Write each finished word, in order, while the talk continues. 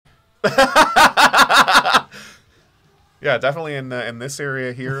Yeah, definitely in this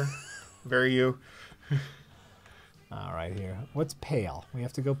area here. Very you. All right, here. What's pale? We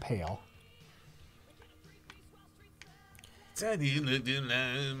have to go pale.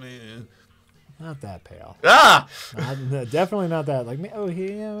 Not that pale. Ah! Definitely not that. Like me. Oh,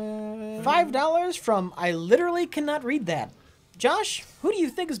 here. $5 from I literally cannot read that. Josh, who do you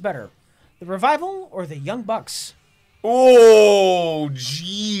think is better, the Revival or the Young Bucks? Oh,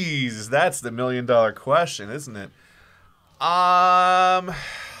 jeez. That's the $1 million question, isn't it? God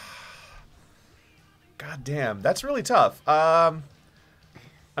damn, that's really tough. I'm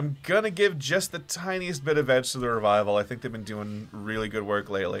gonna give just the tiniest bit of edge to the Revival. I think they've been doing really good work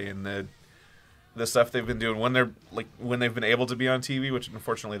lately, and the stuff they've been doing when they've been able to be on TV, which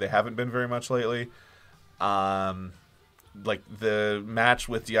unfortunately they haven't been very much lately. Like the match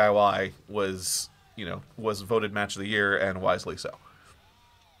with DIY was voted match of the year, and wisely so.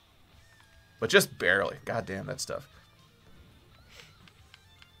 But just barely. God damn that stuff.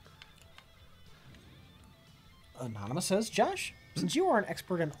 Anonymous says, Josh, since you are an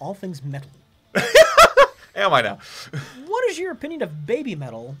expert in all things metal, Am I now? what is your opinion of baby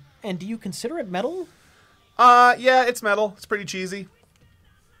metal, and do you consider it metal? Yeah, it's metal. It's pretty cheesy.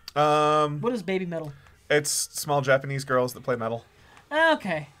 What is baby metal? It's small Japanese girls that play metal.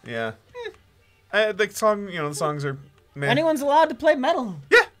 Okay. Yeah. The songs are meh. Anyone's allowed to play metal.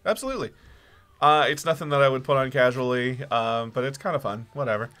 Yeah, absolutely. It's nothing that I would put on casually, but it's kind of fun.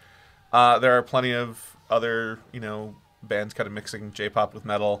 Whatever. There are plenty of other, bands kind of mixing J-pop with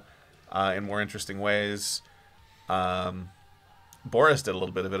metal in more interesting ways. Boris did a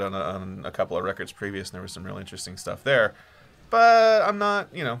little bit of it on a couple of records previous, and there was some really interesting stuff there. But I'm not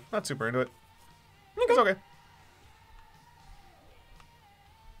super into it. It's okay.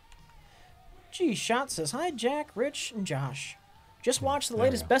 G Shot says, hi, Jack, Rich, and Josh. Just watched the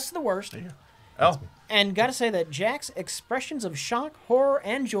latest Best of the Worst. Yeah. Oh. And gotta say that Jack's expressions of shock, horror,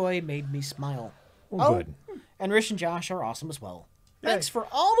 and joy made me smile. Well, good. And Rich and Josh are awesome as well. Yay. Thanks for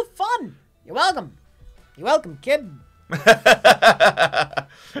all the fun. You're welcome. You're welcome, kid.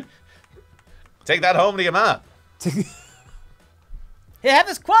 Take that home to your ma. Here, have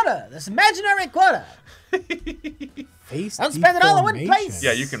this quota, this imaginary quota. Face Don't spend it all in one deformation. place.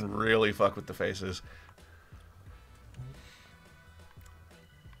 Yeah, you can really fuck with the faces.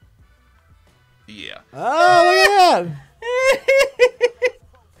 Yeah. Oh, look at that.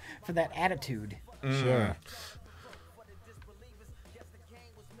 For that attitude. Sure.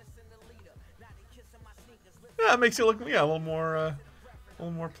 Yeah, it makes you look a little more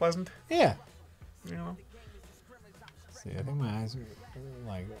pleasant. Yeah. See, I think my eyes are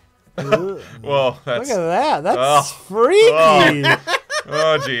like. Well, that's. Look at that. That's freaky.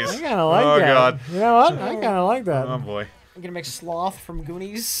 Oh, jeez. I kind of like oh, that. God. You know what? I kind of like that. Oh, boy. I'm gonna make Sloth from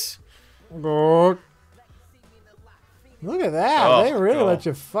Goonies. Look at that. Oh, they really God. let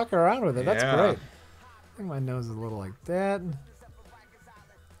you fuck around with it. That's Yeah. great. I think my nose is a little like that.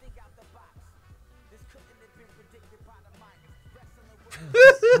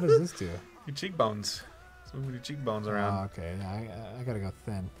 What does this do? Your cheekbones. Let's move your cheekbones around. Oh, okay. I gotta go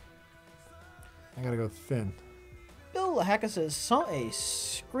thin. I gotta go thin. Bill Lahaka says, saw a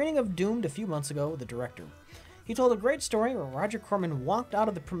screening of Doomed a few months ago with the director. He told a great story where Roger Corman walked out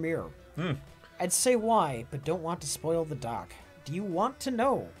of the premiere. I'd say why, but don't want to spoil the doc. Do you want to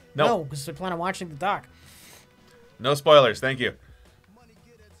know? No. because I plan on watching the doc. No spoilers. Thank you.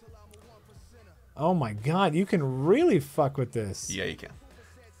 Oh my god, you can really fuck with this. Yeah, you can.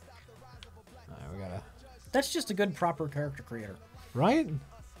 Alright, we gotta. That's just a good, proper character creator. Right?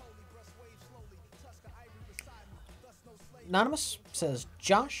 Anonymous says,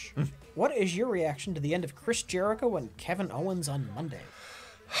 Josh, what is your reaction to the end of Chris Jericho and Kevin Owens on Monday?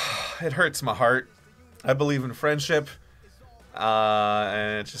 It hurts my heart. I believe in friendship.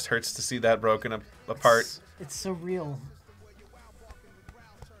 And it just hurts to see that broken apart. It's so real.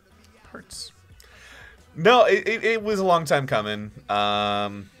 Hurts. No, it was a long time coming.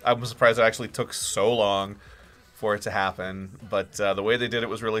 I was surprised it actually took so long for it to happen. But the way they did it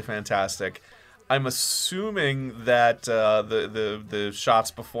was really fantastic. I'm assuming that the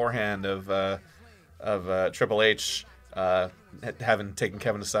shots beforehand of Triple H having taken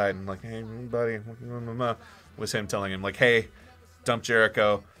Kevin aside and like, hey, buddy, was him telling him like, hey, dump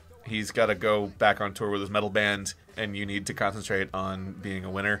Jericho. He's got to go back on tour with his metal band, and you need to concentrate on being a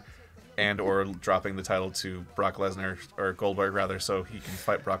winner and or dropping the title to Brock Lesnar, or Goldberg rather, so he can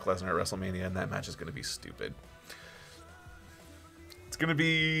fight Brock Lesnar at WrestleMania, and that match is going to be stupid. It's going to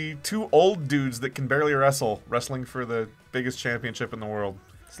be two old dudes that can barely wrestling for the biggest championship in the world.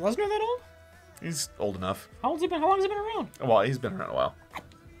 Is Lesnar that old? He's old enough. How long has he been around? Well, he's been around a while.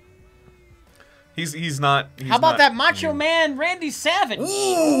 He's not. He's How about not that Macho new. Man Randy Savage?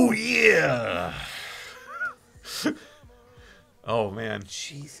 Ooh, yeah. Oh man,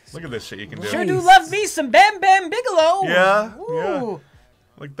 Jesus. look at this shit you can do. Sure do love me some Bam Bam Bigelow. Yeah, Ooh.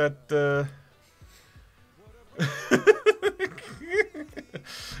 like that.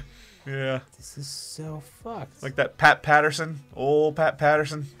 Yeah, This is so fucked. like that Pat Patterson, old Pat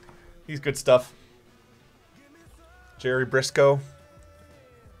Patterson. He's good stuff. Jerry Briscoe.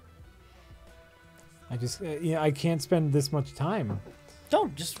 I just, I can't spend this much time.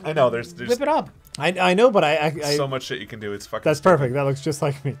 Don't just. I know, there's whip it up. I know, but I so much shit you can do. It's fucking. that's stupid. perfect. That looks just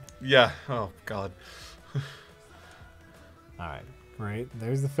like me. Yeah. Oh god. All right, great.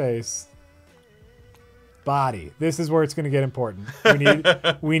 There's the face. Body. This is where it's going to get important.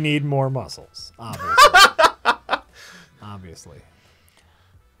 We need more muscles, obviously. Obviously.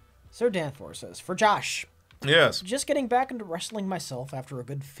 Sir Danforth says, for Josh, Yes. just getting back into wrestling myself after a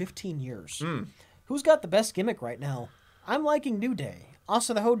good 15 years. Hmm. Who's got the best gimmick right now? I'm liking New Day.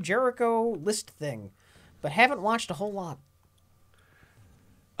 Also the whole Jericho list thing, but haven't watched a whole lot.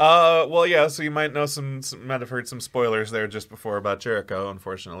 Well, yeah. So you might know might have heard some spoilers there just before about Jericho.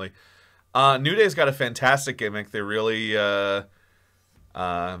 Unfortunately, New Day's got a fantastic gimmick. They really have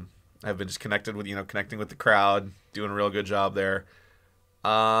been just connecting with the crowd, doing a real good job there.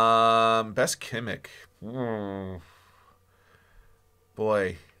 Best gimmick. Boy,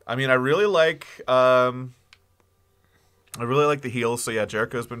 I mean, I really like the heels. So yeah,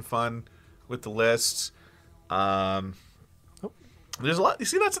 Jericho's been fun with the lists. There's a lot. You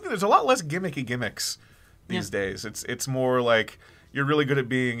see, that's something. There's a lot less gimmicky gimmicks these days. It's more like you're really good at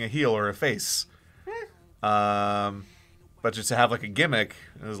being a heel or a face. But just to have like a gimmick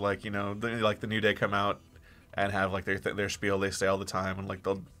is like like the New Day come out and have like their spiel they say all the time, and like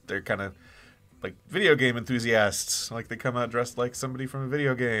they're kind of like video game enthusiasts. Like they come out dressed like somebody from a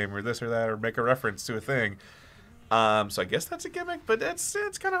video game or this or that, or make a reference to a thing. So I guess that's a gimmick, but it's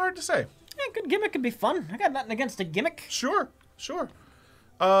kind of hard to say. Yeah, good gimmick could be fun. I got nothing against a gimmick. Sure.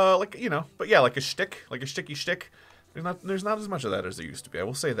 But yeah, like a shtick, like a sticky shtick. There's not as much of that as there used to be. I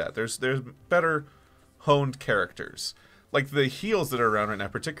will say that there's better honed characters, like the heels that are around right now,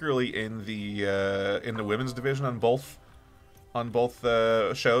 particularly in the women's division on both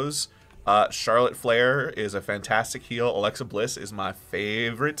shows. Charlotte Flair is a fantastic heel. Alexa Bliss is my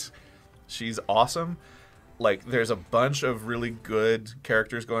favorite. She's awesome. Like there's a bunch of really good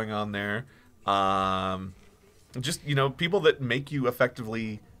characters going on there. Just people that make you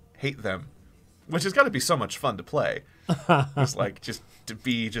effectively hate them, which has got to be so much fun to play. just to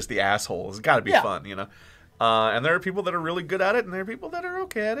be just the asshole has got to be fun, and there are people that are really good at it, and there are people that are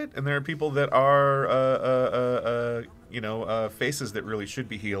okay at it, and there are people that are faces that really should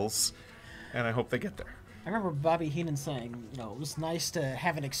be heels, and I hope they get there. I remember Bobby Heenan saying, it was nice to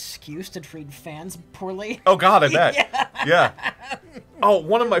have an excuse to treat fans poorly. Oh God, I bet. Yeah. Oh, it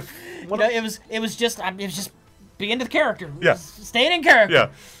was just being the character. Yeah. Staying in character. Yeah.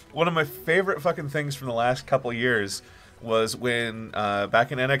 One of my favorite fucking things from the last couple years was when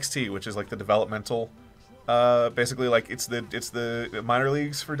back in NXT, which is like the developmental, basically like it's the minor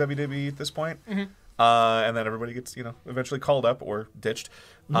leagues for WWE at this point, and then everybody gets eventually called up or ditched.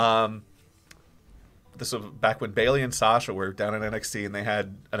 This was back when Bayley and Sasha were down in NXT, and they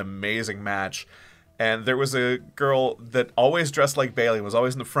had an amazing match. And there was a girl that always dressed like Bayley, was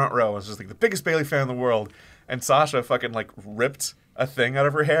always in the front row, and was just like the biggest Bayley fan in the world. And Sasha fucking like ripped a thing out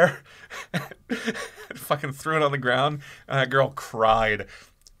of her hair, and fucking threw it on the ground, and that girl cried.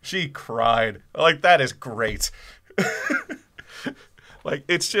 She cried. Like, that is great. Like,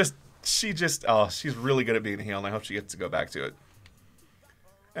 she's really good at being a heel, and I hope she gets to go back to it.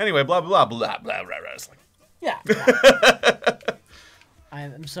 Anyway, blah, blah, blah, blah, blah, blah, wrestling. Yeah. I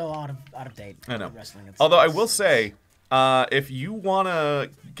am so out of date. I know. With wrestling. Although I will say, if you want to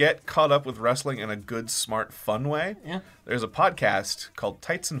get caught up with wrestling in a good, smart, fun way, there's a podcast called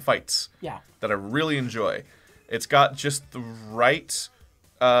Tights and Fights that I really enjoy. It's got just the right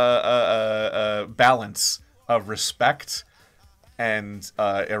balance of respect and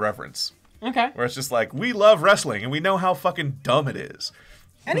irreverence. Okay. Where it's just like, we love wrestling, and we know how fucking dumb it is.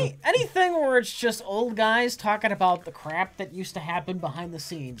 Anything where it's just old guys talking about the crap that used to happen behind the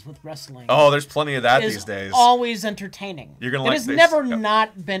scenes with wrestling. Oh, there's plenty of that these days. Always entertaining. You're gonna it like has this. never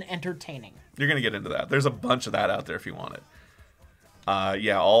not been entertaining. You're gonna get into that. There's a bunch of that out there if you want it.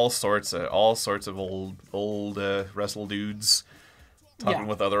 All sorts of old wrestle dudes talking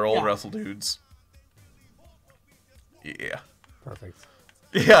with other old wrestle dudes. Yeah. Perfect.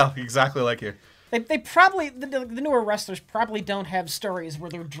 Yeah, exactly like you. They probably, the newer wrestlers probably don't have stories where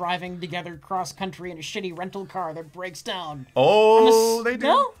they're driving together cross country in a shitty rental car that breaks down. Oh, they do.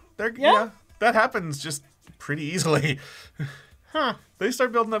 No? They're that happens just pretty easily. Huh. They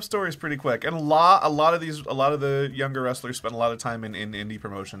start building up stories pretty quick, and a lot of the younger wrestlers spend a lot of time in indie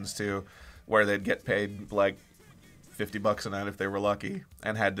promotions too, where they'd get paid like $50 a night if they were lucky,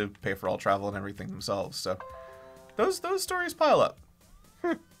 and had to pay for all travel and everything themselves. So those stories pile up.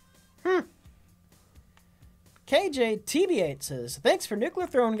 KJ TB8 says, "Thanks for Nuclear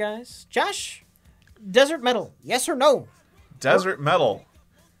Throne, guys. Josh, Desert Metal, yes or no?" Desert Metal.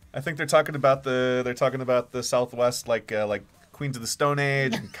 I think they're talking about the Southwest, like Queens of the Stone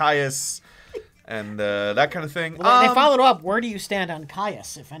Age and Caius and that kind of thing. Well, they followed up. Where do you stand on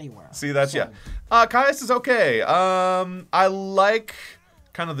Caius, if anywhere? See, that's yeah. Caius is okay. I like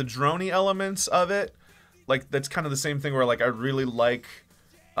kind of the droney elements of it. Like that's kind of the same thing where like I really like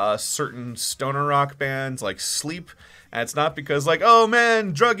certain stoner rock bands like Sleep. And it's not because like, oh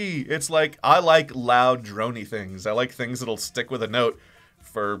man, druggy. It's like I like loud droney things. I like things that'll stick with a note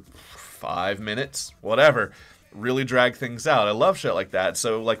for 5 minutes, whatever. Really drag things out. I love shit like that.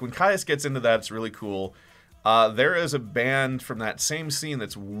 So like when Caius gets into that, it's really cool. There is a band from that same scene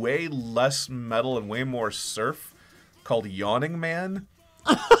that's way less metal and way more surf called Yawning Man.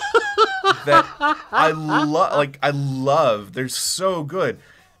 That I love. They're so good.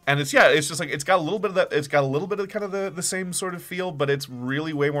 And it's just like it's got a little bit of that. It's got a little bit of kind of the same sort of feel, but it's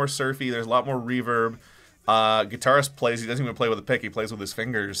really way more surfy. There's a lot more reverb. Guitarist plays. He doesn't even play with a pick. He plays with his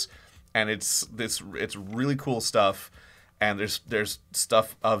fingers, and it's really cool stuff. And there's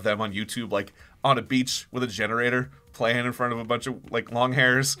stuff of them on YouTube, like on a beach with a generator playing in front of a bunch of like long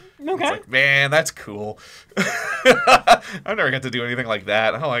hairs. Okay. It's like, man, that's cool. I never got to do anything like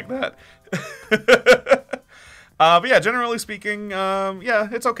that. I don't like that. But yeah, generally speaking, yeah,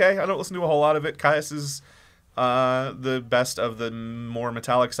 it's okay. I don't listen to a whole lot of it. Caius is the best of the more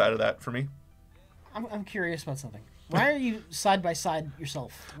metallic side of that for me. I'm curious about something. Why are you side by side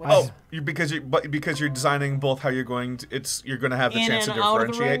yourself? Because you're designing both how you're going to you're going to have the In chance to and out of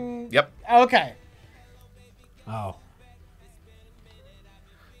the differentiate. ring? Yep. Okay. Oh.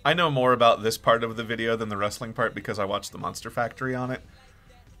 I know more about this part of the video than the wrestling part because I watched the Monster Factory on it,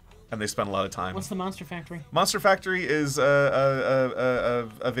 and they spent a lot of time. What's the Monster Factory? Monster Factory is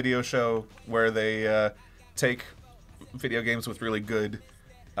a video show where they take video games with really good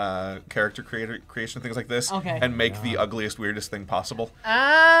character creation, things like this, and make the ugliest, weirdest thing possible.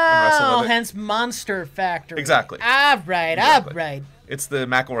 Oh, hence Monster Factory. Exactly. All right. It's the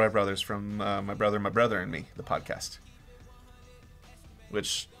McElroy brothers from My Brother and Me, the podcast,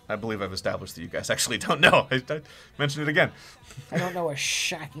 which I believe I've established that you guys actually don't know. I mentioned it again. I don't know a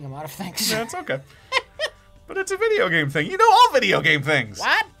shocking amount of things. That's okay. But it's a video game thing. You know all video game things.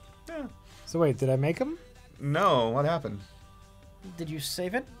 What? Yeah. So wait, did I make them? No, what happened? Did you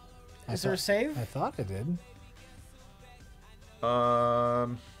save it? Is there a save? I thought I did.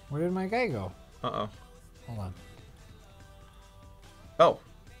 Where did my guy go? Uh-oh. Hold on. Oh.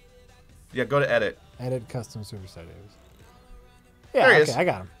 Yeah, go to edit. Edit custom Superstar Davis. Yeah, There he okay, is. I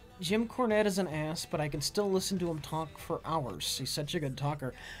got him. Jim Cornette is an ass, but I can still listen to him talk for hours. He's such a good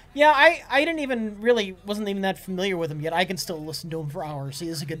talker. Yeah, I wasn't even that familiar with him yet. I can still listen to him for hours. He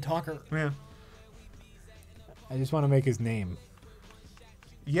is a good talker. Yeah. I just want to make his name.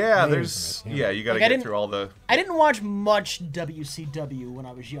 Yeah, Maybe there's... it's a miss, Yeah, yeah. you gotta Like, I get didn't- through all the... I didn't watch much WCW when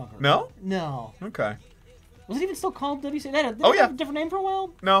I was younger. No? No. Okay. Was it even still called WCW? Did Oh, it yeah. have a different name for a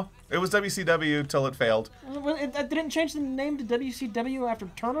while? No, it was WCW till it failed. It didn't change the name to WCW after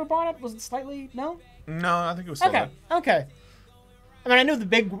Turner bought it? Was it slightly... No? No, I think it was still Okay. that. Okay. I mean, I knew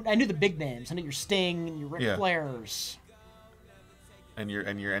the big names. I knew your Sting and your Ric Flairs. And your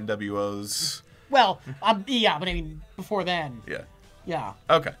NWOs. Well, yeah, but I mean, before then. Yeah. Yeah.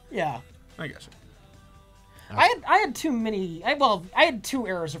 Okay. Yeah. I guess. I had too many... I had two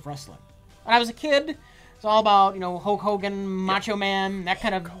eras of wrestling. When I was a kid, it's all about, Hulk Hogan, Macho Man, that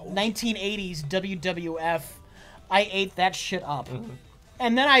kind of 1980s WWF. I ate that shit up. Mm-hmm.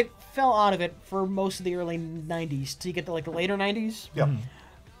 And then I fell out of it for most of the early 90s to get to, like, the later 90s. Yep.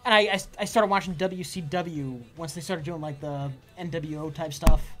 And I started watching WCW once they started doing, like, the NWO type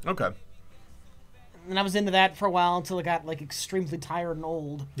stuff. Okay. And I was into that for a while until it got, like, extremely tired and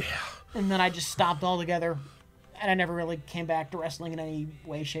old. Yeah. And then I just stopped altogether. And I never really came back to wrestling in any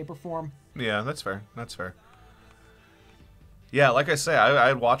way, shape, or form. Yeah, that's fair. That's fair. Yeah, like I say,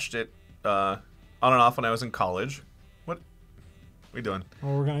 I watched it on and off when I was in college. What are we doing?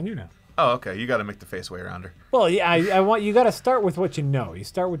 What we're gonna do now? Oh, okay. You got to make the face way around her. Well, yeah, I want you got to start with what you know. You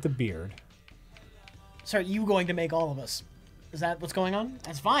start with the beard. So are you going to make all of us? Is that what's going on?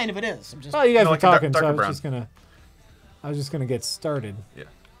 That's fine if it is. I'm just... Well, you guys No, were like a talking, so darker I was brown. just gonna get started. Yeah.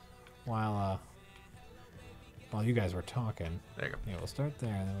 While while you guys were talking. There you go. Yeah, we'll start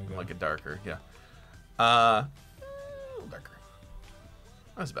there, and then we go. Like it darker, yeah. A little darker.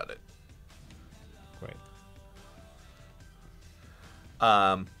 That's about it. Great.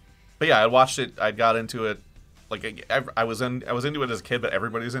 But yeah, I watched it. I got into it. Like I was into it as a kid, but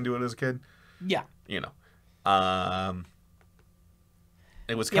everybody's into it as a kid. Yeah. You know.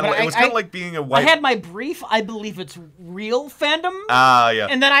 It was kind of like being a white. I had my brief. I believe it's real fandom. Yeah.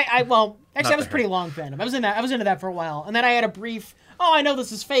 And then I well, actually, Not that was the pretty long fandom. I was into that for a while, and then I had a brief. Oh, I know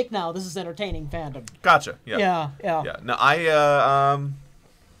this is fake now. This is entertaining fandom. Gotcha. Yeah. Yeah. Yeah. No,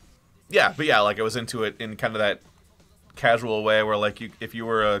 yeah, but yeah, like I was into it in kind of that casual way where like if you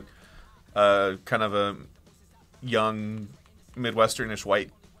were a kind of a young Midwesternish white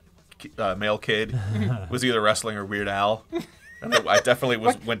male kid was either wrestling or Weird Al. And I definitely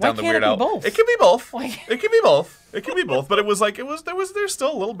went down the Weird Al. Both? It can be both. Why? It can be both. It can be both. But it was like there's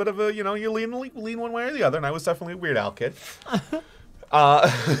still a little bit of a you lean one way or the other, and I was definitely a Weird Al kid.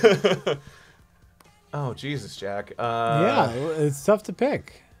 Oh Jesus, Jack. Yeah, it's tough to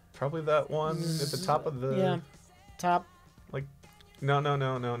pick. Probably that one at the top of the top. like no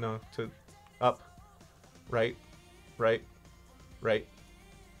to up, right.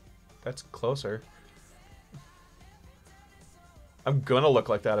 That's closer. I'm gonna look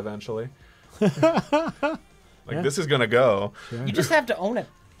like that eventually. This is gonna go. Yeah. You just have to own it.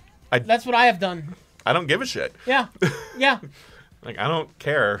 I- That's what I have done. I don't give a shit. Yeah. Like I don't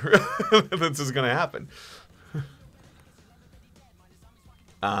care if this is gonna happen.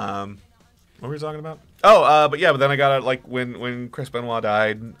 What were we talking about? Oh, but then I got like when Chris Benoit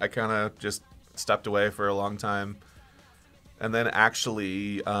died, I kind of just stepped away for a long time, and then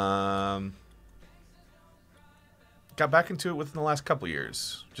actually got back into it within the last couple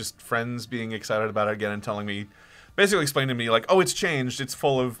years. Just friends being excited about it again and telling me, basically explaining to me like, oh, it's changed. It's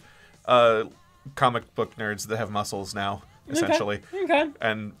full of comic book nerds that have muscles now, essentially, Okay.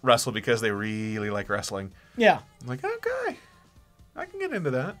 and wrestle because they really like wrestling. Yeah. I'm like, okay, I can get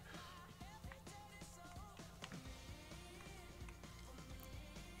into that.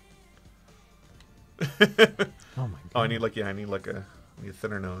 Oh my god. Oh, I need a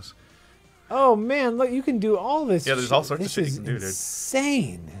thinner nose. Oh man, look, you can do all this. Yeah, there's all sorts of shit you can do, dude.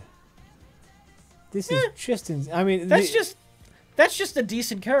 Insane. This is just I mean, That's just a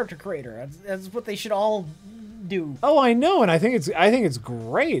decent character creator. That's what they should all do. Oh, I know, and I think it's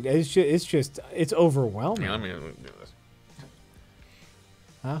great. It's overwhelming. Yeah, let me do this.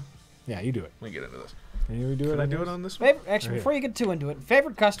 Huh? Yeah, you do it. Let me get into this. Can you do it? Can I on do yours? it on this one? Actually, Right before you get too into it,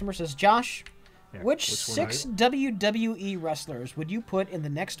 favorite customer says Josh. Yeah, Which which one 6 WWE wrestlers would you put in the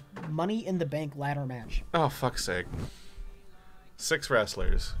next Money in the Bank ladder match? Oh, fuck's sake. 6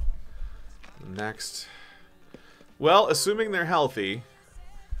 wrestlers. Next. Well, assuming they're healthy,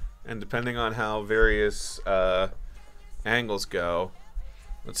 and depending on how various angles go,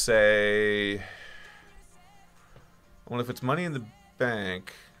 let's say... Well, if it's Money in the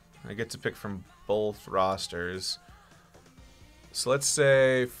Bank, I get to pick from both rosters. So let's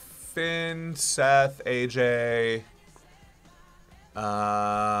say Finn, Seth, AJ...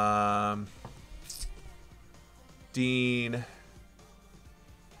 Dean.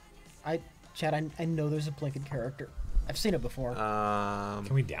 Chad, I know there's a blinking character. I've seen it before.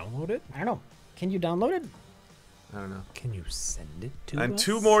 Can we download it? I don't know. Can you download it? I don't know. Can you send it to And us?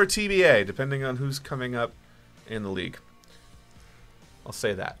 2 more TBA, depending on who's coming up in the league. I'll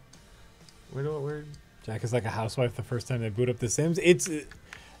say that. Where? Jack is like a housewife the first time they boot up The Sims. It's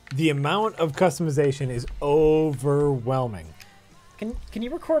the amount of customization is overwhelming. Can you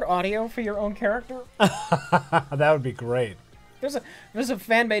record audio for your own character? That would be great. There's a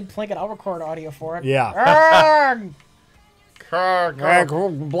fan made Plinkett. I'll record audio for it. Yeah. Arrgh!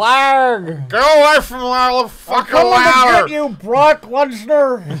 Blarg! Go away from all the fucking Coming to louder! get you, Brock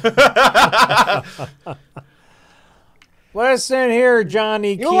Lesnar. Listen here,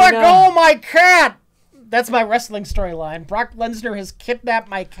 Johnny. You let go of my cat. That's my wrestling storyline. Brock Lesnar has kidnapped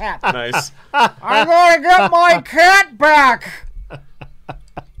my cat. Nice. I'm going to get my cat back.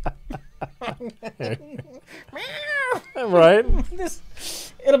 Right?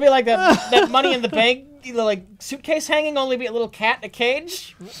 It'll be like that Money in the Bank, like suitcase hanging, only be a little cat in a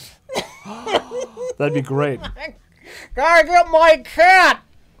cage. That'd be great. Gotta get my cat.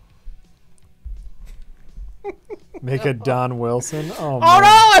 Make a Don Wilson. Oh, Oh man.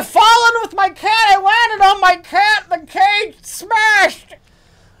 no! I've fallen with my cat. I landed on my cat. The cage smashed.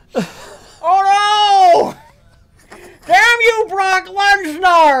 Oh no! Damn you, Brock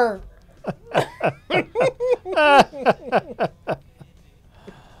Lesnar!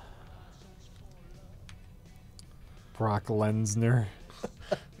 Brock Lesnar.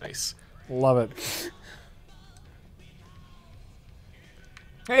 Nice. Love it.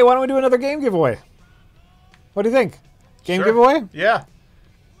 Hey, why don't we do another game giveaway? What do you think? Game Sure. giveaway? Yeah.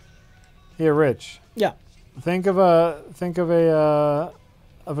 Here, Rich. Yeah. Think of a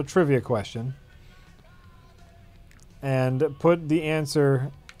trivia question, and put the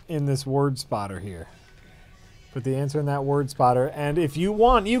answer in this word spotter here. Put the answer in that word spotter, and if you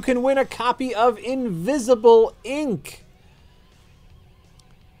want, you can win a copy of Invisible Ink.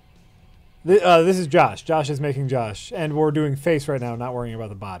 This is Josh. Josh is making Josh, and we're doing face right now, not worrying about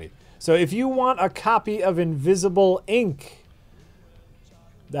the body. So if you want a copy of Invisible Ink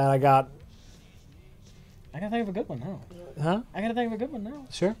that I gotta think of a good one now. Huh? I gotta think of a good one now.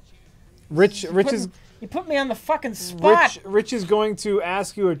 Sure. Rich is You put me on the fucking spot. Rich is going to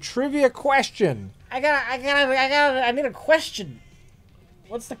ask you a trivia question. I need a question.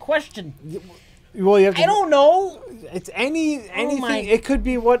 What's the question? Well, you have to, I don't know. It's anything. my- It could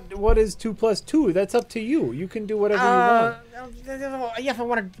be what is 2 + 2. That's up to you. You can do whatever you want. Yeah, if I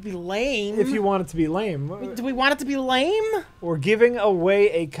want it to be lame. If you want it to be lame, Do we want it to be lame? we're giving away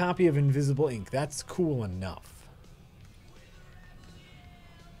a copy of Invisible Ink. That's cool enough.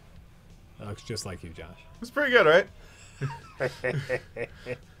 That looks just like you, Josh. It's pretty good, right?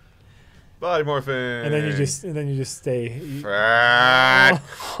 Body morphing. And then you just stay Fat.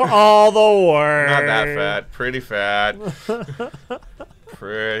 all the way. Not that fat. Pretty fat.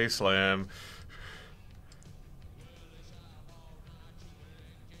 Pretty slim.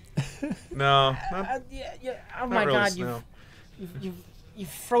 No. Not, Yeah. Oh not my really God, snow. you've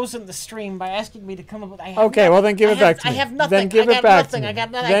frozen the stream by asking me to come up with. Okay, well then give it back to me. I have nothing. Then give I it got back nothing. to me. I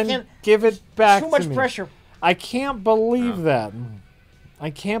got nothing. Then I can't. give it back Too much to me. pressure. I can't believe that. I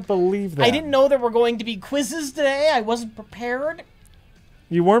can't believe that. I didn't know there were going to be quizzes today. I wasn't prepared.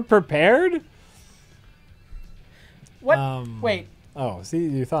 You weren't prepared? What? Wait. Oh, see,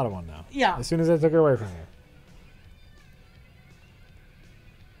 you thought of one now. Yeah. As soon as I took it away from you.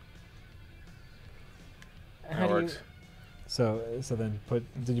 How That do you- works. So then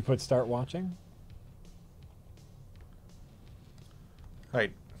did you put start watching?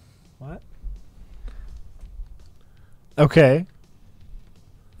 Right. What? Okay.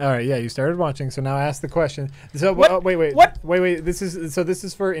 All right, yeah, you started watching, so now ask the question. So What? wait. What? Wait. This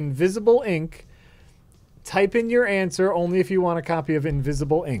is for Invisible Ink. Type in your answer only if you want a copy of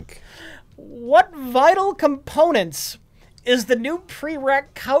Invisible Ink. What vital components is the new prereq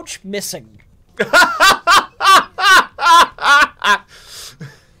couch missing?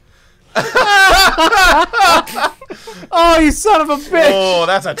 Oh, you son of a bitch! Oh,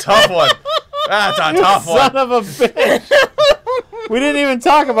 that's a tough one. That's a tough Son one. of a bitch! We didn't even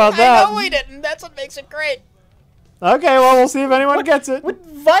talk about that. I know we didn't. That's what makes it great. Okay, well, we'll see if anyone gets it. What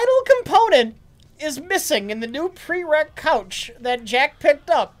vital component is missing in the new prereq couch that Jack picked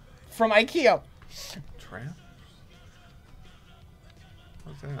up from IKEA? Tramp?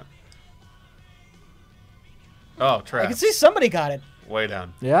 What's that? Oh, trap. I can see somebody got it. Way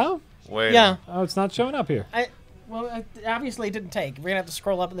down. Yeah? Way Yeah. Oh, it's not showing up here. Well, obviously it didn't take. We're gonna have to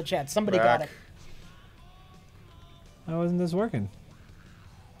scroll up in the chat. Somebody Back. got it. Why wasn't this working?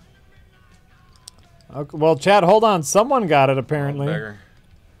 Okay, well, Chad, hold on. Someone got it, apparently. Bigger.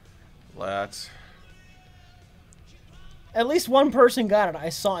 Lats. At least one person got it. I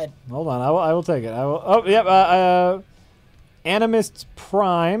saw it. Hold on. I will take it. I will. Oh, yep. Animist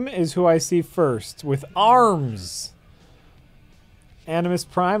Prime is who I see first with arms. Animist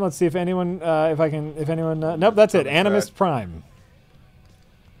Prime. Let's see if anyone, if anyone. Nope, that's it. Tummy Animist fat. Prime.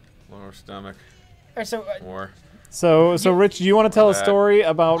 Lower stomach. All right, so More. So Rich, do you want to tell a That. story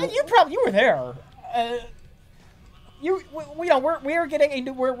about? you were there. We're getting a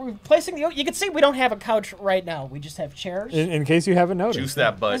new. We're replacing the. You can see we don't have a couch right now. We just have chairs. In case you haven't noticed. Juice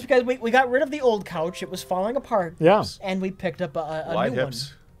that That's butt. because we got rid of the old couch. It was falling apart. Yeah. And we picked up a Wide new hips.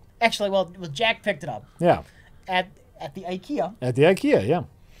 one. Actually, well, Jack picked it up Yeah. at the IKEA. At the IKEA. Yeah.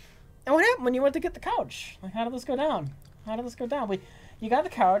 And what happened when you went to get the couch? Like, how did this go down? You got the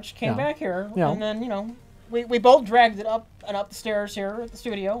couch, came Yeah. back here, Yeah. and then we both dragged it up the stairs here at the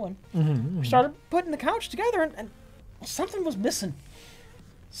studio, and we started putting the couch together, and something was missing.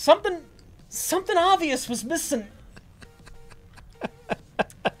 Something obvious was missing.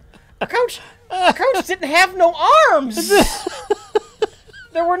 The couch didn't have no arms.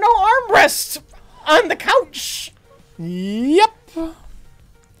 There were no armrests on the couch. Yep.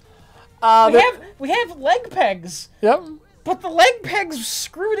 We have leg pegs, Yep. but the leg pegs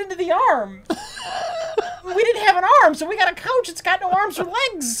screwed into the arm. We didn't have an arm, so we got a couch. It's got no arms or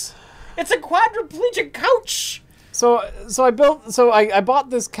legs. It's a quadriplegic couch. So I bought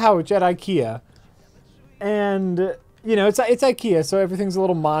this couch at IKEA, and it's IKEA, so everything's a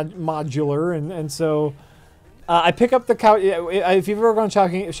little modular, and so I pick up the couch. If you've ever gone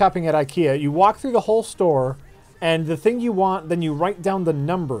shopping at IKEA, you walk through the whole store, and the thing you want, then you write down the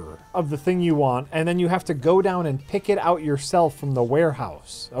number of the thing you want, and then you have to go down and pick it out yourself from the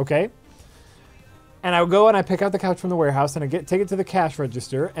warehouse, okay? And I go and I pick out the couch from the warehouse, and I take it to the cash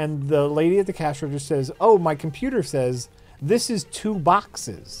register, and the lady at the cash register says, "Oh, my computer says this is 2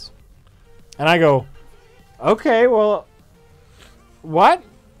 boxes." And I go, "Okay, well, what?"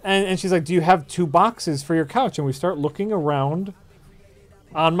 And she's like, "Do you have 2 boxes for your couch?" And we start looking around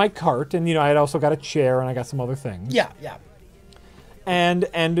on my cart, and I had also got a chair and I got some other things. Yeah. And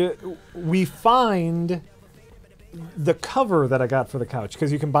we find the cover that I got for the couch,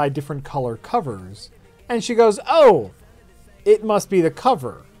 because you can buy different color covers. And she goes, "Oh, it must be the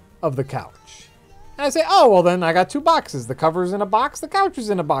cover of the couch." And I say, "Oh, well then I got 2 boxes. The cover's in a box, the couch is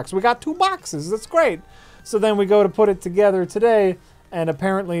in a box. We got 2 boxes. That's great." So then we go to put it together today, and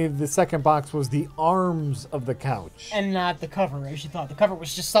apparently the second box was the arms of the couch. And not the cover, as you thought. The cover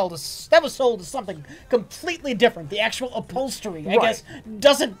was just sold as something completely different. The actual upholstery, I guess,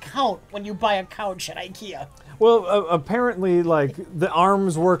 doesn't count when you buy a couch at IKEA. Well, apparently, like, the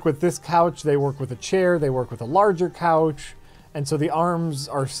arms work with this couch, they work with a chair, they work with a larger couch, and so the arms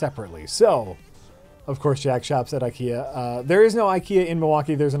are separately. So, of course, Jack shops at IKEA. There is no IKEA in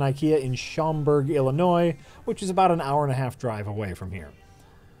Milwaukee. There's an IKEA in Schaumburg, Illinois, which is about an hour-and-a-half drive away from here.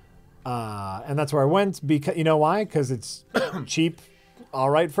 And that's where I went. Because you know why? Because it's cheap,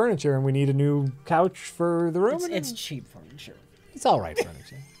 all right furniture, and we need a new couch for the room. It's cheap furniture. It's all right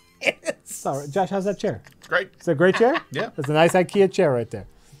furniture. It's all right. Josh, how's that chair? It's great. It's a great chair? Yeah. It's a nice IKEA chair right there.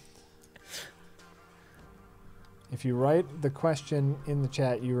 If you write the question in the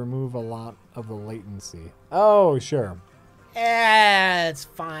chat, you remove a lot of the latency. Oh, sure. It's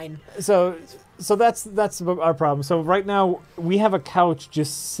fine. So that's our problem. So right now we have a couch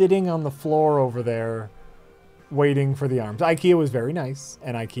just sitting on the floor over there, waiting for the arms. IKEA was very nice,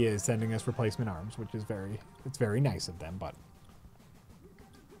 and IKEA is sending us replacement arms, which is very nice of them. But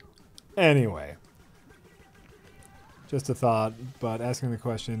anyway, just a thought. But asking the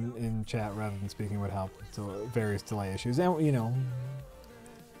question in chat rather than speaking would help to various delay issues, and we'll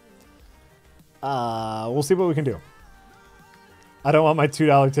see what we can do. I don't want my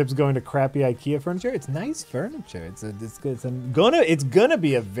 $2 tips going to crappy IKEA furniture. It's nice furniture. It's good. It's gonna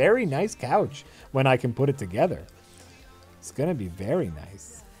be a very nice couch when I can put it together. It's gonna be very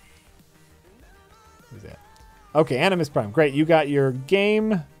nice. Who's that? Okay, Animus Prime. Great, you got your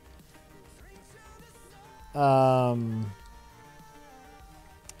game.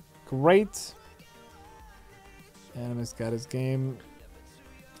 Great. Animus got his game.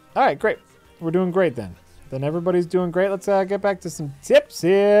 All right, great. We're doing great then. Then everybody's doing great. Let's get back to some tips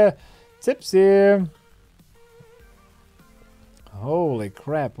here. Holy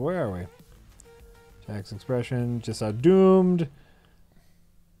crap, where are we? Jack's expression, just doomed.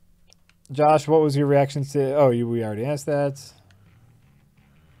 Josh, what was your reaction to... Oh, we already asked that.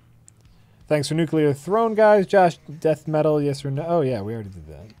 Thanks for Nuclear Throne, guys. Josh, death metal, yes or no? Oh, yeah, we already did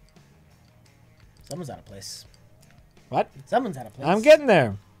that. Someone's out of place. What? Someone's out of place. I'm getting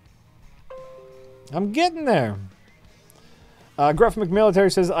there. Gruff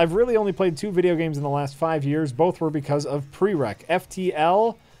McMilitary says, I've really only played 2 video games in the last 5 years. Both were because of prereq,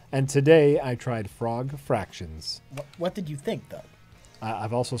 FTL, and today I tried Frog Fractions. What did you think, though?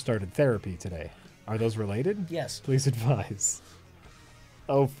 I've also started therapy today. Are those related? Yes. Please advise.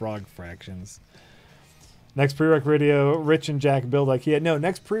 Oh, Frog Fractions. Next prereq video, Rich and Jack build IKEA. No,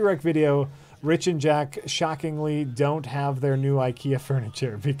 next prereq video, Rich and Jack shockingly don't have their new IKEA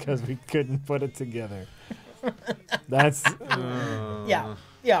furniture because we couldn't put it together. That's yeah.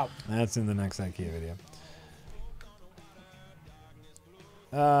 That's in the next IKEA video.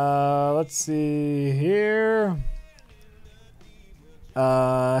 Let's see here.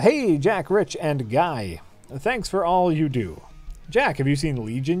 Hey, Jack, Rich, and Guy. Thanks for all you do. Jack, have you seen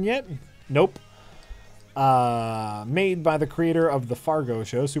Legion yet? Nope. Made by the creator of the Fargo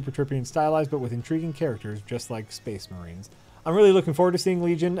show, super trippy and stylized, but with intriguing characters, just like Space Marines. I'm really looking forward to seeing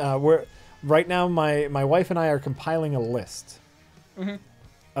Legion. Right now, my wife and I are compiling a list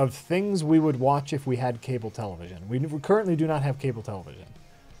of things we would watch if we had cable television. We currently do not have cable television.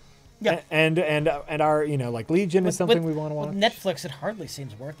 Yeah, and our like Legion is something we want to watch. With Netflix, it hardly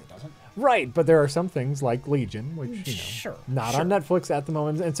seems worth it, doesn't it? Right, but there are some things like Legion, which sure, not on Netflix at the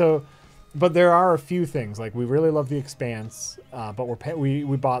moment, and so. But there are a few things, like we really love The Expanse, but we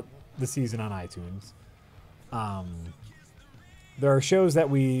bought the season on iTunes. There are shows that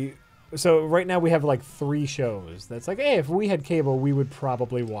so right now we have like 3 shows that's like, hey, if we had cable, we would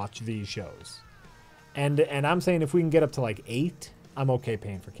probably watch these shows. And I'm saying if we can get up to like 8, I'm okay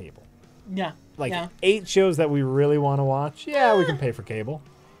paying for cable. Yeah. Like yeah. 8 shows that we really want to watch. Yeah, we can pay for cable.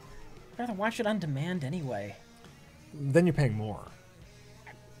 I'd rather watch it on demand anyway. Then you're paying more.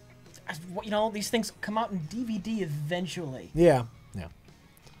 You know, these things come out in DVD eventually. Yeah.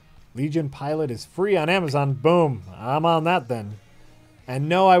 Legion Pilot is free on Amazon. Boom. I'm on that then. And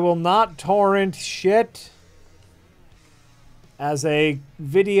no, I will not torrent shit. As a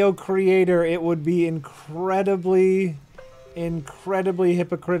video creator, it would be incredibly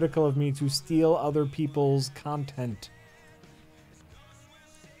hypocritical of me to steal other people's content.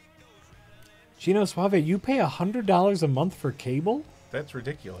 Chino Suave, you pay $100 a month for cable? That's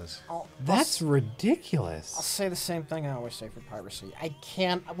ridiculous. That's ridiculous. I'll say the same thing I always say for piracy.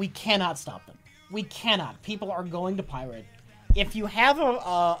 We cannot stop them. We cannot. People are going to pirate. If you have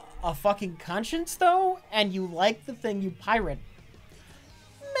a fucking conscience, though, and you like the thing you pirate,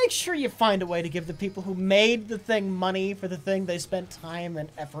 make sure you find a way to give the people who made the thing money for the thing they spent time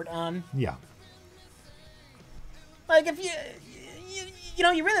and effort on. Yeah. Like if you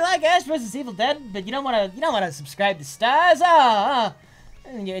know, you really like Ash vs. Evil Dead, but you don't want to subscribe to Stars, and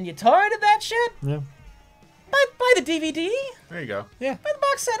you torrented that shit. Yeah. Buy the DVD. There you go. Yeah. Buy the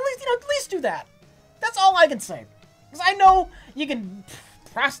box set. At least do that. That's all I can say. Because I know you can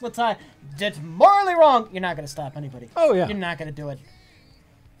proselytize. It's morally wrong. You're not going to stop anybody. Oh, yeah. You're not going to do it.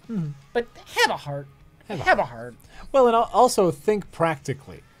 But have a heart. Have a heart. Well, and also think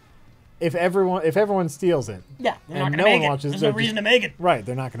practically. If everyone steals it, Yeah, they're not and gonna no make one it. watches, There's no reason to make it. right,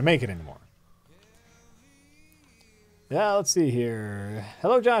 they're not going to make it anymore. Yeah, let's see here.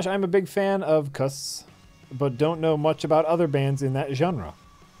 Hello, Josh. I'm a big fan of Kuss, but don't know much about other bands in that genre.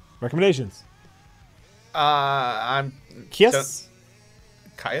 Recommendations? I'm Kiss?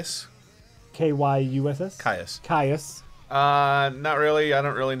 Caius. Kyuss? Caius. Caius. Not really. I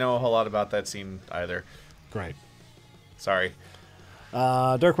don't really know a whole lot about that scene either. Great. Sorry.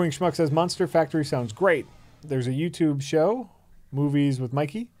 Darkwing Schmuck says Monster Factory sounds great. There's a YouTube show, Movies with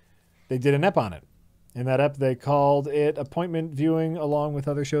Mikey. They did an ep on it. In that ep, they called it appointment viewing along with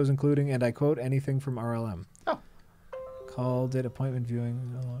other shows, including, and I quote, anything from RLM. Oh. Called it appointment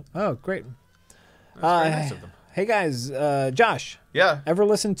viewing. Oh, great. That's very nice of them. Hey, guys. Josh. Yeah. Ever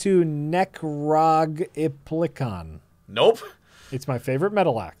listen to Necrogiplicon? Nope. It's my favorite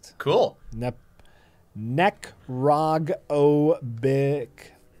metal act. Cool.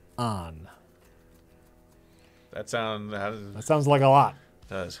 Necrogobicon. That sounds. That sounds like a lot.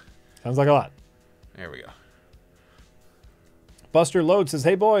 Does. Sounds like a lot. There we go. Buster Load says,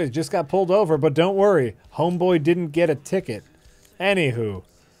 hey boys, just got pulled over, but don't worry. Homeboy didn't get a ticket. Anywho,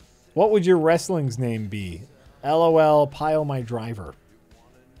 what would your wrestling's name be? LOL, pile my driver.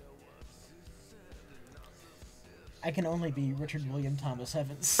 I can only be Richard William Thomas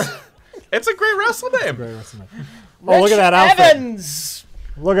Evans. It's a great wrestling name. Great wrestling name. Oh, look at that outfit. Evans!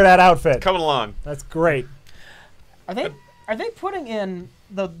 Look at that outfit. Coming along. That's great. Are they putting in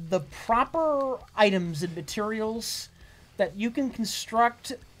the proper items and materials that you can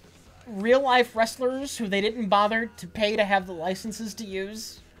construct real life wrestlers who they didn't bother to pay to have the licenses to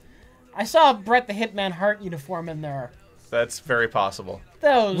use? I saw Bret the Hitman Hart uniform in there. That's very possible.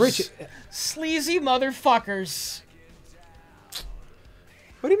 Those sleazy motherfuckers.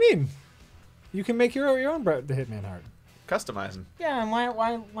 What do you mean? You can make your own Bret the Hitman Hart. Customizing. Yeah, and why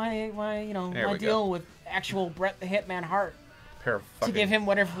There we deal go. with actual Bret the Hitman Hart Pair of to fucking. give him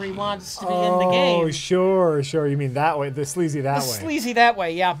whatever he wants to be in the game? Oh, sure. You mean that way, the sleazy that way. Sleazy that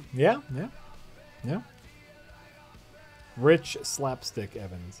way, yeah. Yeah. Rich Slapstick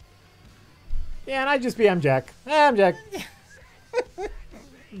Evans. Yeah, and I'm Jack. I'm Jack.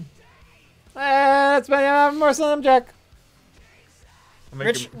 That's my Marcel. I'm Jack.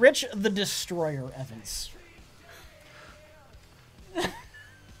 Rich the Destroyer Evans.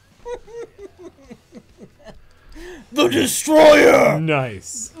 The Destroyer.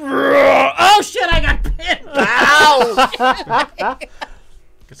 Nice. Oh shit! I got pinned. Ow!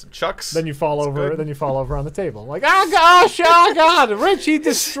 Get some chucks. Then you fall That's over. good. Then you fall over on the table. Like, oh gosh, oh god, Rich, he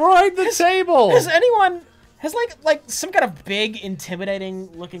destroyed the table. Has anyone like some kind of big,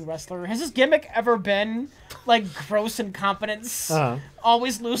 intimidating looking wrestler? Has his gimmick ever been like gross incompetence,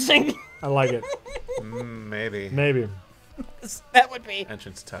 always losing? I like it. Maybe. Maybe.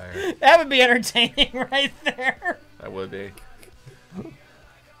 Entrance attire. That would be entertaining right there. That would be.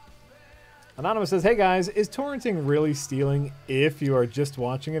 Anonymous says, hey guys, is torrenting really stealing if you are just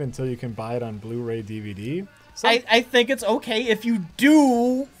watching it until you can buy it on Blu-ray DVD? I think it's okay if you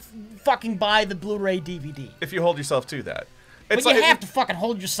do fucking buy the Blu-ray DVD. If you hold yourself to that. But you have to fucking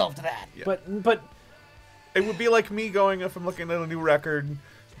hold yourself to that. Yeah. But It would be like me going, if I'm looking at a new record,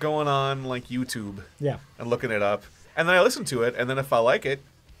 going on like YouTube yeah. and looking it up. And then I listen to it, and then if I like it,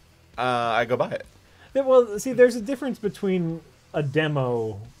 I go buy it. Yeah, well, see, there's a difference between a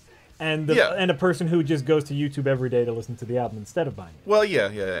demo and and a person who just goes to YouTube every day to listen to the album instead of buying it. Well,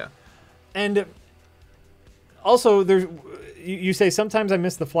 yeah. And also, you say sometimes I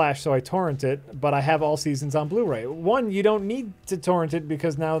miss The Flash, so I torrent it, but I have all seasons on Blu-ray. One, you don't need to torrent it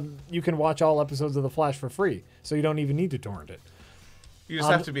because now you can watch all episodes of The Flash for free, so you don't even need to torrent it. You just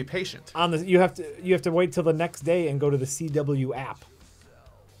have to be patient. You have to wait till the next day and go to the CW app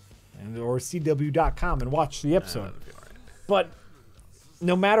or CW.com and watch the episode. But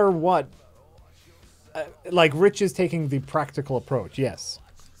no matter what, like Rich is taking the practical approach, yes.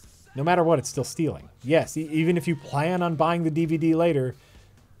 No matter what, it's still stealing. Yes, even if you plan on buying the DVD later,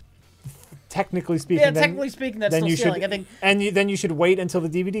 technically speaking, that's still stealing. I think, then you should wait until the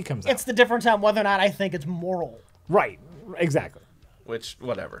DVD comes out. It's the difference on whether or not I think it's moral. Right, exactly. Which,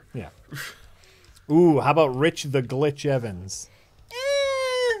 whatever. Yeah. Ooh, how about Rich the Glitch Evans?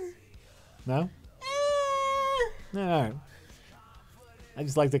 No? All right. I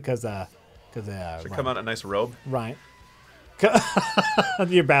just liked it because Should come out in a nice robe. Right.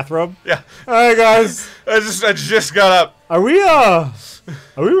 Your bathrobe? Yeah. All right, guys. I just got up. Are we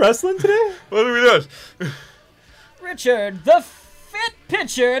wrestling today? What are we doing? Richard the Fit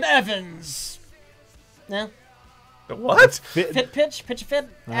Pitcher Evans. No? The what? Fit pitch? Pitch fit?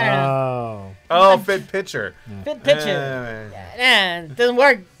 I don't know. Oh, fit pitcher. Fit pitcher. Doesn't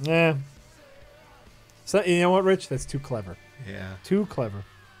work. Yeah. So, you know what, Rich? That's too clever. Yeah. Too clever.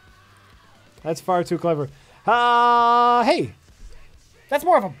 That's far too clever. Hey. That's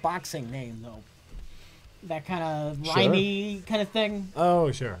more of a boxing name, though. That kind of rhymey kind of thing.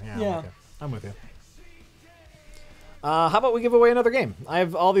 Oh, sure. Yeah. I'm with you. How about we give away another game? I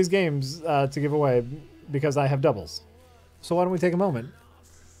have all these games to give away because I have doubles. So why don't we take a moment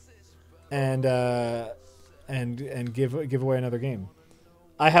and give away another game?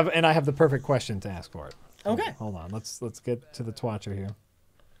 I have the perfect question to ask for it. Okay. Hold on. Let's get to the twatcher here.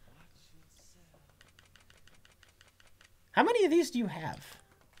 How many of these do you have?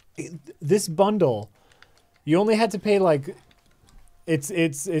 This bundle, you only had to pay like it's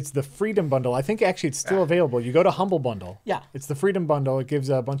the Freedom Bundle. I think actually it's still available. You go to Humble Bundle. Yeah. It's the Freedom Bundle. It gives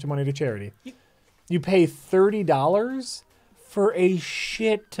a bunch of money to charity. You pay $30 for a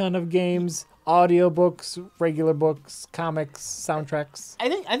shit ton of games, audiobooks, regular books, comics, soundtracks.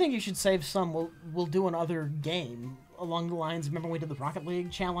 I think you should save some. We'll do another game along the lines. Remember we did the Rocket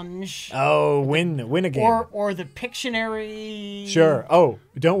League challenge? Oh, win a game. Or the Pictionary. Sure. Oh,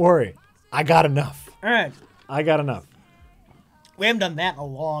 don't worry. I got enough. All right. I got enough. We haven't done that in a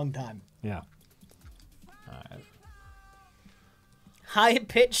long time. Yeah. All right. High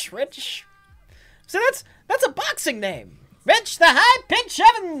Pitch Rich. So that's a boxing name. Rich the High Pitch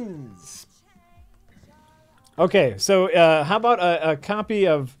Evans. Okay, so how about a copy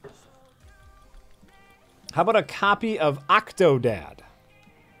of Octodad?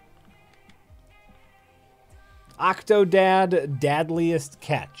 Octodad Dadliest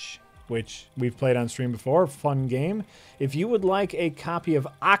Catch, which we've played on stream before. Fun game. If you would like a copy of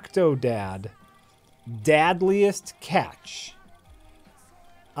Octodad Dadliest Catch,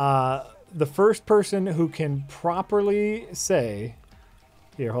 the first person who can properly say...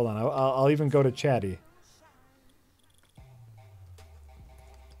 Here, hold on. I'll even go to Chatty.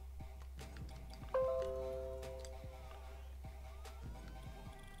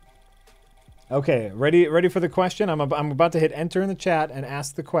 Okay, ready for the question? I'm about to hit enter in the chat and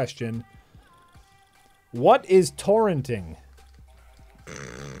ask the question. What is torrenting?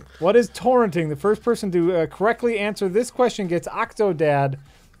 What is torrenting? The first person to correctly answer this question gets Octodad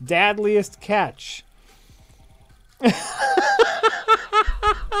Dadliest Catch.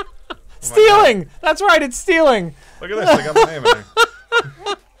 Stealing! That's right, it's stealing. Look at this. I got my name in there.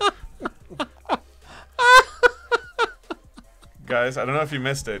 Guys, I don't know if you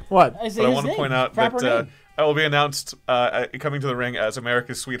missed it. What? But I want to point out that I will be announced coming to the ring as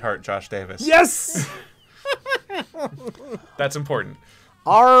America's sweetheart, Josh Davis. Yes! That's important.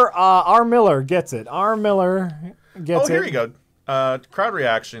 R. Miller gets it. R. Miller gets it. Oh, here you go. Crowd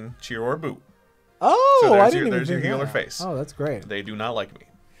reaction, cheer or boo. Oh, so I didn't even there's your think heel or that. face. Oh, that's great. They do not like me.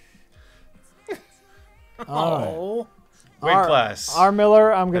 Oh. Weight class. R.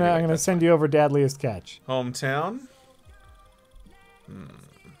 Miller, I'm gonna send you over Dadliest Catch. Hometown.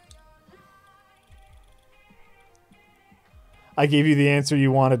 I gave you the answer you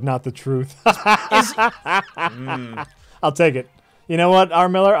wanted, not the truth. I'll take it. You know what, R.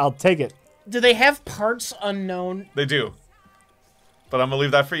 Miller? I'll take it. Do they have parts unknown? They do. But I'm gonna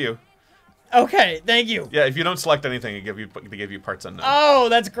leave that for you. Okay, thank you. Yeah, if you don't select anything, they give you parts unknown. Oh,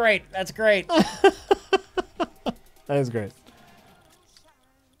 that's great. That's great. That is great.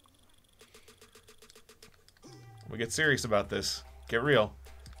 get serious about this. Get real.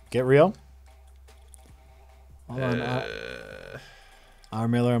 Get real. Hold on. R.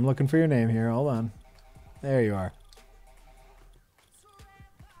 Miller, I'm looking for your name here. Hold on. There you are.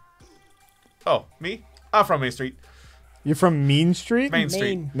 Oh, me? I'm from Main Street. You're from Mean Street? Main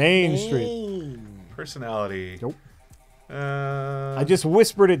Street. Main Street. Personality. Nope. I I just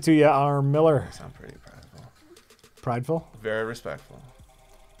whispered it to you, R. Miller. sound pretty prideful. Prideful? Very respectful.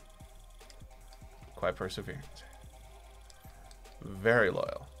 Quite perseverant. Very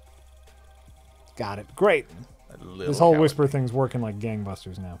loyal. Got it. Great. A little This whole cowardly. whisper thing's working like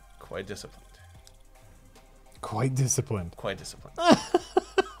gangbusters now. Quite disciplined. Quite disciplined. Quite disciplined.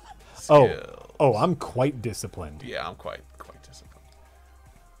 Oh. Skills. Oh, I'm quite disciplined. Yeah, I'm quite disciplined.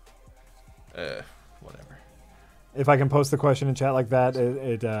 Whatever. If I can post the question in chat like that,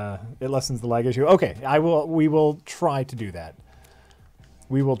 it lessens the lag issue. Okay, we will try to do that.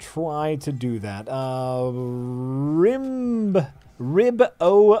 We will try to do that. Rib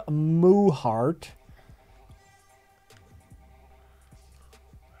O Moohart.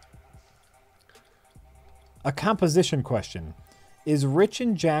 A composition question. Is Rich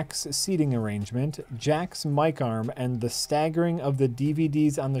and Jack's seating arrangement, Jack's mic arm, and the staggering of the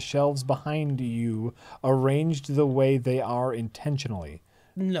DVDs on the shelves behind you arranged the way they are intentionally?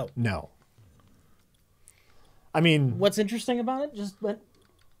 No. No. I mean, What's interesting about it? Just what?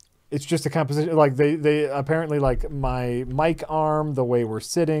 it's just a composition. Like they apparently like my mic arm, the way we're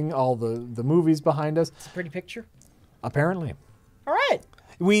sitting, all the movies behind us. It's a pretty picture. Apparently, All right.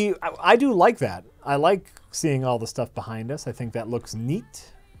 I do like that. I like seeing all the stuff behind us. I think that looks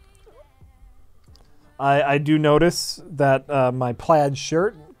neat. I do notice that my plaid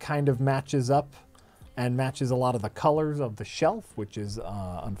shirt kind of matches up and matches a lot of the colors of the shelf, which is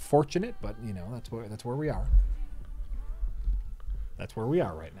unfortunate, but you know that's where we are. That's where we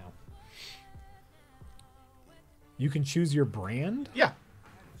are right now. You can choose your brand? Yeah.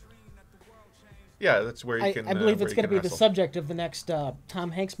 Yeah, that's where you I can. believe where it's you going to can be the wrestle. subject of the next Tom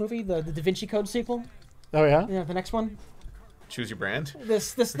Hanks movie, the Da Vinci Code sequel. Oh yeah. Yeah, the next one. Choose your brand.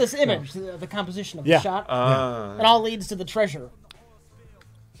 This image, the composition of Yeah. the shot. Uh, It all leads to the treasure.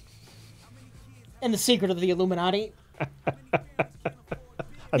 And the secret of the Illuminati. I The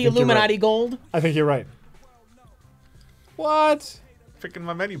think you're Illuminati right. gold. I think you're right. What? Picking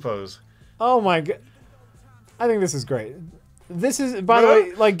my menu pose. Oh my god. I think this is great. This is, by the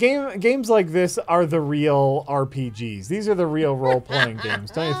way, like games like this are the real RPGs. These are the real role-playing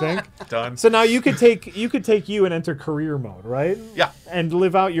games, don't you think? Done. So now you could take you and enter career mode, right? Yeah. And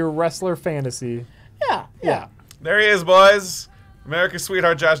live out your wrestler fantasy. Yeah. Yeah. There he is, boys. America's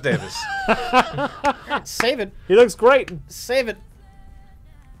sweetheart, Josh Davis. Save it. He looks great. Save it.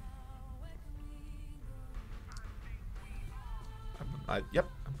 Yep,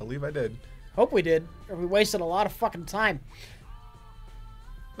 I believe I did. Hope we did, or we wasted a lot of fucking time.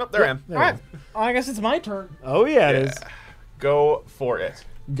 Nope, there I am. There All you right. Oh, I guess it's my turn. Oh yeah, it is. Go for it.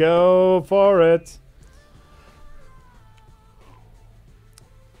 Go for it.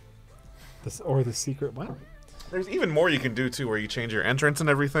 Or the secret. What? There's even more you can do too, where you change your entrance and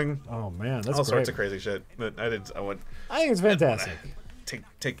everything. Oh man, that's All great. sorts of crazy shit. But I wouldn't I think it's fantastic.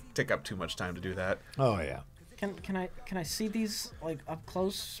 take up too much time to do that. Oh yeah. Can I see these like up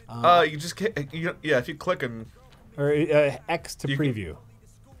close? You just yeah. If you click and Or X to You can- preview.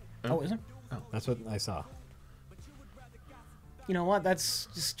 Oh, is it? That's what I saw. You know what? That's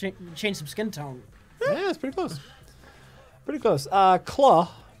just change some skin tone. Yeah, it's pretty close. Pretty close.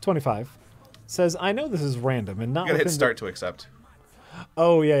 Claw25 says, I know this is random and not you gotta hit within start to accept.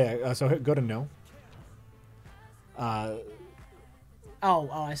 Oh, yeah. So go to no. Oh,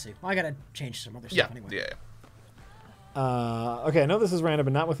 I see. Well, I gotta change some other Yeah, stuff anyway. yeah. Okay, I know this is random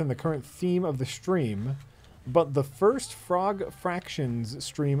and not within the current theme of the stream, but the first Frog Fractions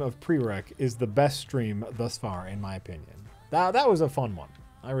stream of Prereq is the best stream thus far, in my opinion. That was a fun one.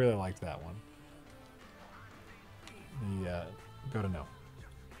 I really liked that one. Go to no.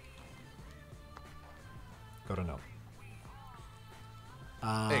 Go to no.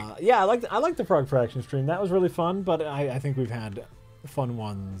 Hey. Yeah, I like the Frog Fraction stream. That was really fun, but I think we've had fun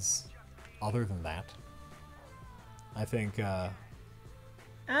ones other than that. I think. Yeah.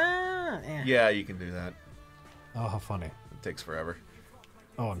 Yeah, you can do that. Oh, how funny! It takes forever.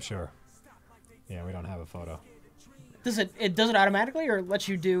 Oh, I'm sure. Yeah, we don't have a photo. Does it does it automatically or lets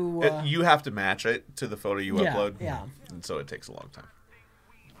you do? You have to match it to the photo you Yeah, upload. yeah. And so it takes a long time.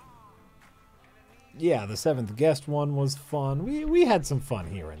 Yeah, the seventh guest one was fun. We had some fun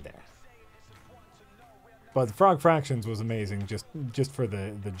here and there. But the Frog Fractions was amazing just for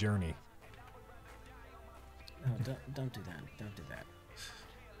the journey. Oh, don't do that. Don't do that.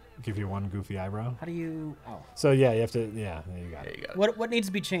 give you one goofy eyebrow. How do you? Oh, So yeah, you have to. Yeah, there you got There it. you go. what needs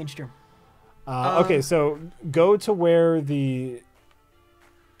to be changed here? Okay, so go to where the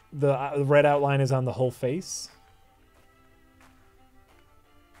red outline is on the whole face.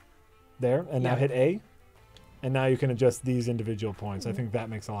 There, and now Yeah. hit A. And now you can adjust these individual points. I think that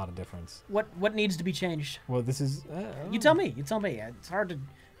makes a lot of difference. What needs to be changed? Well, this is... You tell me. You tell me. It's hard to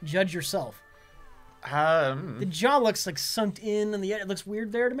judge yourself. Um, The jaw looks like sunk in, and it looks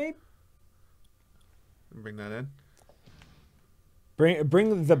weird there to me. bring that in.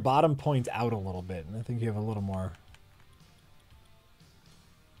 Bring the bottom point out a little bit, and I think you have a little more...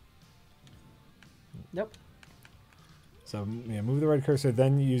 Nope. So, yeah, move the right cursor,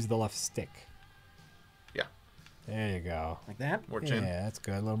 then use the left stick. Yeah. There you go. Like that. More chin. Yeah, that's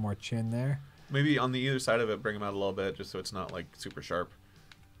good. A little more chin there. Maybe on the either side of it, bring them out a little bit, just so it's not like super sharp.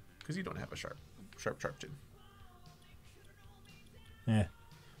 Because you don't have a sharp chin. Yeah.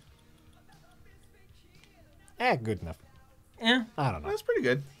 Good enough. Yeah. I don't know. That's pretty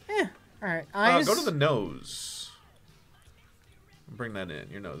good. All right. Eyes. Go to the nose. Bring that in.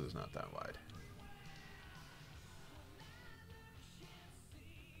 Your nose is not that wide.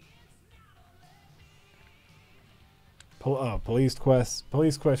 Police Quest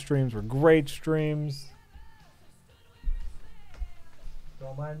streams were great streams.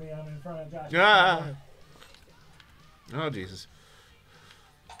 Don't mind me, I'm in front of Josh. Ah! Oh, Jesus.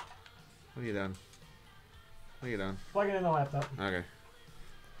 What are you doing? What are you doing? Plug it in the laptop. Okay.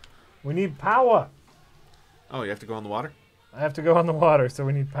 We need power. Oh, you have to go on the water? I have to go on the water, so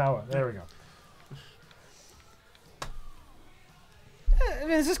we need power. There we go.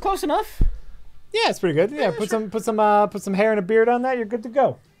 Is this close enough? Yeah, it's pretty good. Yeah, put some hair and a beard on that. You're good to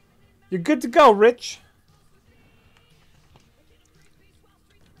go. You're good to go, Rich.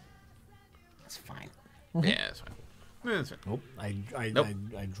 That's fine. Yeah, that's fine. Yeah, that's fine. Nope. Nope.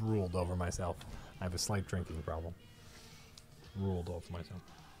 I drooled over myself. I have a slight drinking problem. Drooled over myself.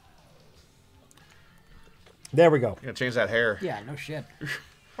 There we go. You gotta change that hair. Yeah. No shit.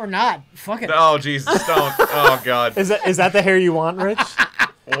 Or not. Fuck it. Oh, Jesus, don't. Oh, God. Is that the hair you want, Rich?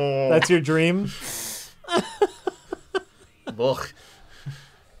 Oh. That's your dream? Ugh.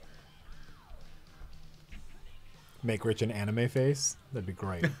 Make Rich an anime face? That'd be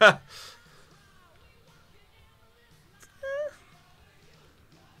great.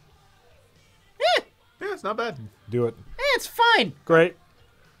 Yeah, it's not bad. Do it. It's fine. Great.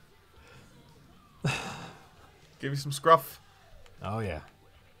 Give you some scruff. Oh, yeah.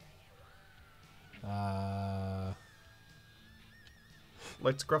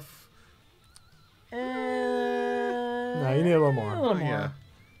 Light scruff. No, you need a little more. A little Oh, more. yeah.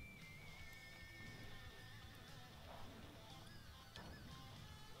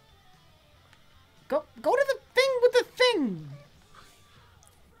 Go to the thing with the thing.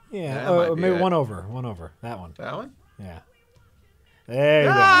 Yeah. That might be Maybe it. one over. That one. That one? Yeah. There you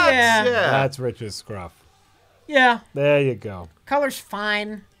go. Yeah. That's Rich's scruff. Yeah. There you go. Color's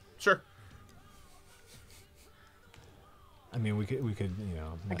fine. Sure. I mean, we could, you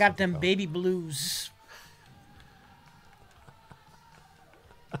know. I mess got with the them color. baby blues.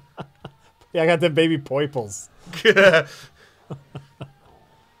 Yeah, I got them baby poiples.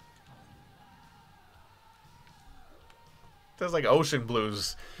 That's like ocean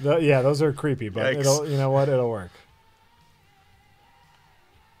blues. Yeah, those are creepy, but Yikes. you know what? It'll work.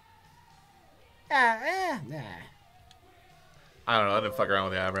 Nah. I don't know. I didn't fuck around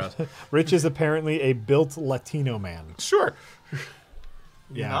with the eyebrows. Rich is apparently a built Latino man. Sure.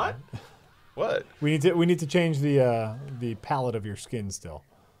 Yeah. Not? What? We need to change the palette of your skin still.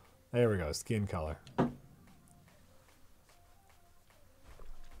 There we go. Skin color. It's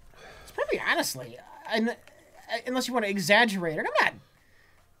probably honestly, unless you want to exaggerate it, I'm not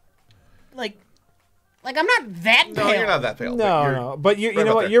like I'm not that pale. No, you're not that pale. No. But you right know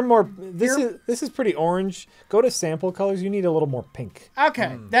about what? there. You're more. This is pretty orange. Go to sample colors. You need a little more pink.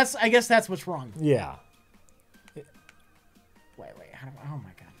 Okay, I guess that's what's wrong. Yeah. Wait, how do oh my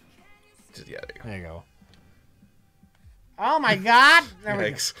god. Yeah, there you go. There you go. Oh my god. There we go.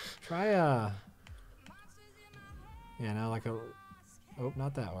 Yikes. Try Yeah, now like a. Oh,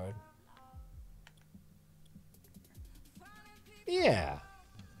 not that word. Yeah,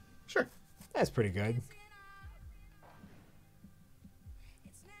 Sure. that's pretty good.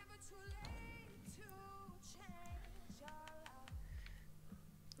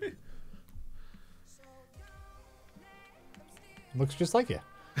 Looks just like you.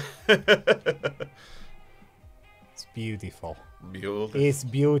 It's beautiful. Beautiful. It's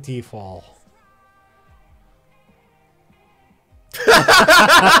beautiful.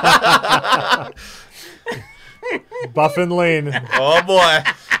 Buff and lean. Oh, boy.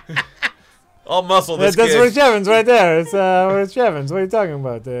 All muscle. This That's kid. Rich Evans right there. It's Rich Evans. What are you talking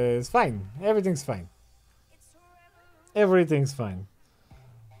about? It's fine. Everything's fine. Everything's fine.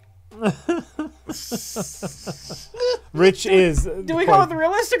 Rich is. Do we go with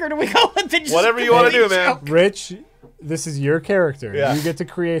realistic or do we go with the just Whatever you want to do, man. Rich, this is your character. Yeah. You get to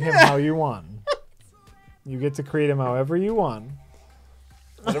create him how you want. You get to create him however you want.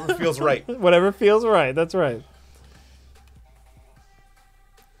 Whatever feels right. Whatever feels right. That's right.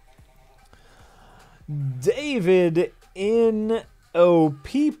 David in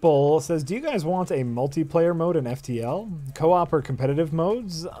People says, do you guys want a multiplayer mode in FTL? Co-op or competitive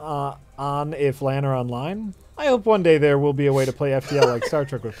modes on if LAN or online? I hope one day there will be a way to play FTL like Star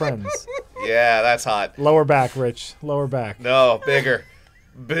Trek with friends. Yeah, that's hot. Lower back, Rich. Lower back. No, bigger.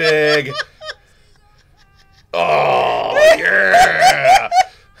 Big. Oh, yeah.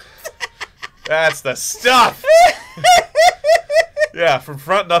 That's the stuff. Yeah, from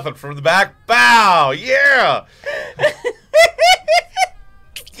front, nothing. From the back, bow. Yeah.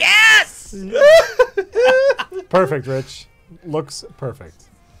 Yes. Perfect, Rich. Looks perfect.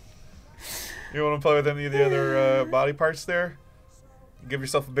 You want to play with any of the other body parts there? Give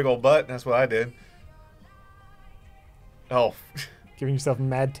yourself a big old butt. That's what I did. Oh. Giving yourself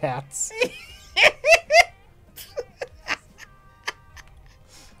mad tats.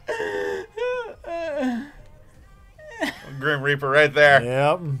 Grim Reaper right there.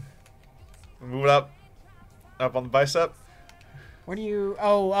 Yep. Move it up. Up on the bicep. Where do you...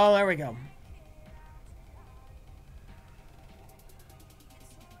 Oh, there we go.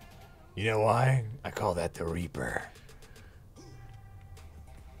 You know why? I call that the Reaper.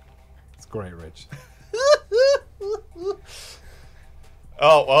 It's great, Rich.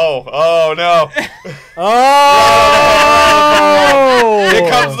 Oh no. Oh! Here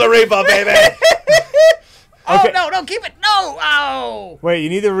comes the Reaper, baby. Oh, Okay. no, keep it. No. Oh. Wait, you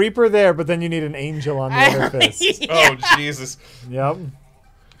need the Reaper there, but then you need an angel on the other fist. Oh, Jesus. Yep.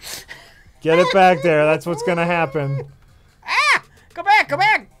 Get it back there. That's what's going to happen. Ah! Go back.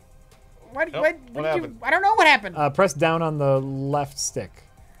 What Oh, did what you... happened? I don't know what happened. Press down on the left stick.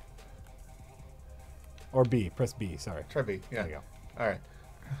 Or B. Press B, sorry. Try B. Yeah. There you go. All right.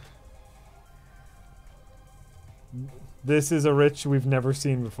 This is a Rich we've never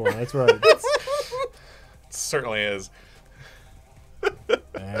seen before. That's right. It certainly is.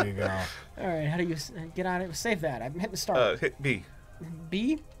 There you go. All right, how do you get on it? Save that. I'm hitting start. Hit B.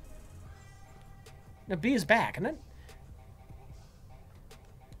 B? No, B is back, isn't it?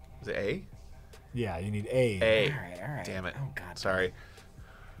 Is it A? Yeah, you need A. A. All right. Damn it. Oh, God. Sorry.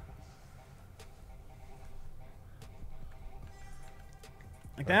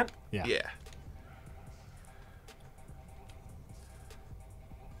 Like that? Yeah. Yeah.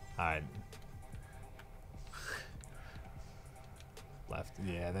 All right. Left.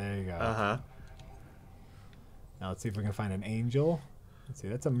 Yeah, there you go. Uh-huh. Now let's see if we can find an angel. Let's see.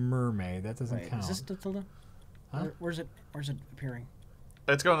 That's a mermaid. That doesn't Wait, count. is this Tilda? Huh? Where's it appearing?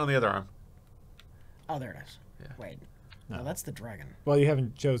 It's going on the other arm. Oh, there it is. Yeah. Wait. No. No, that's the dragon. Well, you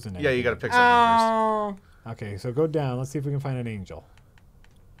haven't chosen it. Yeah, you got to pick something first. Oh. Okay, so go down. Let's see if we can find an angel.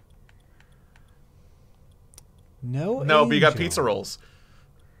 No. No, but you got angel. pizza rolls.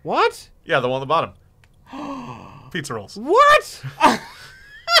 What? Yeah, the one on the bottom. Pizza rolls. What?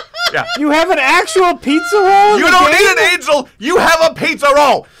 Yeah. You have an actual pizza roll? in You the don't game? need an angel. You have a pizza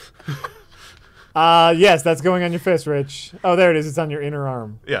roll. Yes, that's going on your fist, Rich. Oh, there it is. It's on your inner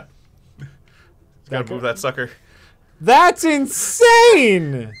arm. Yeah. Got to move that sucker. That's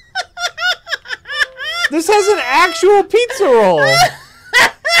insane! This has an actual pizza roll.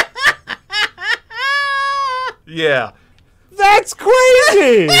 Yeah. That's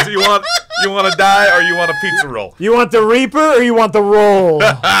crazy! So you want to die or you want a pizza roll? You want the Reaper or you want the roll?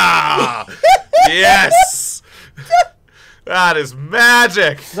 Ah, yes. That is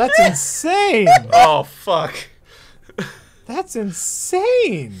magic. That's insane. Oh fuck. That's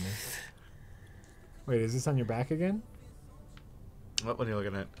insane. Wait, is this on your back again? What are you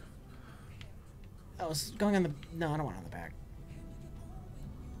looking at? I was going on the... No, I don't want it on the back.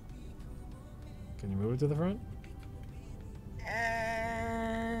 Can you move it to the front?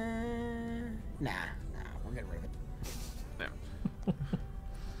 Nah, we're getting rid of it.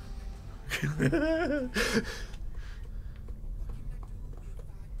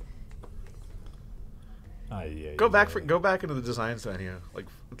 Yeah, Go back into the designs menu, like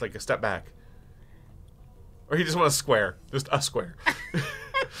a step back. Or you just want a square, just a square.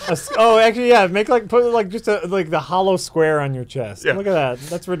 Oh, actually, yeah. Put just the hollow square on your chest. Yeah. Look at that.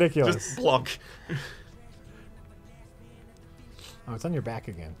 That's ridiculous. Just plunk. Oh, it's on your back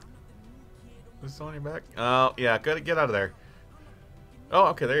again. Is it on your back? Oh yeah, gotta get out of there. Oh,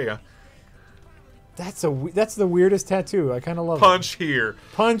 okay, there you go. That's the weirdest tattoo. I kind of love Punch here. it.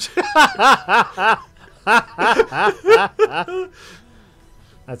 Punch.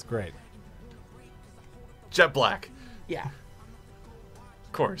 That's great. Jet black. Yeah.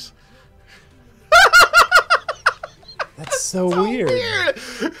 Of course. That's so weird. Weird.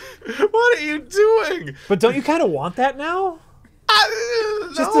 What are you doing? But don't you kind of want that now?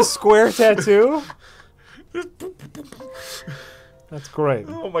 Just No. a square tattoo? That's great.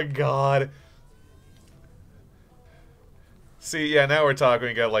 Oh my god. See, yeah, now we're talking.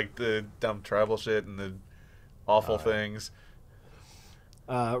 We got like the dumb tribal shit and the awful things.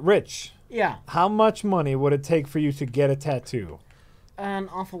 Rich, Yeah. how much money would it take for you to get a tattoo? An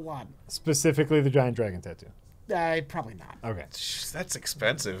awful lot. Specifically the giant dragon tattoo. Probably not. Okay. Shh, that's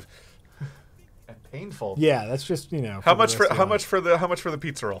expensive and painful. Yeah, that's just, you know. How much for the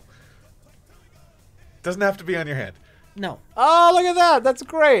pizza roll? Doesn't have to be on your hand. No. Oh, look at that. That's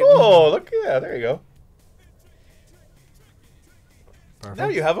great. Oh, look, yeah, there you go. Perfect. Now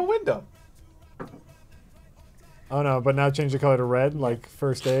you have a window. Oh no, but now change the color to red, like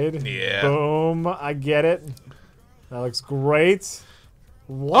first aid. Yeah. Boom. I get it. That looks great.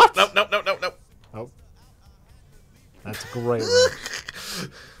 What? No. Oh. That's great. Rich.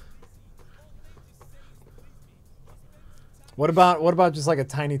 What about just like a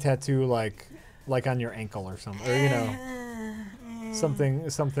tiny tattoo like on your ankle or something, or you know,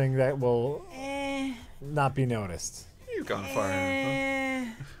 something that will not be noticed. You've gone far.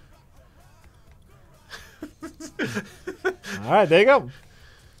 All right, there you go.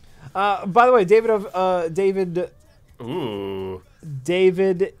 By the way,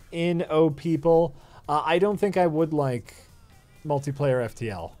 David in O people, I don't think I would like multiplayer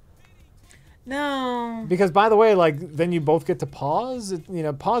FTL. No. Because, by the way, like, then you both get to pause. You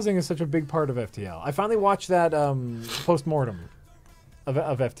know, pausing is such a big part of FTL. I finally watched that post-mortem of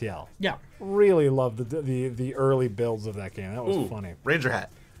FTL. Yeah. Really loved the early builds of that game. That was funny. Ranger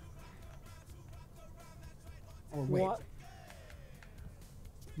hat. Or wait. What?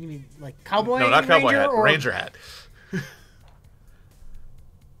 You mean like cowboy? No, not cowboy ranger, hat. or... Ranger hat.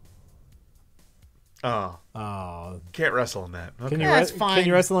 Oh, Oh. can't wrestle in that. Okay. Can you, Yeah, that's fine. can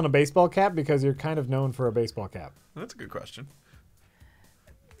you wrestle in a baseball cap? Because you're kind of known for a baseball cap. That's a good question.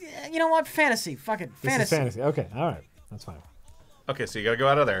 Yeah, you know what? Fantasy. Fuck it. This Fantasy. is fantasy. Okay, all right. That's fine. Okay, so you gotta go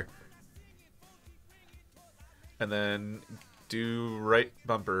out of there. And then do right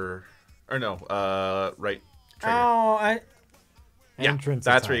bumper. Or no, right trigger. Oh, Yeah, Entrance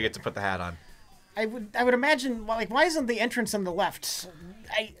that's where you attire. get to put the hat on. I would imagine, like, why isn't the entrance on the left?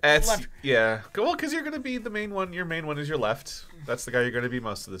 That's, yeah. Well, because you're gonna be the main one. Your main one is your left. That's the guy you're gonna be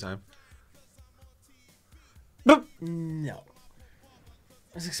most of the time. No.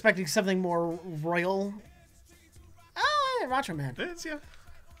 I was expecting something more royal. Oh, yeah, Macho Man. It's, yeah.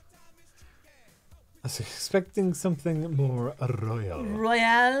 I was expecting something more royal.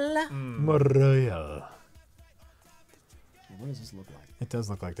 Royal. More royal. What does this look like? It does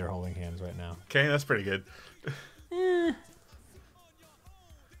look like they're holding hands right now. Okay, that's pretty good. It's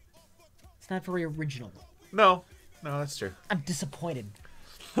not very original. No, that's true. I'm disappointed.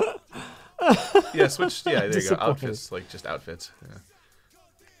 Yeah, switch. Yeah, there you go. Disappointed. Outfits, like just outfits.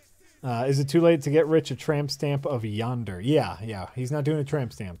 Yeah. Is it too late to get Rich a tramp stamp of Yonder? Yeah. He's not doing a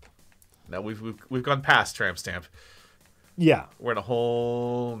tramp stamp. Now we've gone past tramp stamp. Yeah. We're in a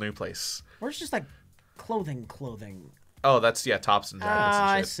whole new place. Or it's just like clothing. Oh, that's tops and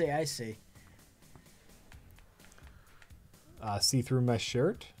jackets and I shit. see. See-through mesh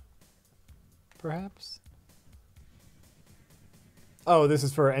shirt? Perhaps? Oh, this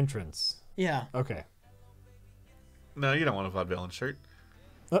is for entrance. Yeah. Okay. No, you don't want a vaudevillain shirt.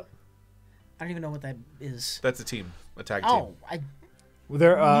 I don't even know what that is. That's a team, a tag team. Oh,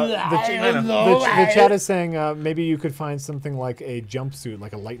 There, I don't the know. chat is saying maybe you could find something like a jumpsuit,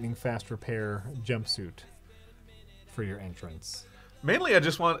 like a lightning fast repair jumpsuit for your entrance. Mainly, I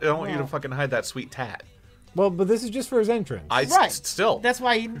don't want you to fucking hide that sweet tat. Well, but this is just for his entrance. right. Oh. Still. That's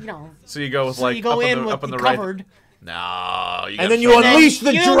why you know. So you go with So like you go up, in on the, with up on the the right. covered. No, you And gotta then you show them. unleash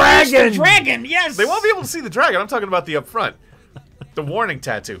the You dragon! unleash the dragon. Yes. They won't be able to see the dragon. I'm talking about the up front, the warning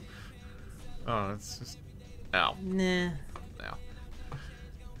tattoo. Oh, it's just no. Nah.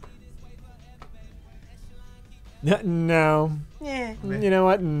 No. Yeah. You know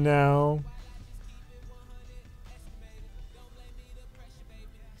what? No.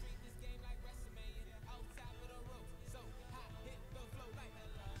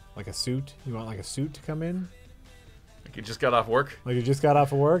 Like a suit? You want like a suit to come in? Like you just got off work. Like you just got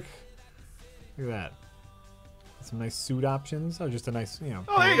off of work? Look at that. Some nice suit options. Oh, just a nice,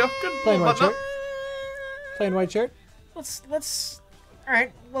 Oh, there you go. Good. plain white button shirt. up. Plain white shirt. Let's All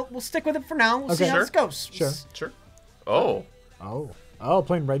right. Well, we'll stick with it for now. We'll see Okay. how this goes. Sure. Sure. Oh. Oh,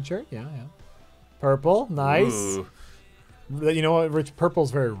 plain red shirt. Yeah. Purple. Nice. Ooh, You know what, Rich?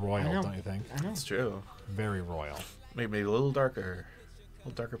 Purple's very I royal, know. don't you think? I know. that's true. Very royal. Maybe a little darker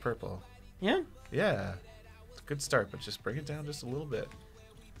purple. Yeah. Yeah, it's a good start, but just bring it down just a little bit.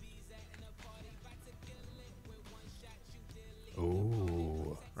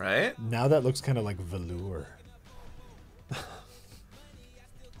 Ooh. Right? Now that looks kind of like velour.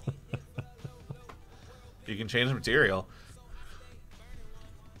 You can change the material.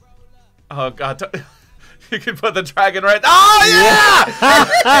 Oh God! You can put the dragon right. Oh yeah!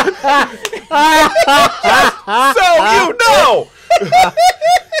 So you know.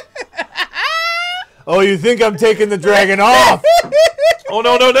 Oh, you think I'm taking the dragon off? Oh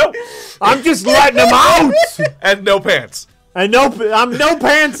no! I'm just letting him out. And no pants. And I'm no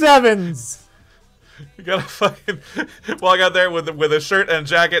pants Evans. You gotta fucking walk out there with a shirt and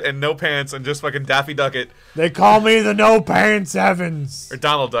jacket and no pants and just fucking Daffy Duck it. They call me the no pants Evans. Or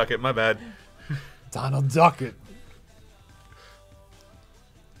Donald Duck it, my bad. Donald Duckett.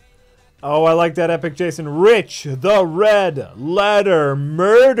 Oh, I like that epic Jason. Rich, the Red Letter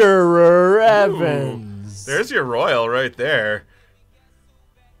Murderer Evans. There's your royal right there.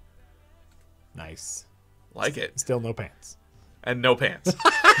 Nice. Like it. Still no pants. And no pants.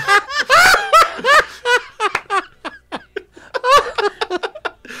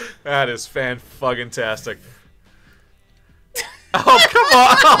 That is fan-fucking-tastic. Oh,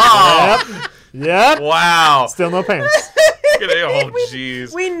 come on! Yep. Wow. Still no pants. Oh,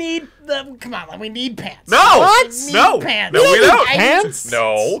 jeez. We need the. Come on, we need pants. No! What? We need No! pants. No, we don't. Pants?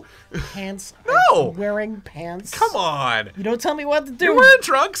 No. Pants. No. I'm wearing pants. Come on. You don't tell me what to do. You're wearing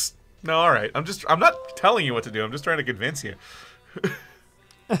trunks? No, all right. I'm not telling you what to do. I'm just trying to convince you.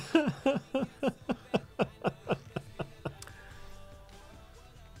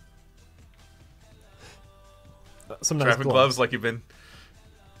 Some nice Traffic gloves like you've been...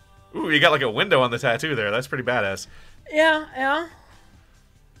 Ooh, you got like a window on the tattoo there. That's pretty badass. Yeah.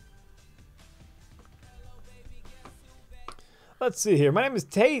 Let's see here. My name is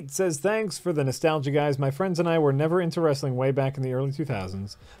Tate. Says, thanks for the nostalgia, guys. My friends and I were never into wrestling way back in the early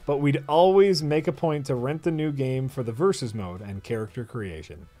 2000s, but we'd always make a point to rent the new game for the versus mode and character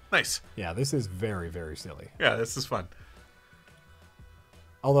creation. Nice. Yeah, this is very, very silly. Yeah, this is fun.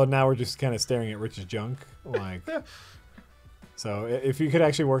 Although now we're just kind of staring at Rich's junk. Like, so if you could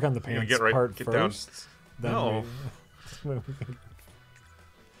actually work on the pants part get down. first, then No. we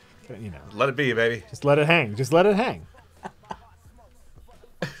you know, Let it be, baby. just let it hang. Just let it hang.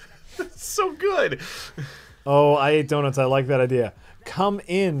 It's so good. Oh, I ate donuts. I like that idea. Come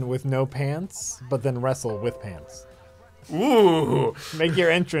in with no pants, but then wrestle with pants. Ooh. Make your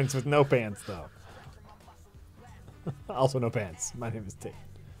entrance with no pants, though. Also, no pants. My name is Tate.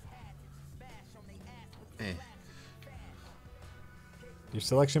 Eh. Your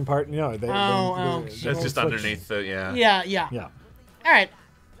selection part, no. Oh, That's just underneath the, yeah. Yeah. Yeah. All right.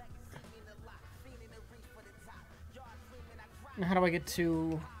 Now how do I get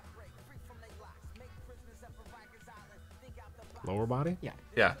to? Lower body? Yeah.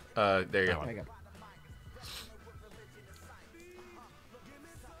 Yeah, there you go. There we go.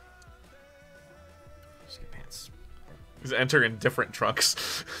 Just get pants. Just enter in different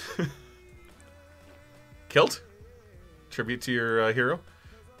trunks. Kilt? Tribute to your hero?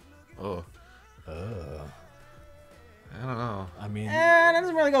 Oh. I don't know. I mean, That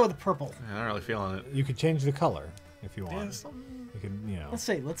doesn't really go with the purple. I'm not really feeling it. you could change the color if you want. Yeah, something. You could, you know. Let's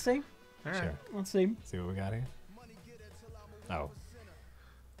see. All right. Sure. Let's see. See what we got here. Oh.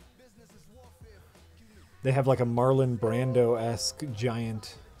 They have like a Marlon Brando-esque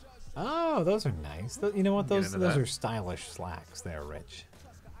giant. Oh, those are nice. You know what? Get Those into that. are stylish slacks. They're rich.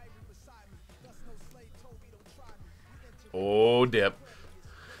 Oh, dip.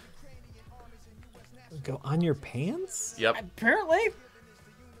 Go on your pants? Yep. Apparently.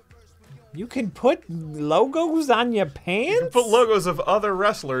 You can put logos on your pants? Put logos of other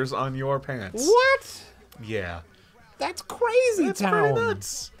wrestlers on your pants. What? Yeah. That's crazy That's town. pretty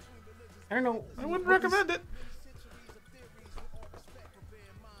nuts. I don't know. I wouldn't recommend it.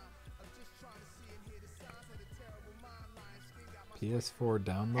 PS4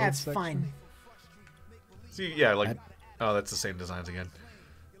 download That's section? fine. See, yeah, like... Oh, that's the same designs again.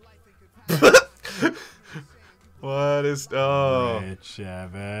 What is... Oh. Rich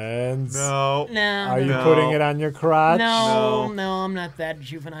Evans. No. No. Are you No. putting it on your crotch? No, No. no, I'm not that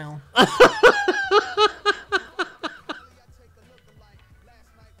juvenile.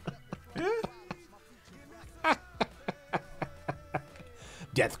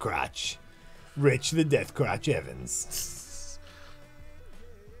 Death Crotch. Rich the Death Crotch Evans.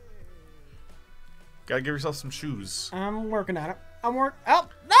 Gotta give yourself some shoes. I'm working on it. Oh no,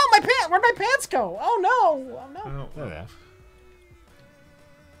 my pants. Where'd my pants go? Oh no. Oh no. Oh, There they are.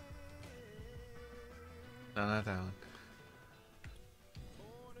 no, not that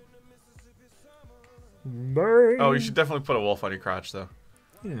one. Oh, you should definitely put a wolf on your crotch, though.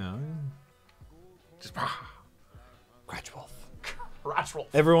 Yeah. Just Crotch wolf. crotch wolf.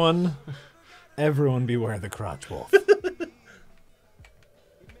 Everyone beware the crotch wolf.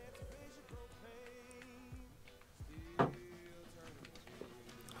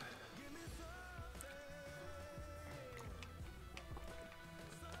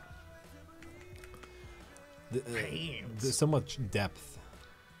 There's so much depth.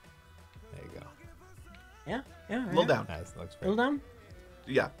 There you go. Yeah. Yeah. A little down. Nice. Looks A great. little down.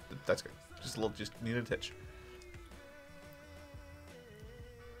 Yeah, that's good. Just a little. Just need a titch.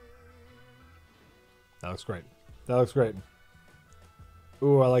 That looks great. That looks great.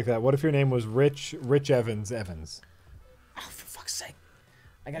 Ooh, I like that. What if your name was Rich Evans Evans? Oh, for fuck's sake!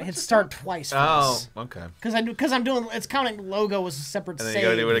 I gotta hit start twice. For Oh, this. okay. Because I'm doing. It's counting logo as a separate And then save. you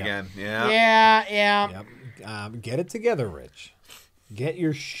gotta do it again. Yeah. Yeah. Yep. Get it together, Rich. Get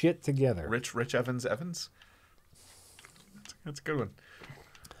your shit together. Rich Evans. That's a good one.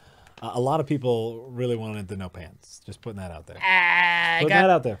 A lot of people really wanted the no pants. Just putting that out there. I Putting that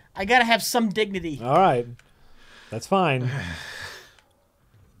out there. gotta have some dignity. All right. That's fine.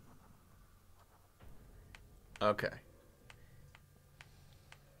 Okay.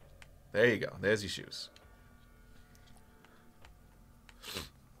 There you go. There's your shoes.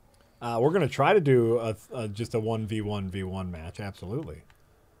 We're going to try to do just a 1v1v1 match. Absolutely.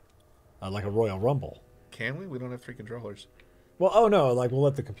 Like a Royal Rumble. Can we? We don't have 3 controllers. Well, oh no, like we'll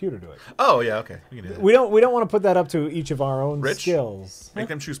let the computer do it. Oh yeah, okay. We can do that. We don't want to put that up to each of our own Rich? skills. Make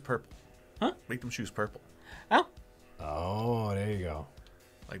them choose purple. Huh? Make them choose purple. Oh, Oh, there you go.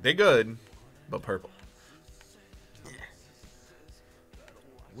 Like they good, but purple.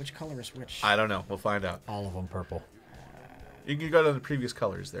 which color is which? I don't know. We'll find out. All of them purple. You can go to the previous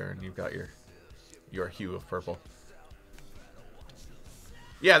colors there, and you've got your hue of purple.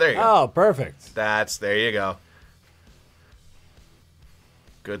 Yeah, there you go. Oh, perfect. There you go.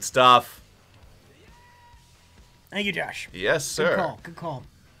 Good stuff. Thank you, Josh. Yes, sir. Good call.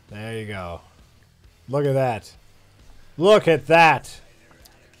 There you go. Look at that. Look at that.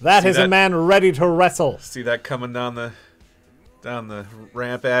 That See is a that? man ready to wrestle. See that coming down the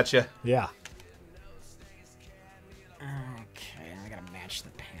ramp at you? Yeah. Okay, I gotta match the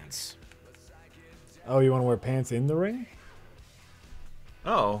pants. Oh, you want to wear pants in the ring?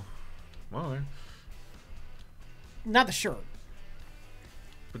 Oh, well, Not the shirt.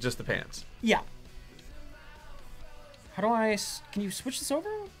 but just the pants. Yeah. How do I? Can you switch this over?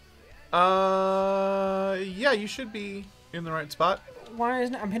 Yeah, you should be in the right spot. Why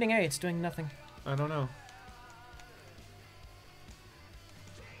isn't it? I'm hitting A. It's doing nothing. I don't know.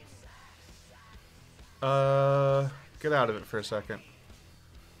 Get out of it for a second.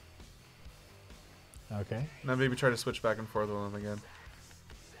 Okay. Now maybe try to switch back and forth with them again.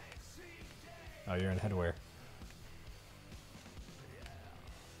 Oh, you're in headwear.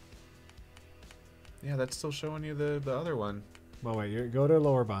 Yeah, that's still showing you the other one. Well, wait. Go to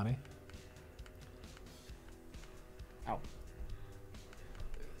lower body. Oh.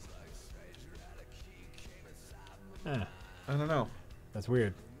 Eh, I don't know. that's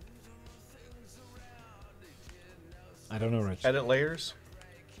weird. I don't know, Rich. Edit layers.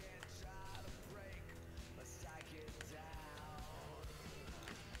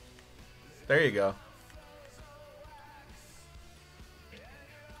 There you go.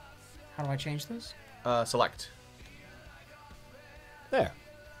 How do I change this? Select. There.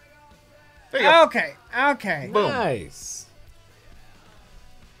 There you go. Okay. Boom. Nice.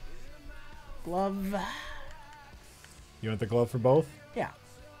 Glove. You want the glove for both? Yeah.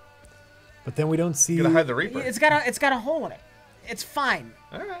 But then we don't see. You gotta hide the Reaper. It's got a hole in it. It's fine.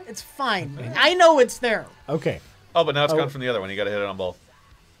 All right. It's fine. I know it's there. Okay. Oh, but now it's Oh. gone from the other one. You gotta hit it on both.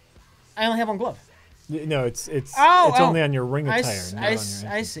 I only have one glove. No, it's Oh, only on your ring I attire. s- not I on s-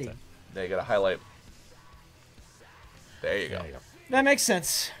 your I entrance see. attire. There you gotta highlight. There you go. There you go. That makes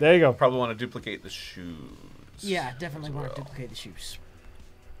sense. There you go. Probably want to duplicate the shoes. Yeah, definitely as want well. to duplicate the shoes.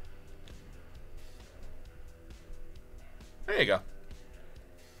 There you go.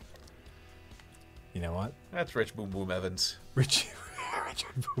 You know what? That's Rich Boom Boom Evans. Richard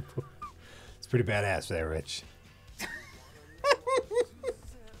Boo Boo. It's pretty badass there, Rich.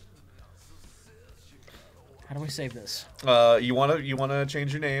 How do we save this? You wanna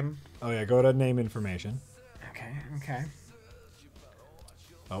change your name? Oh yeah, go to name information. Okay.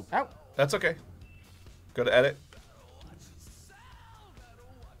 Oh. Oh. That's okay. Go to edit.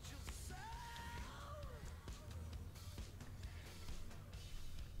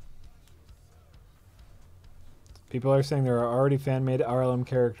 People are saying there are already fan-made RLM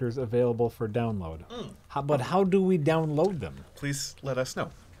characters available for download. But how do we download them? Please let us know.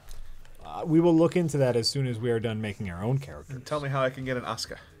 We will look into that as soon as we are done making our own characters. Tell me how I can get an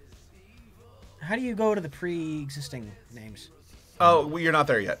Asuka. How do you go to the pre-existing names? Oh, well, you're not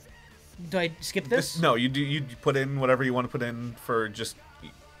there yet. Do I skip this? No, you do. You put in whatever you want to put in for just.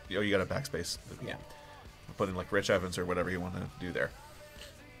 Oh, you got a backspace. Yeah. Put in like Rich Evans or whatever you want to do there.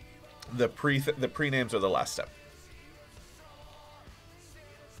 The pre names are the last step.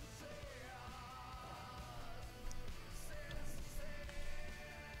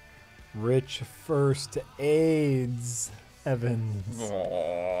 Rich First AIDS Evans.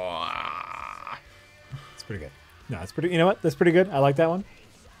 It's pretty good. No, it's pretty. You know what? That's pretty good. I like that one.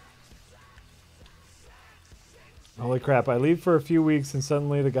 Holy crap! I leave for a few weeks, and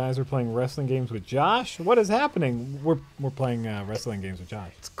suddenly the guys are playing wrestling games with Josh. What is happening? We're playing wrestling games with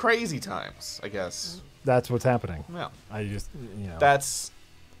Josh. It's crazy times, I guess. That's what's happening. Yeah. I just, That's.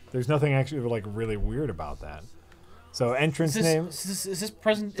 There's nothing actually like really weird about that. So entrance name. Is this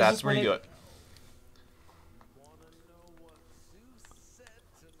present? That's where you do it.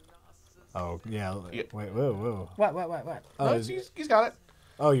 Oh yeah. Yeah. Wait. Whoa. What? Oh, No, he's got it.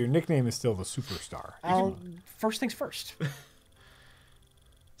 oh, your nickname is still the Superstar. First things first.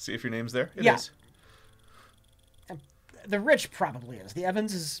 See if your name's there. It Yeah. is. The Rich probably is. The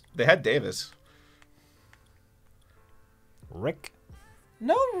Evans is... They had Davis. Rick.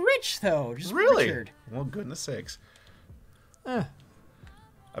 No Rich, though. Just Really? Richard. Well, goodness sakes. Eh,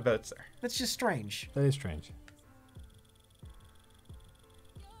 I bet it's there. That's just strange. that is strange.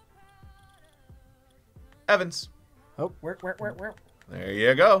 Evans. Oh, Where? There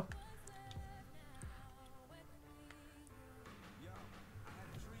you go.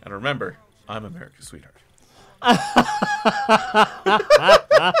 And remember, I'm America's sweetheart.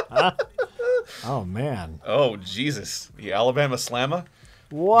 oh man. Oh, Jesus. The Alabama Slammer?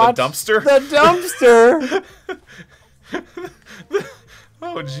 What? The dumpster? The dumpster.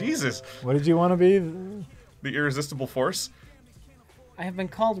 Oh, Jesus. What did you want to be? The irresistible force? I have been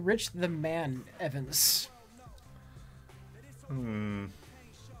called Rich the Man Evans.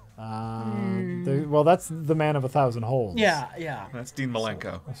 Well, that's the man of 1,000 holes. Yeah. That's Dean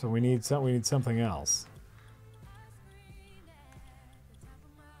Malenko. So we need something else.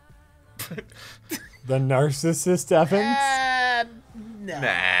 The narcissist Evans. No.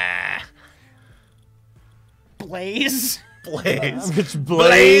 Nah. Blaze. Blaze. Rich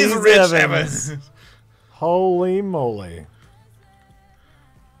Blaze Rich Evans. Evans. Holy moly.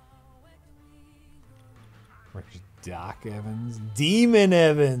 Rich Doc Evans. Demon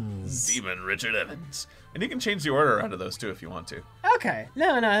Evans. Demon Richard Evans. And you can change the order around of those too if you want to. Okay.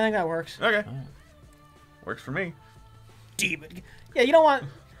 No, I think that works. Okay. Works for me. Demon. Yeah, you don't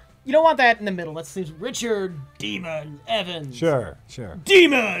want that in the middle. That seems Richard Demon Evans. Sure.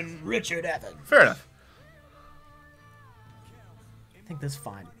 Demon Richard Evans. Fair enough. I think that's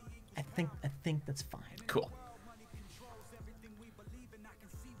fine. I think that's fine. Cool.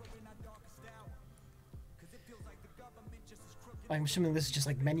 I'm assuming this is just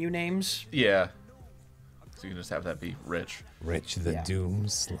like menu names. Yeah. So you can just have that be Rich. Rich the Yeah. Doom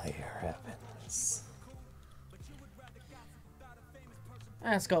Slayer Evans.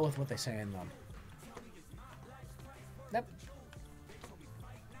 Let's go with what they say in them. Yep.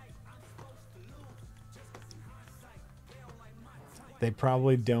 They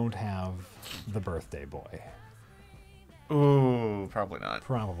probably don't have the birthday boy. Ooh, probably not.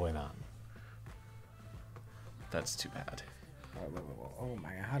 Probably not. That's too bad. Oh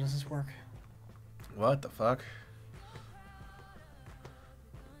my god, how does this work? What the fuck?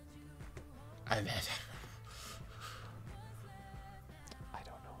 I don't know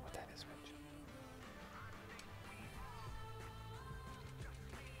what that is,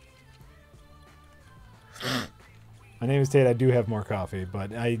 Rich. My name is Tate. I do have more coffee,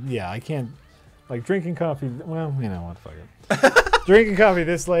 but I can't. Like drinking coffee. Well, you know what? Fuck it. Drinking coffee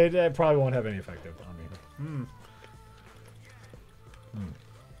this late, it probably won't have any effect on me.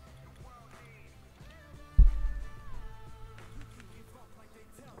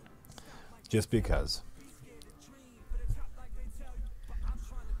 Just because.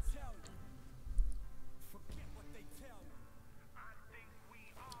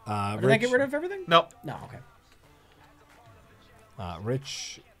 Did I get rid of everything? No. No, okay.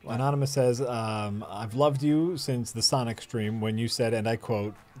 Rich Anonymous says, I've loved you since the Sonic stream when you said, and I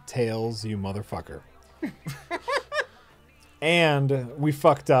quote, "Tails, you motherfucker." And we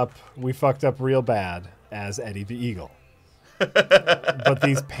fucked up real bad as Eddie the Eagle. But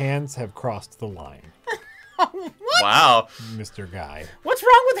these pants have crossed the line. Wow. Mr. Guy. What's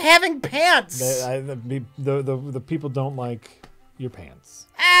wrong with having pants? The people don't like your pants.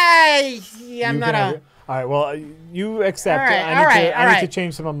 I'm not a. All right, well, you accept. All right, I need to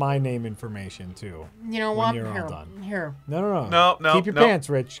change some of my name information too. You know when what? You're Here, all done. here. No. Keep your pants,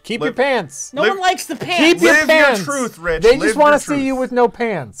 Rich. Keep your pants. No one likes the pants. Keep your Live pants. your truth, Rich. They Live just want your to see truth. you with no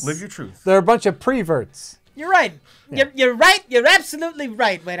pants. Live your truth. They're a bunch of preverts. You're right. Yeah. You're right. You're absolutely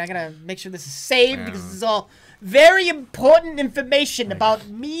right. Wait, I gotta make sure this is saved because this is all very important information about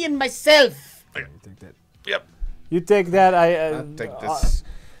me and myself. You take that. Yep. You take that. I'll take this.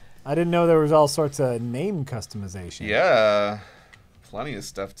 I didn't know there was all sorts of name customization. Yeah. Plenty of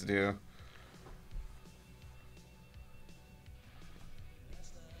stuff to do.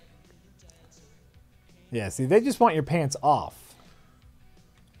 Yeah, see, they just want your pants off.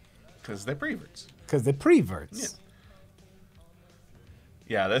 Because they're preverts. Because they're preverts.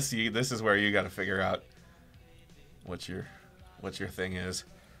 Yeah, this is where you got to figure out what your thing is.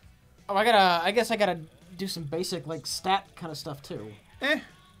 Oh, I guess I gotta do some basic like stat kind of stuff too.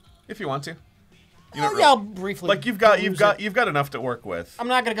 If you want to. You Oh, don't yeah, I'll really- briefly. Like you've got enough to work with. I'm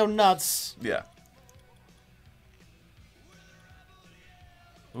not gonna go nuts. Yeah.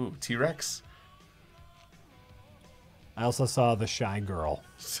 Ooh, T-Rex. I also saw the Shy Girl.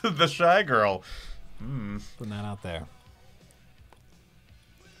 The Shy Girl. Putting that out there.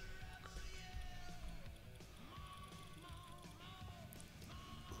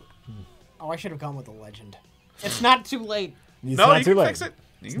 Oh, I should have gone with the legend. It's not too late. It's No, not you too can late. fix it.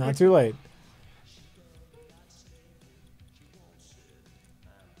 You It's can not fix too late.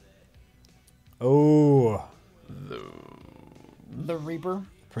 Oh, The Reaper.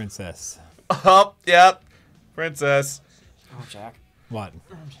 princess. Oh, yep. Princess. Oh, Jack. What?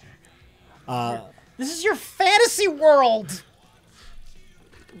 This is your fantasy world.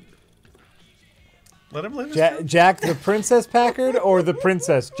 Let him live his truth. Jack the Princess Packard or the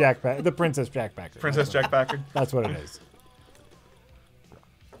Princess Jack the Princess Jack Packard? Princess Jack Packard. That's what it is.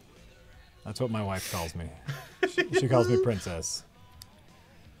 That's what my wife calls me. She calls me Princess.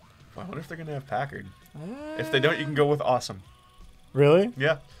 I wonder if they're gonna have Packard. If they don't, you can go with Awesome. Really?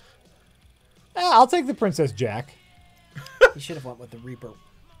 Yeah. I'll take the Princess Jack. You should have went with the Reaper.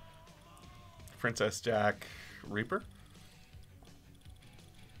 Princess Jack Reaper.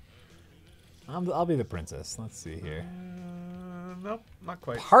 I'll be the princess. Let's see here. Nope, not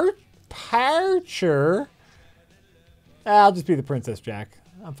quite. Parcher. I'll just be the Princess Jack.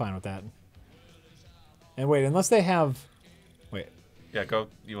 I'm fine with that. And wait, unless they have... Wait. Yeah, go.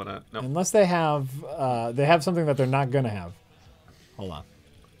 You wanna? No. Unless they have something that they're not going to have. Hold on.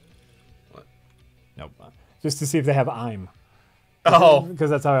 What? Nope. Just to see if they have I'm. Oh. Because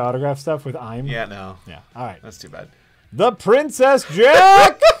that's how I autograph stuff with I'm. Yeah, no. Yeah. All right. That's too bad. The Princess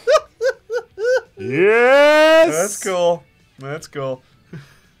Jack! Yes! That's cool. That's cool.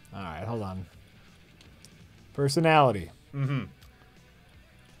 All right, hold on. Personality. Mm-hmm.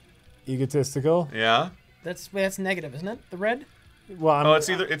 Egotistical. Yeah. That's negative, isn't it? The red. Well, Oh, it's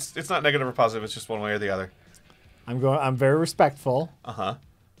either it's not negative or positive. It's just one way or the other. I'm very respectful. Uh-huh.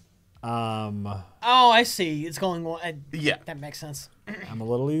 Oh, I see. It's going. Yeah. That makes sense. I'm a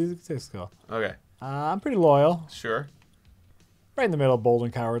little egotistical. Okay. I'm pretty loyal. Sure. Right in the middle, bold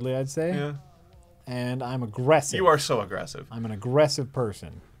and cowardly, I'd say. Yeah. And I'm aggressive. You are so aggressive. I'm an aggressive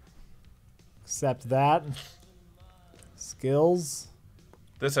person. Except that. Skills.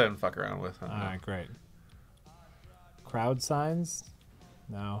 This I didn't fuck around with. All right, great. Crowd signs?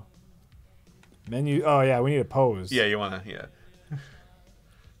 No. Menu. Oh, yeah, we need a pose. Yeah, you wanna. Yeah.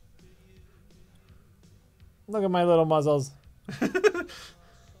 Look at my little muzzles.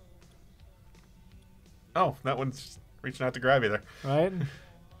 Oh, that one's reaching out to grab you there. Right?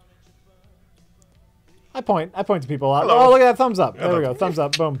 I point to people a lot. Hello. Oh, look at that thumbs up. There we Hello. go. Thumbs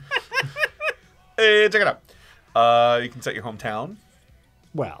up. Boom. Hey, check it out. You can set your hometown.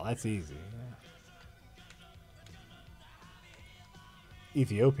 Well, that's easy.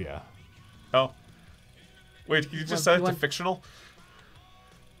 Ethiopia. Oh. Wait, can you just Want- set it you to want- fictional?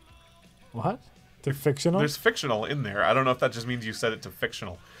 What? To fictional? There's fictional in there. I don't know if that just means you set it to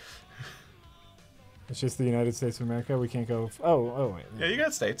fictional. It's just the United States of America. We can't go. Oh, wait. Yeah, you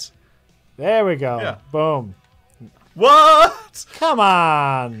got states. There we go. Yeah. Boom. What? Come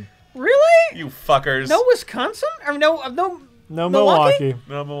on. Really? You fuckers. No Wisconsin? Or no? No Milwaukee? Milwaukee.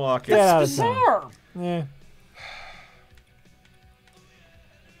 No Milwaukee. Get out That's of town. bizarre. Yeah.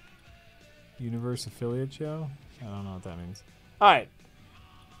 Universe affiliate show? I don't know what that means. All right.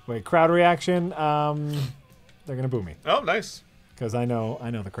 Wait, crowd reaction. They're gonna boo me Oh, nice. because I know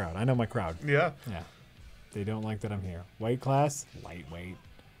the crowd. I know my crowd. Yeah. Yeah. They don't like that I'm here. Weight class, lightweight.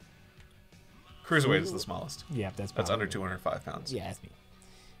 Cruiserweight is the smallest. Yeah, that's That's under probably- 205 pounds. Yeah, it's me.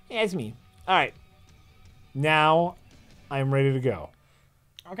 Yeah, it's me. All right. Now I'm ready to go.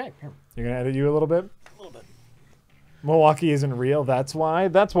 Okay, here. You're going to edit you a little bit? A little bit. Milwaukee isn't real. That's why.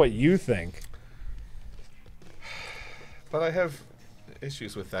 That's what you think. But I have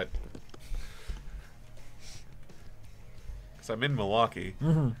issues with that. Because I'm in Milwaukee.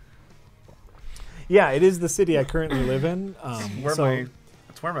 Yeah, it is the city I currently live in.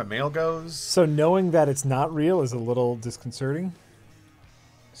 It's where my mail goes. So knowing that it's not real is a little disconcerting.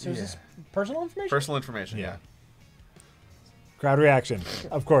 So is this personal information? Personal information, yeah. Crowd reaction.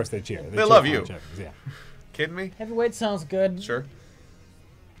 Of course they cheer. They cheer love for you. Checkers, yeah. Kidding me? Heavyweight sounds good. Sure.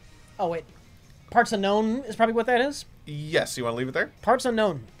 Oh, wait. Parts unknown is probably what that is? Yes, you want to leave it there? Parts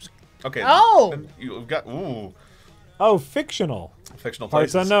unknown. Okay. Oh! Then you've got, ooh, Oh, fictional. fictional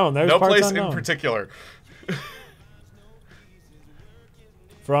Parts places. unknown. There's no parts place unknown. in particular.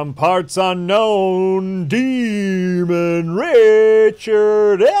 From Parts Unknown, Demon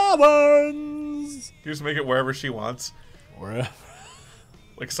Richard Evans. You just make it wherever she wants. Where?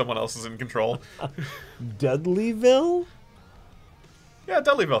 Like someone else is in control. Dudleyville? Yeah,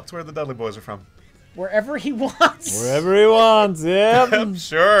 Dudleyville. It's where the Dudley boys are from. Wherever he wants. Wherever he wants, yep.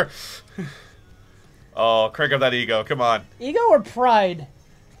 Sure. Oh, crank up that ego. Come on. Ego or pride?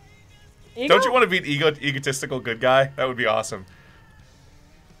 Ego? Don't you want to be an egotistical good guy? That would be awesome.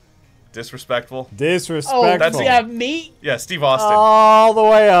 Disrespectful. Disrespectful. Oh, That's- yeah, me? Yeah, Steve Austin. All the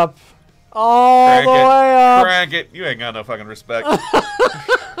way up. All Crank the it. way up. Crank it. You ain't got no fucking respect.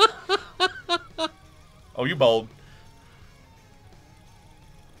 Oh, you bold.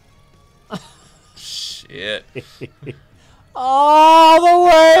 Shit. All the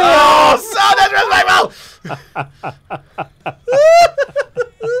way Oh, up. so disrespectful!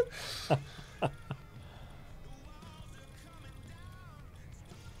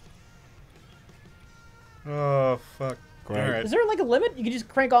 Oh, fuck. Great. All right. Is there like a limit? You can just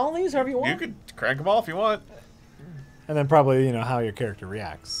crank all of these however you want? You could crank them all if you want. And then probably, how your character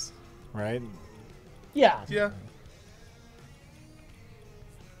reacts, right? Yeah. Yeah.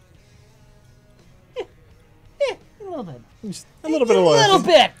 A little bit. Just a little bit of A loyalty. little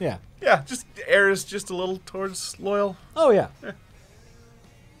bit. Yeah. Yeah, just airs just a little towards loyal. Oh, yeah. Yeah.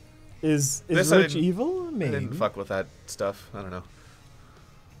 Is This I Rich didn't- evil? I Maybe. didn't fuck with that stuff. I don't know.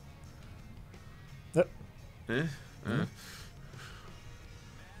 Eh?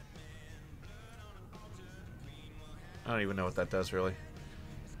 I don't even know what that does, really.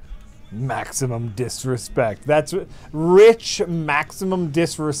 Maximum disrespect. That's what Rich Maximum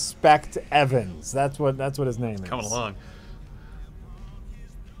Disrespect Evans. That's what his name is. Coming along.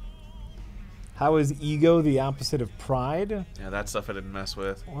 How is ego the opposite of pride? Yeah, that stuff I didn't mess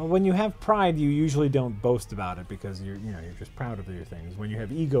with. Well, when you have pride, you usually don't boast about it because you're just proud of your things. When you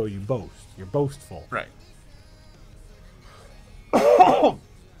have ego, you boast. You're boastful. Right.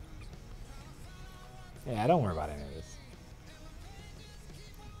 Yeah, don't worry about any of this.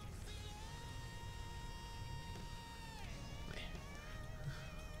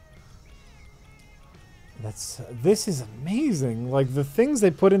 This is amazing. Like the things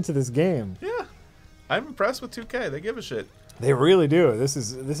they put into this game. Yeah. I'm impressed with 2K. They give a shit. They really do. This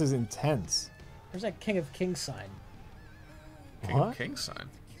is intense. Where's that King of Kings sign? King What? of Kings sign.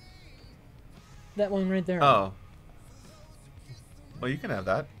 That one right there. Oh. Well, you can have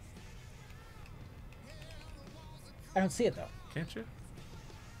that, I don't see it though. can't you?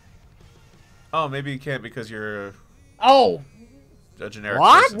 Oh, maybe you can't because you're Oh! a generic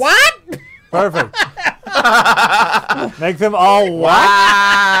What? person. What? Perfect. Make them all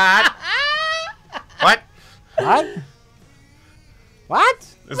what? What? What? What?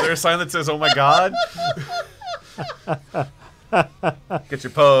 Is there a sign that says, oh my god? Get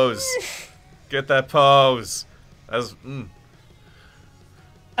your pose. Get that pose. That's,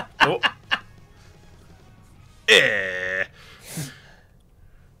 Oh. Eh.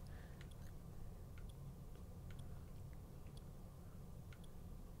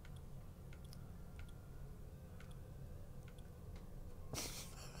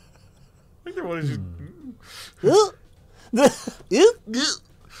 I think they wanted just.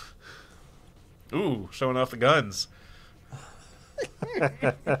 Ooh, showing off the guns.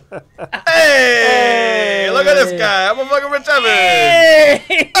 Hey! Look at this guy. I'm a fucking Rich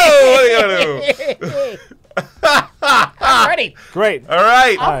Evans. Oh, what are you gonna do? I'm ready. Great. All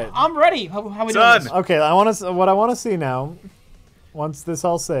right. right. I'm ready. How we doing Done. this? Okay, what I want to see now, once this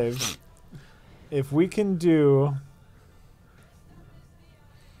all saves, if we can do.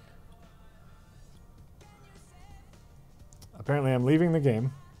 Apparently, I'm leaving the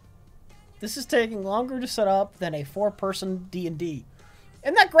game. This is taking longer to set up than a 4-person D&D.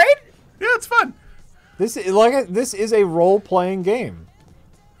 Isn't that great? Yeah, It's fun. This is a role-playing game.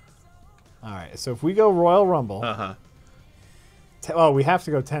 All right, so if we go Royal Rumble, oh, we have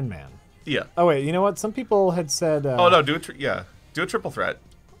to go 10-man. Yeah. Oh wait, you know what? Some people had said. Oh no, do a triple threat.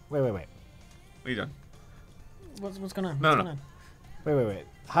 Wait. What are you doing? What's going on? No, What's no. going on? Wait.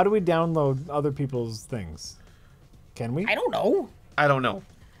 How do we download other people's things? Can we? I don't know. I don't know.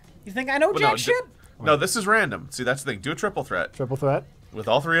 You think I know jack shit? No, this is random. See, that's the thing. Do a triple threat Triple threat? with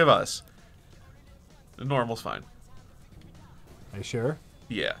all three of us. The normal's fine. Are you sure?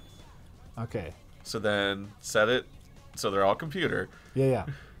 Yeah. Okay. So then set it so they're all computer, Yeah.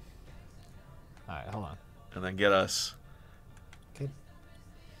 All right, hold on. and then get us. Okay.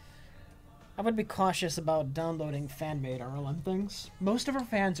 I would be cautious about downloading fan-made RLM things. Most of our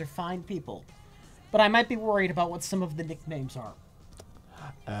fans are fine people, but I might be worried about what some of the nicknames are.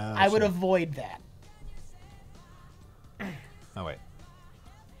 I would avoid that. Oh wait.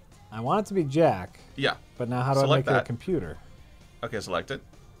 I want it to be Jack, Yeah. but now how do I Select make it that. a computer? Okay, select it.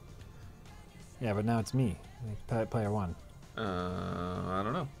 Yeah, but now it's me, player one. I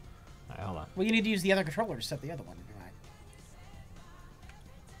don't know. All right, hold on. Well, you need to use the other controller to set the other one.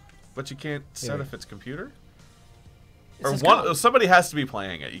 But you can't set Yeah. if it's computer. It Or says one. go. Somebody has to be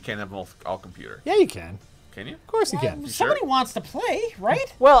playing it. You can't have them all computer. Yeah, you can. Can you? Of course you Well, can. somebody wants to play,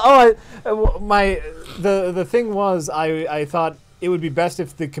 right? Well, the thing was, I thought it would be best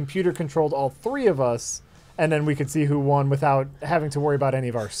if the computer controlled all three of us, and then we could see who won without having to worry about any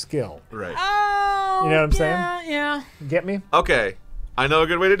of our skill. Right. Oh, You know what I'm saying? Yeah. Get me? Okay. I know a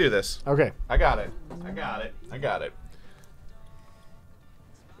good way to do this. Okay. I got it.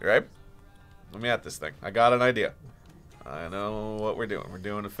 You right? Let me at this thing. I got an idea. I know what we're doing. We're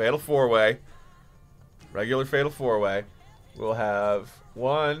doing a fatal four-way. Regular fatal four-way. We'll have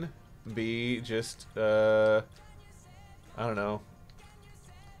one be just I don't know.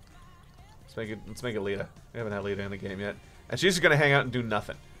 Let's make it Lita. We haven't had Lita in the game yet. And she's just gonna hang out and do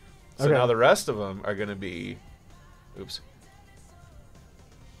nothing. So Okay. now the rest of them are gonna be oops.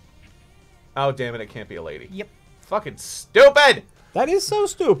 Oh damn it, it can't be a lady. Yep. Fucking stupid! That is so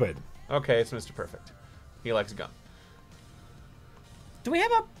stupid. Okay, it's Mr. Perfect. He likes a gun. Do we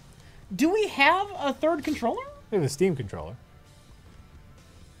have a third controller? We have a Steam controller.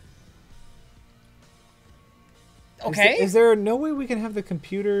 Okay. Is there no way we can have the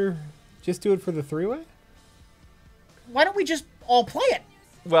computer just do it for the three-way? Why don't we just all play it?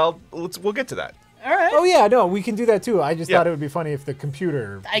 Well, we'll get to that. All right. Oh yeah, no, we can do that too. I just Yeah. thought it would be funny if the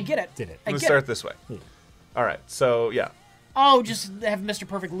computer I get it. did it. I Let's get start it. this way. All right, so yeah. Oh, just have Mr.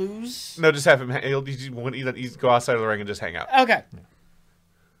 Perfect lose? No, just have him. He'll go outside of the ring and just hang out. Okay.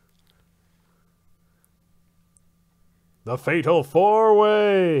 The fatal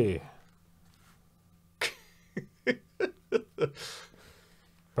four-way.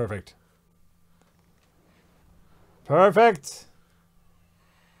 Perfect. Perfect.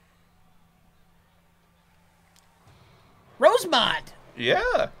 Rosemont.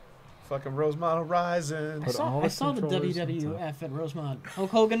 Yeah. Fucking Rosemont Horizon. Put all the I saw the controllers WWF at Rosemont.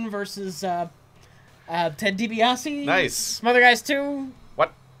 Hulk Hogan versus Ted DiBiase. Nice. Some other guys too.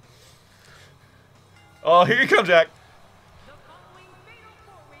 What? Oh, here you come, Jack. The following fatal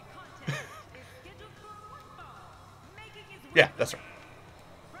four-way contest is scheduled for one fall, making his way Yeah, that's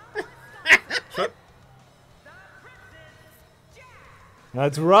right. Sure.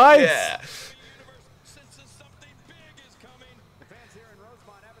 That's right. Yeah. Senses something big is coming. The fans here in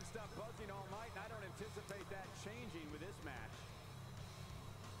Rosemont haven't stopped buzzing all night, and I don't anticipate that changing with this match.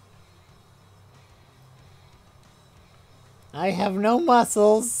 I have no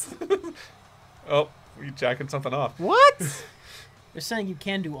muscles. Oh, you jacking something off. What? They're saying you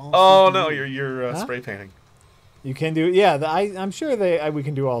can do all. Oh CPU. no, you're Huh? spray painting. You can do, yeah. I'm sure we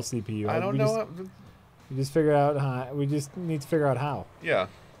can do all CPU. I don't we know. we just figure out how. We just need to figure out how. Yeah,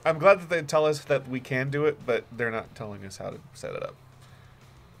 I'm glad that they tell us that we can do it, but they're not telling us how to set it up.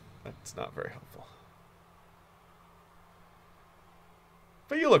 That's not very helpful.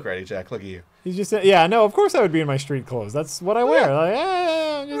 But you look ready, Jack. Look at you. He's just said, yeah. No, of course I would be in my street clothes. That's what I wear.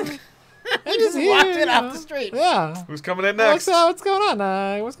 Like, I'm Just here, walked it you off know. the street. Yeah. Who's coming in next? What's going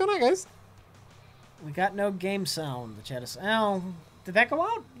on? What's going on, guys? We got no game sound. The chat is. Oh, did that go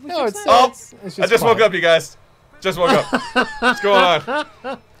out? We No, fixed it's, that? Oh, it's I just woke quiet. up, you guys. Just woke up. What's going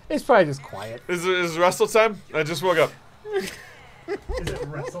on? It's probably just quiet. Is it wrestle time? I just woke up. Is it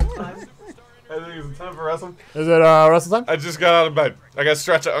wrestle time? I think it's time for wrestling. Is it wrestle time? I just got out of bed. I got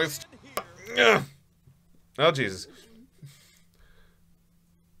stretched out. Oh Jesus!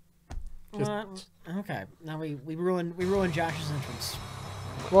 Okay. Now we ruined Josh's entrance.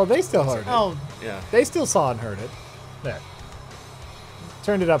 Well, they still heard it. Oh, Yeah. They still saw and heard it. There.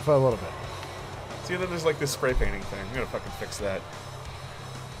 Turned it up for a little bit. See, then there's like this spray painting thing. I'm gonna fucking fix that.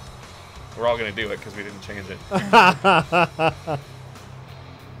 We're all gonna do it because we didn't change it.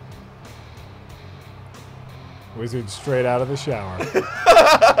 Wizard straight out of the shower.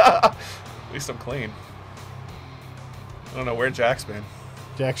 At least I'm clean. I don't know where Jack's been.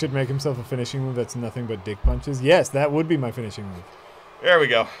 Jack should make himself a finishing move that's nothing but dick punches. Yes, that would be my finishing move. There we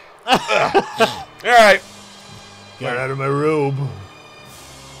go. All right. Get out of my robe.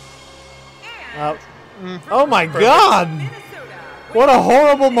 Oh my god! Minnesota. What a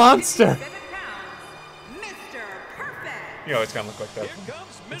horrible monster! 7 pounds, Mr. Perfect. You always kind of look like that. Here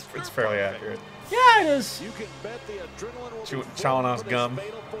comes Mr. It's fairly accurate. Yeah, it is. You can bet the adrenaline will Chew- be chowing flowing on his for this gum.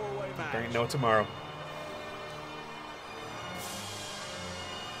 fatal four-way match. There ain't no tomorrow.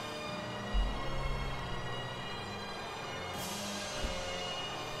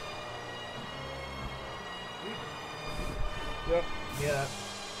 Yep. Yeah.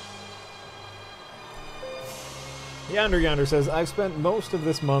 Yonder says, I've spent most of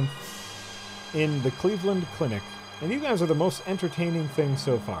this month in the Cleveland Clinic, and you guys are the most entertaining thing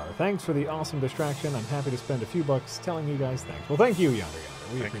so far. Thanks for the awesome distraction. I'm happy to spend a few bucks telling you guys thanks. Well, thank you, Yonder.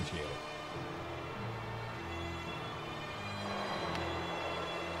 We Thank you. appreciate it.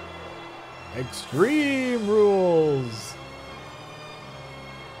 Extreme Rules.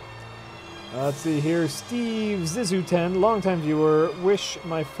 Let's see here. Steve Zizu10, longtime viewer. Wish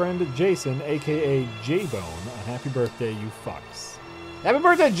my friend Jason, a.k.a. J-Bone, a happy birthday, you fucks. Happy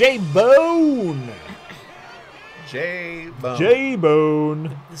birthday, J-Bone! J-Bone.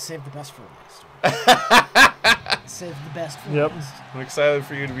 J-Bone. Save the best for last. Save the best for Yep. last. I'm excited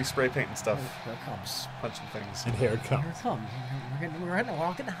for you to be spray painting stuff, Here it comes. punching things. And here it Here comes. it comes. We're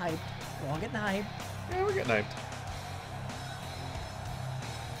all getting hyped. We're all getting hyped. Yeah, we're getting hyped.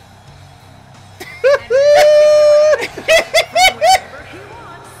 Wherever he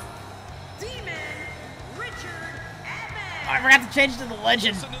wants, Demon Richard Evans. I forgot to change to the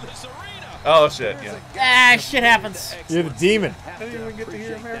legend. Listen to this arena. Oh, shit, yeah. Ah, shit happens. You're the demon. I didn't even get to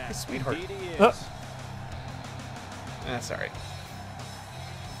hear America's Sweetheart. Indeed he is. That's alright.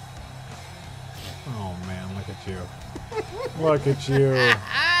 Oh, man, look at you. Look at you.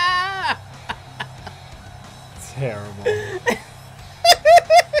 Terrible.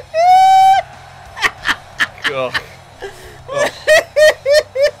 Ugh.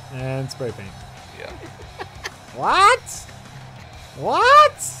 And spray paint. Yeah. What?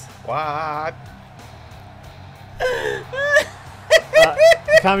 What? What?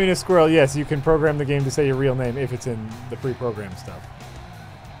 Communist Squirrel, yes, you can program the game to say your real name if it's in the pre-programmed stuff.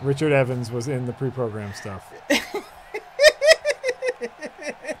 Richard Evans was in the pre-programmed stuff.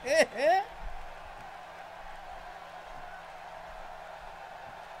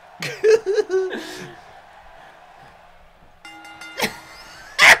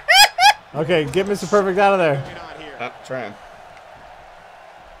 Okay, get Mr. Perfect out of there. Trying.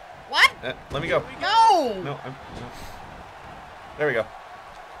 What? Let me go. No! No, no. There we go.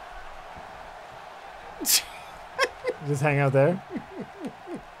 Just hang out there.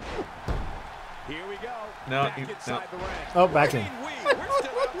 Here we go. No, Back no. inside the ring. Oh, back in. We're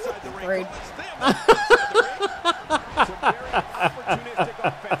still outside the ring. Great. It's them outside the ring. Some very opportunistic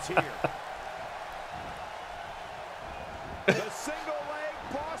offense here. The single leg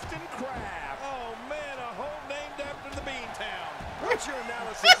Boston Crab. Oh man, a hole named after the Beantown. What's your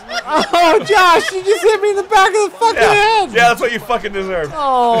analysis? Oh, Josh, you just hit me in the back of the fucking Yeah, head. yeah, that's what you fucking deserve.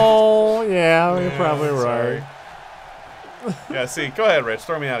 Oh, yeah, you're Yeah, probably sorry. right. Yeah, see, go ahead, Rich.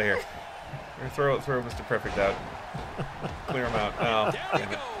 Throw me out of here. Or throw Mr. Perfect out. Clear him out. Oh, Down damn he it.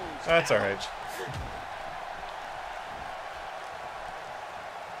 goes. That's all right.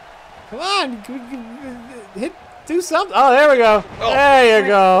 Come on, do something. Oh, there we go. Oh. There you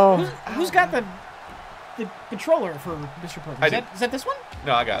go. Who's got the controller for Mr. Perfect? I Is do. that this one?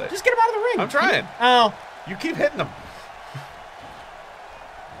 No, I got it. Just get him out of the ring. I'm trying. Oh. You keep hitting him.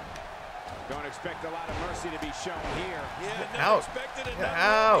 Don't expect a lot of mercy to be shown here. Yeah, Get out. expected Get enough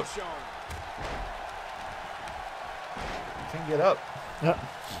out. to be shown. You can't get up. Yep.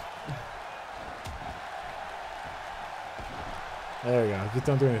 There we go. Just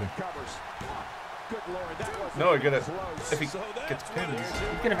don't do anything. Covers. Good Lord, that wasn't No, even get it. close. If he So gets that's what pinned. they're You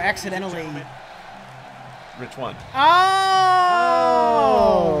doing. could have accidentally. Rich one.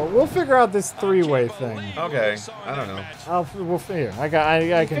 Oh, we'll figure out this three-way thing. Okay. I don't know. We'll figure. I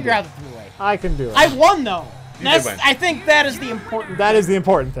can Figure do out it. the three-way. I can do it. I won though. You That's. did win. I think that is the important. That is the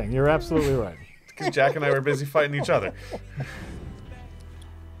important thing. You're absolutely right. Because Jack and I were busy fighting each other.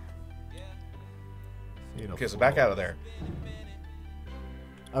 Okay, so back out of there.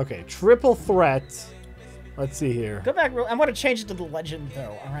 Okay, triple threat Let's see here. Go back. I want to change it to the legend,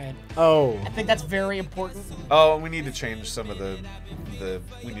 though. All right. Oh, I think that's very important. Oh, we need to change some of the.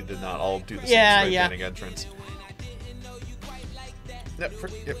 We need to not all do the same spray painting entrance. Yep.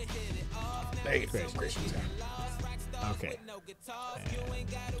 Yep. There you go. Creations, yeah. okay. And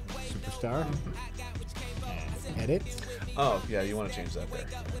Superstar. And edit. Oh, yeah. You want to change that there.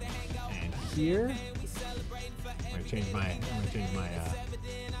 And here. I'm gonna change my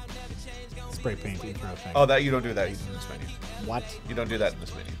spray paint intro thing. Oh, that you don't do that in this menu. What? You don't do that in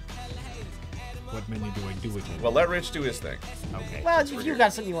this menu. What menu do I do it in? Well, let Rich do his thing. Okay. Well, if you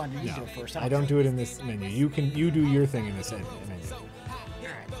got something you want to do, you No, do it first. I don't do it in this menu. You do your thing in this menu.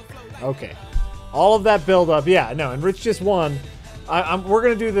 Okay. All of that build up, yeah, no, and Rich just won. We're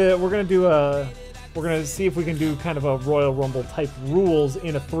gonna see if we can do kind of a Royal Rumble type rules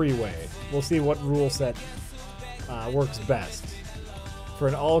in a 3-way. We'll see what rule set works best for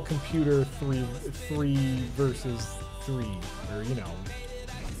an all computer 3 versus 3, or you know.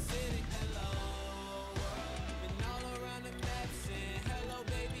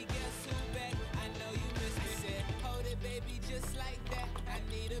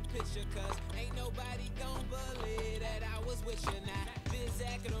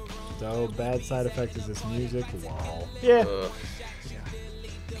 So bad side effect is this music. Wow. Yeah.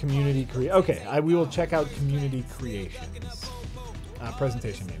 Community create. Okay, we will check out community creations.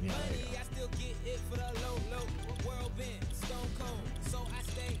 Presentation name. Yeah, there you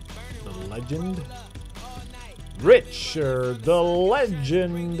go. The legend. Rich, or the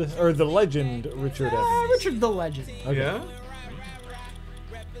legend, Richard Evans. Richard the Legend. Okay. Yeah.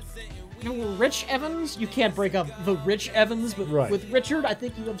 You know, Rich Evans, you can't break up the Rich Evans, but Right. with Richard, I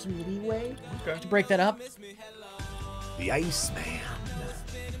think you have some leeway Okay. to break that up. The Iceman.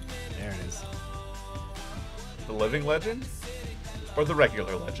 There it is. The living legend? Or the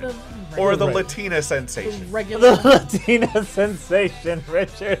regular legend? The Or the Right. Latina The sensation? regular. The Latina sensation,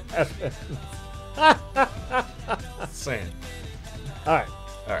 Richard Evans. Saying. All right.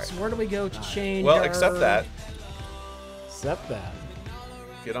 All right. So where do we go to change? Well, our... accept that. Accept that.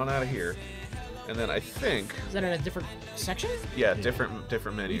 Get on out of here. And then I think, Is that in a different section? yeah, different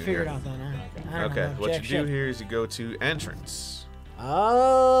menu You figure here. it out then. I don't Okay, know, what you jack do shit. here is you go to entrance,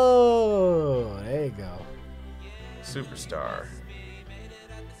 Oh, there you go. superstar,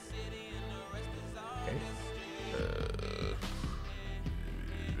 Okay.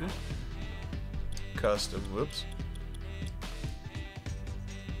 custom, whoops,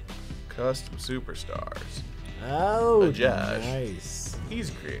 custom superstars. Oh, Josh. nice.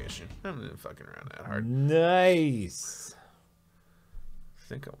 Easy creation. I'm not fucking around that hard. Nice. I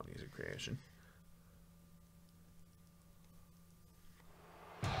think I want easy creation.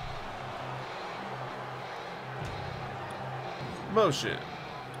 Motion.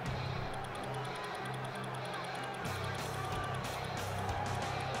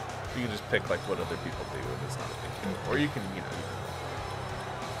 You can just pick like what other people do, and it's not a big deal. Or you can, you know,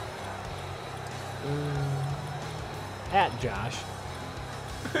 At Josh.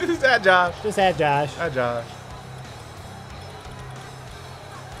 Is that Josh? Just at Josh. Hi, Josh.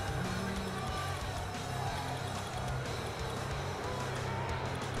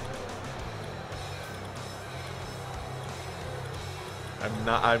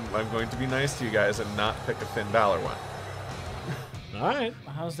 I'm going to be nice to you guys and not pick a Finn Balor one. All right.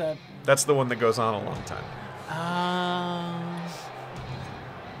 How's that? That's the one that goes on a long time.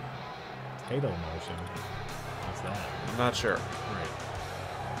 Title motion. What's that? I'm not sure. Right.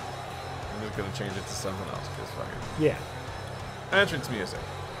 I'm just gonna change it to something else because fucking Yeah. entrance music.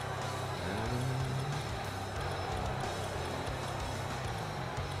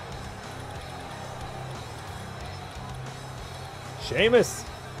 Sheamus.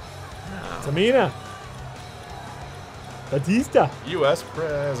 Tamina. Batista. U.S.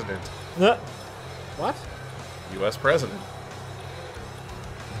 President. What? U.S. President.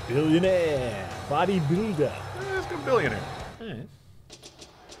 Billionaire. Bodybuilder. Let's go billionaire. All right.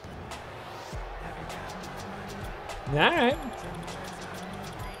 All right.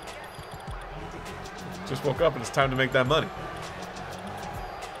 Just woke up and it's time to make that money.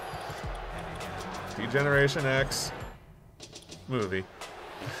 Degeneration X movie.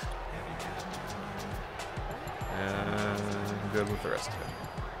 And I'm good with the rest of it.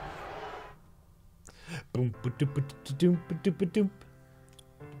 Boom, ba-doop, ba-doop, ba-doop, ba-doop.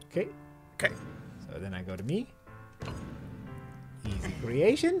 Okay. Okay. So then I go to me. Easy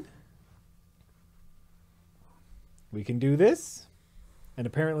creation. We can do this. And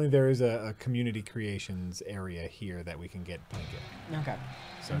apparently there is a community creations area here that we can get Plinkett. Okay.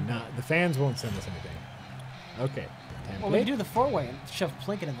 So not the fans won't send us anything. Okay. Well, we Template. can do the 4-way and shove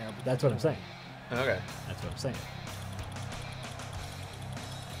Plinkett in there. But That's what I'm saying. Okay. That's what I'm saying.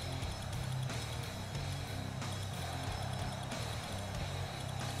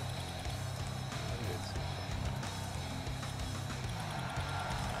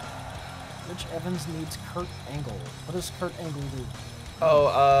 Rich Evans needs Kurt Angle. What does Kurt Angle do?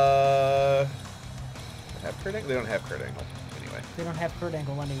 Oh, have Kurt Angle? They don't have Kurt Angle anyway. They don't have Kurt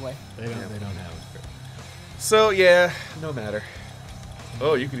Angle anyway. They don't have it. So yeah, no matter.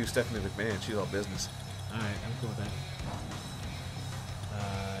 Oh, you could do Stephanie McMahon. She's all business. All right, I'm cool with that.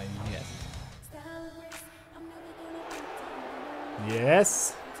 Yes.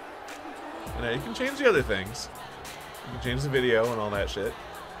 Yes. And now you can change the other things. You can change the video and all that shit.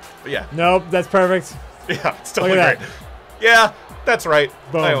 But yeah, Nope, that's perfect. yeah, it's totally Look at great. Yeah, that's right.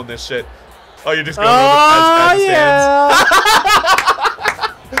 Boom. I own this shit. Oh, you're just going Oh, as it yeah. stands.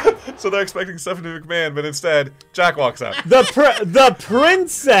 So they're expecting Stephanie McMahon, but instead, Jack walks out. the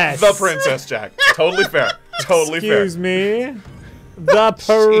princess. The Princess Jack. Totally fair. Totally Excuse fair. me. The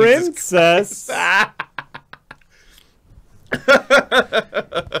princess.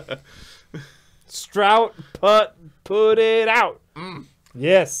 Strout put it out.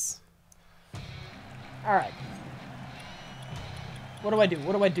 Yes. All right. What do I do?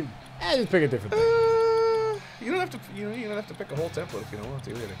 What do I do? Just pick a different thing. You don't have to. You don't have to pick a whole template if you don't want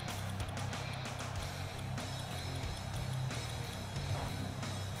to either.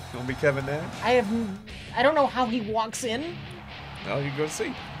 You want to be Kevin Nash? I don't know how he walks in. No, you go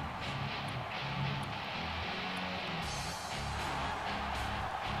see.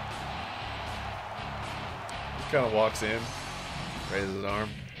 He kind of walks in, raises his arm.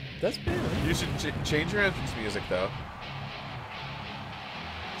 That's pretty nice. You should change your entrance music though.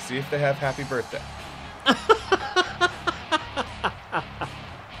 See if they have Happy Birthday.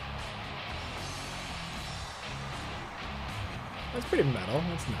 That's pretty metal.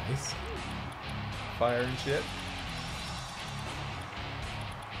 That's nice. Fire and shit.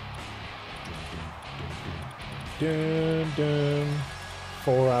 Dun, dun.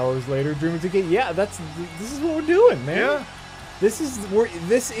 4 hours later, Dream of Decay. Yeah, this is what we're doing, man. Yeah. This is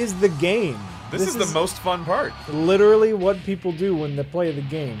the game. This is the most fun part. Literally what people do when they play the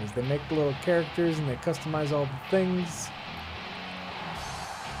game is they make the little characters and they customize all the things.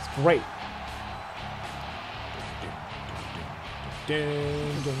 It's great.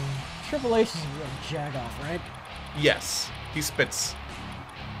 Dun, dun. Triple H is a real jagoff, right? Yes. He spits.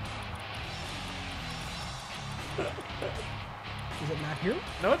 Is it not here?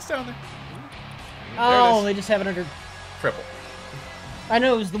 No, it's down there. Oh, There it they is. just have it under. Triple. I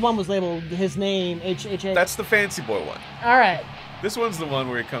know it was the one was labeled his name HHA. That's the fancy boy one. All right. This one's the one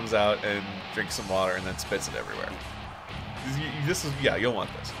where he comes out and drinks some water and then spits it everywhere. This is, yeah, you'll want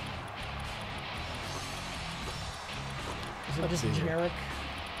this. Is it Let's just see here. generic?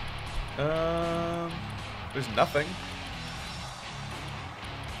 There's nothing.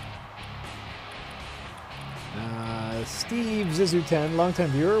 Steve Zizu10, longtime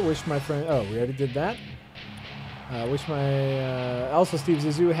viewer. Wish my friend. Oh, we already did that. Wish my. Also, Steve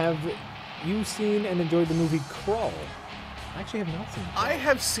Zizu, have you seen and enjoyed the movie Crawl? I actually have not seen. Crawl. I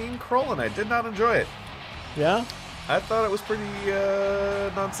have seen Kroll and I did not enjoy it. Yeah. I thought it was pretty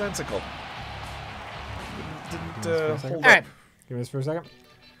nonsensical. Didn't Give me this for a second. hold All up right. Give me this for a second.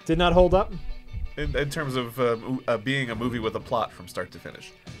 Did not hold up. in terms of being a movie with a plot from start to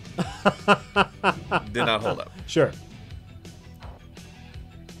finish. Did not hold up. Sure.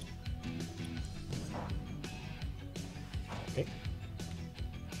 Okay.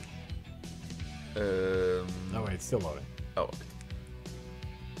 Oh wait, it's still loading. Oh,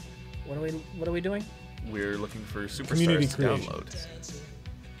 What are we doing? we're looking for Community Superstars to creations.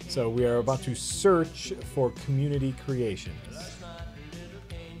 download. So we are about to search for community creations.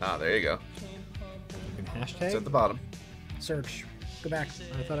 Ah, there you go. You can It's hashtag. at the bottom. Search. Go back.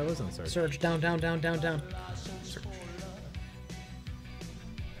 I thought I was on search. Search. Down, down, down, down, down. Search.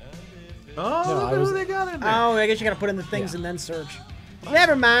 No, Oh, I look was- what they got in there. Oh, I guess you gotta put in the things Yeah. and then search.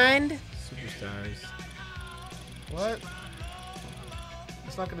 Never mind. Superstars. What?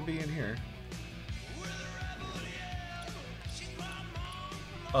 It's not going to be in here.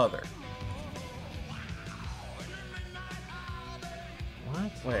 Other.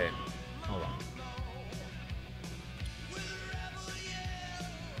 What? Wait. Hold on.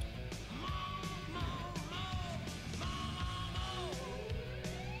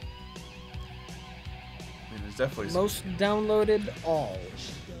 I mean, there's definitely some. Most downloaded all.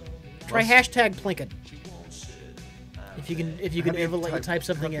 Try Most- hashtag Plinkett. If you can How do you ever let you type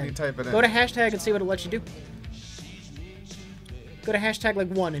something how do in. you type it Go in? to hashtag and see what it lets you do. Go to hashtag like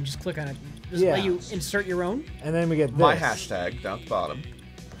 1 and just click on it. Does it Yeah. let you insert your own? And then we get this. My hashtag down at the bottom.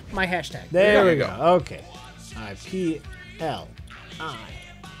 my hashtag. There There we you go. go. Okay.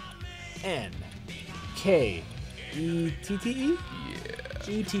 IPLINKETTE?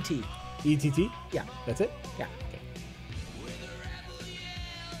 ETT. ETT? Yeah. That's it? Yeah.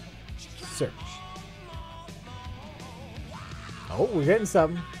 Search. Oh, we're getting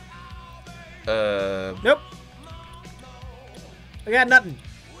something. Nope. I got nothing.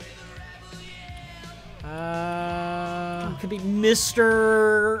 Could be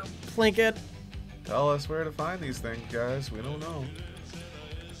Mr. Plinkett. Tell us where to find these things, guys. We don't know.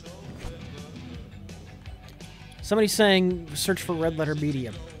 Somebody's saying search for Red Letter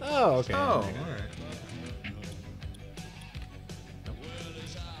Media. Oh, okay. Oh, all Hang on. right.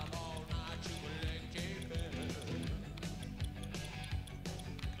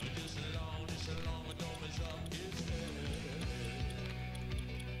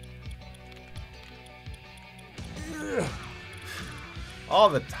 All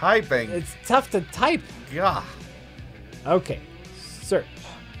the typing. It's tough to type. God. Okay. Search.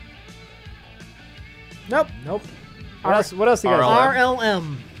 Nope. Nope. What else you guys RLM. got?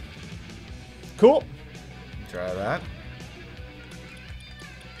 RLM. Cool. Try that.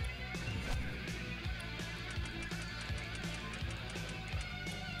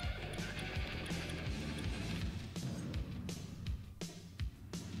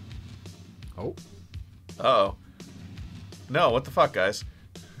 Oh. Uh-oh. No, what the fuck, guys?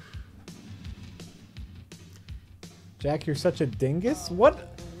 Jack, you're such a dingus?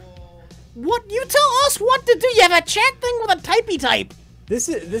 What? What? You tell us what to do. You have a chat thing with a typey type. This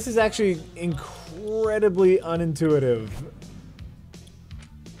is actually incredibly unintuitive.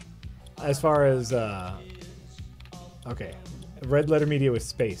 As far as okay, Red Letter Media with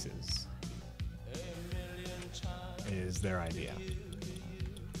spaces is their idea.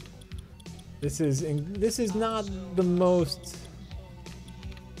 This is not the most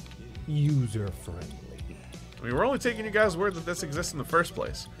user friendly. I mean, we're only taking you guys' word that this exists in the first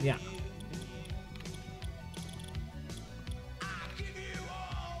place. Yeah.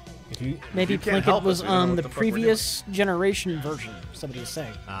 If you Maybe you can't Plinkett help us, was we don't know on what the the fuck we're doing. previous generation version. Somebody was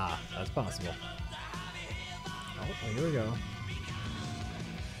saying. that's possible. Oh, well, here we go.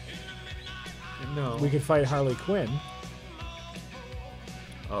 No. We could fight Harley Quinn.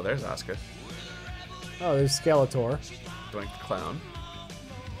 Oh, there's Asuka. Oh, there's Skeletor. Doink the clown.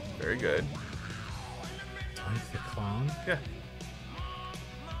 Very good. Doink the Clown. Yeah.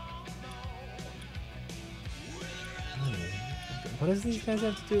 What does these guys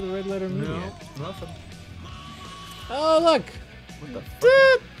have to do with the Red Letter Media? No, nothing. Oh, look! What the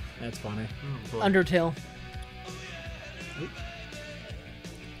fuck? That's funny. Oh, boy. Undertale.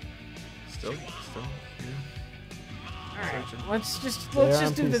 Still, yeah. All right. Searching. Let's just They're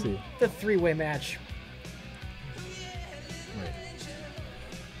on do PC. the three-way match. Wait.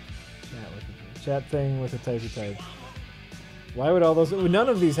 Chat thing with a typey type. Why would all those... None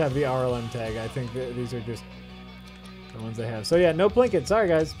of these have the RLM tag. I think that these are just the ones they have. So yeah, no Plinkett. Sorry,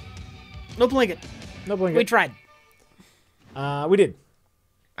 guys. No Plinkett. No Plinkett. We tried. We did.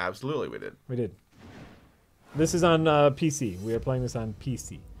 Absolutely, we did. We did. This is on PC. We are playing this on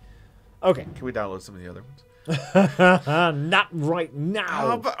PC. Okay. Can we download some of the other ones? Not right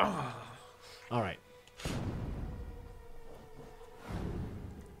now. Oh. All right.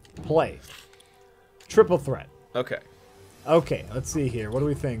 Play. Triple threat. Okay, Okay, let's see here. What do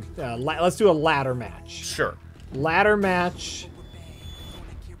we think? Let's do a ladder match. sure. Ladder match.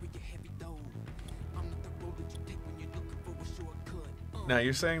 Now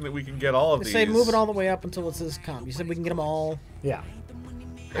you're saying that we can get all of They these. say move it all the way up until it says comp. You said we can get them all. Yeah.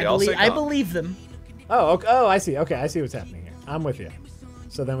 They all say I comp. believe them. Oh, okay. Oh, I see. Okay, I see what's happening here. I'm with you.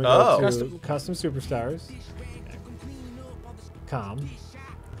 So then we Oh. go to custom superstars. Com.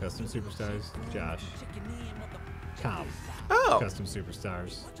 Custom superstars. Josh. Com. Oh, Custom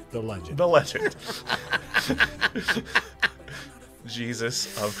superstars. The legend. the legend.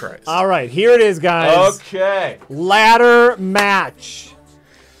 Jesus of Christ. All right, here it is, guys. Okay. Ladder match.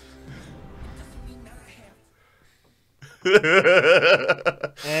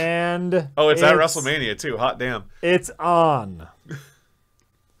 And Oh, it's at WrestleMania too. Hot damn. It's on.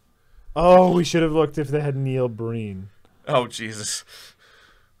 Oh, we should have looked if they had Neil Breen. Oh, Jesus.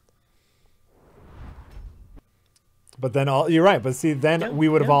 But then you're right. But see, then we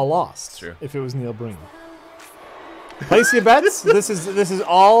would have all lost True. if it was Neil Breen. Place your bets. This is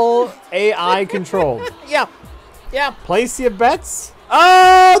all AI controlled. Yeah. Yeah. Place your bets.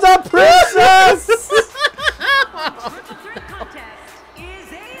 Oh, the princess! Triple threat contest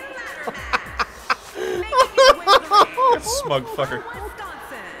is a ladder match. Making his way to the ring Smug fucker. from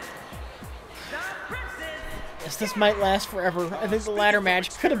Wisconsin, the Princess this. This might last forever. I think the ladder match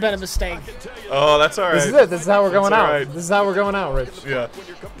could have been a mistake. Oh, that's all right. This is it. This is how we're going all out. right. This is how we're going out, Rich. Yeah. When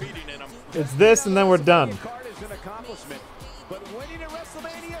you're competing in them. It's this, and then we're done. Card is an accomplishment, but winning at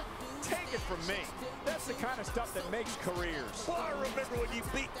WrestleMania, take it from me. That's the kind of stuff that makes careers. Well, I remember when you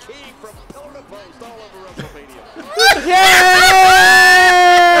beat King from pillar to post all over WrestleMania.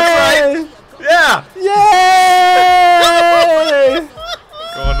 Yay! Yeah. Yay!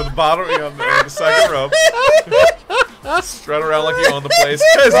 Going to the bottom on the second rope. Strut around like you own the place.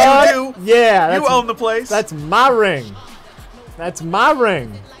 Because you do. Yeah, You own the place. That's my ring. That's my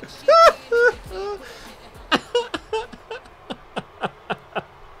ring.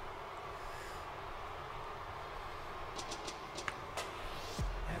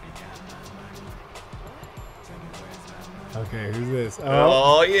 Okay, who's this?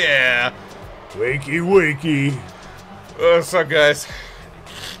 Oh, yeah. wakey, wakey. What's up, guys?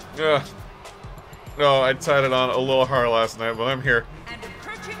 No, I tied it on a little hard last night, but I'm here. And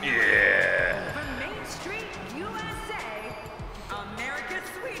approaching Yeah. from Main Street, USA, America's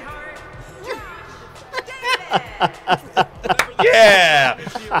sweetheart, Josh Davis. Yeah.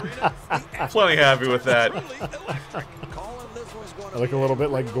 Plenty happy with that. I look a little bit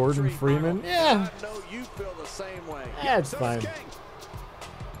like Gordon Freeman. Yeah, You feel the same way. yeah, it's fine.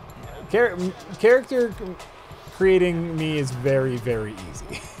 Character creating me is very, very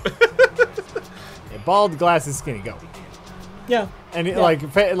easy. Yeah, bald, glasses, skinny, go. Yeah. And Yeah. like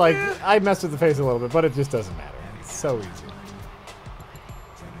I messed with the face a little bit, but it just doesn't matter. It's so easy.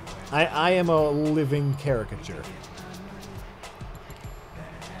 I am a living caricature.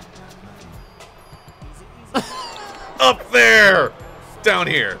 Up there. Down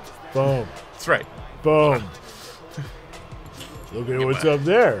here. Boom, That's right. boom. Look at what's up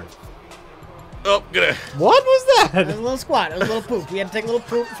there. Oh, gonna What was It was that? a little squat. It was a little poop. We had to take a little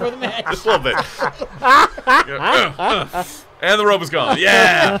poop before the match. just a little bit. And the rope is gone.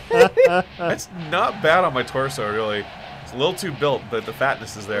 Yeah. That's not bad on my torso, really. It's a little too built, but the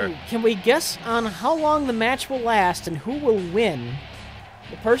fatness is there. Can we guess on how long the match will last and who will win?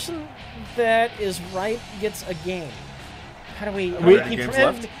 The person that is right gets a game. How do we many keep games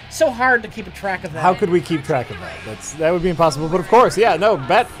left? so hard to keep a track of that. How could we keep track of that? That would be impossible. But of course, yeah, no,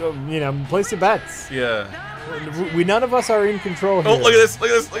 bet. Place your bets. Yeah. None of us are in control here. Oh, look at this.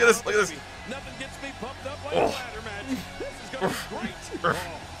 Look at this. Look at this. Look at this. Nothing gets me pumped up like a ladder match. This is going to be great.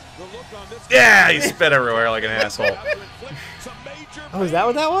 The look on this Yeah, he spit everywhere like an asshole. about to inflict some major Oh, is that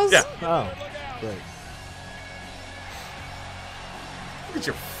what that was? Yeah. Oh, great. Look at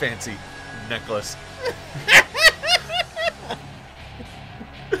your fancy necklace.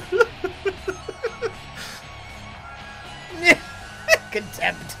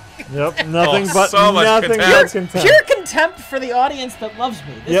 contempt. Yep, nothing Oh, but so much nothing but contempt. contempt. Pure contempt for the audience that loves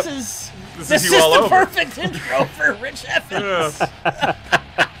me. This Yep. is This is you all the over. perfect intro for Rich Evans.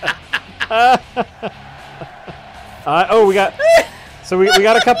 Yeah. We got. So we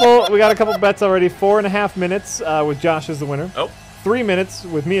got a couple bets already. 4.5 minutes with Josh as the winner. Oh. 3 minutes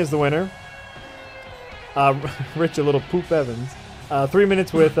with me as the winner. Rich a little poop Evans. 3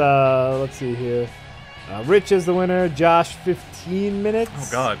 minutes with let's see here. Rich is the winner. Josh 15 minutes. Oh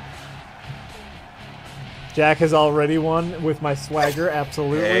God. Jack has already won with my swagger.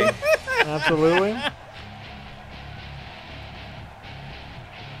 Absolutely. Hey. Absolutely.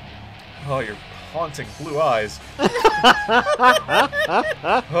 Oh, your haunting blue eyes. Ugh.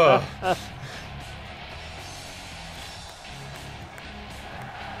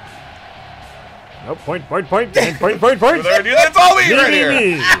 Nope. Point. And point. Over there, dude. That's all me Me, right me, here.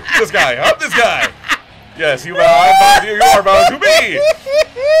 me. This guy. Up this guy. Yes, you bow. You are bound to me.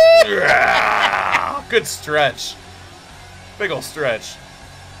 Yeah. Good stretch. Big ol' stretch.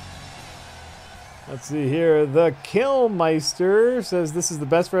 Let's see here. The Killmeister says this is the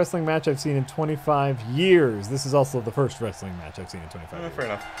best wrestling match I've seen in 25 years. This is also the first wrestling match I've seen in 25 years. Fair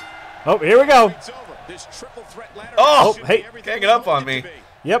enough. Oh, here we go. It's over. This triple threat ladder Oh, match hey, should be gang it up on everything me. it needs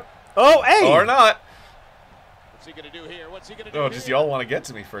to be. Yep. Oh, hey. Or not. What's he gonna do here? What's he gonna do? No, just here? y'all want to get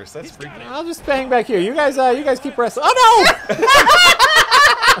to me first. That's freaking out. I'll just bang back here. You guys keep wrestling. Oh no!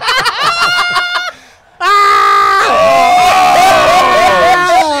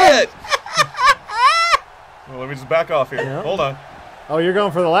 Oh, shit. Well, let me just back off here. Yeah. Hold on. Oh, you're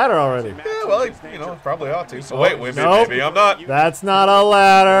going for the ladder already. Yeah, well, probably ought to. So wait, Nope. maybe I'm not. That's not a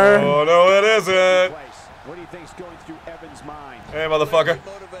ladder. Oh, no, it isn't. What do you think's going through Evans' mind? Hey, motherfucker.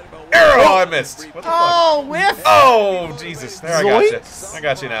 Arrow, I missed. What the fuck? Oh, whiff! Oh, Jesus. There, I got you. Zoinks. I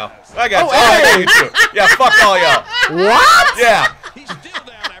got you now. I got you. Oh, I hey. got you too. Yeah, fuck all y'all. What? Yeah. He's still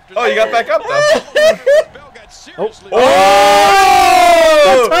down after Oh, you got back up, though. Bell got seriously.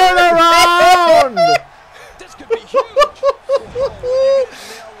 Oh! Turn around! This could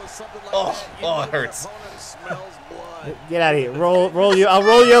Get out of here. Roll you. I'll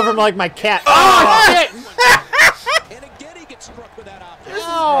roll you over like my cat. Oh, shit! And again, he gets struck with that option.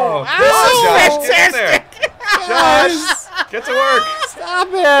 Oh, Josh, get in there. Josh, get to work. Stop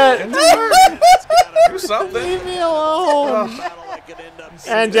it! Get to work. Do something. Leave me alone. Battle like it ended up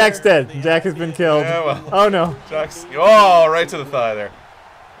And Jack's dead. Jack has been killed. Yeah, well. Oh no. Jack's, oh, right to the thigh there.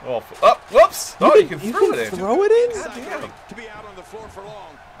 Oh, whoops. Oh, you can throw it in. Throw it in? Damn. to be out on the floor for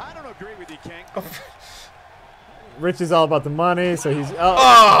long. I don't agree with you, King. Rich is all about the money, so he's. Oh!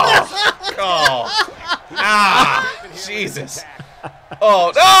 Oh! Ah! Jesus!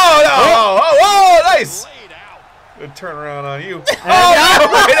 Oh, no! Oh, nice! Laid out. Good turnaround on you. Oh,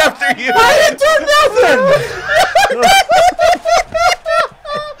 right after you! I didn't do nothing!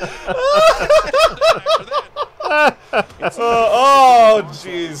 Oh,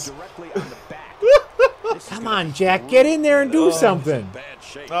 jeez. Directly on the back. Come on, Jack, get in there and do something. Bad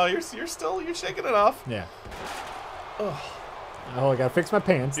shape. No, you're shaking it off. Yeah. Oh, I gotta fix my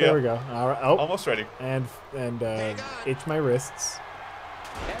pants. Yeah. There we go. All right. Oh, Almost ready. and itch my wrists.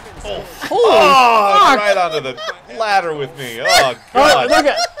 Oh, right onto the ladder with me. Oh, Oh, God. look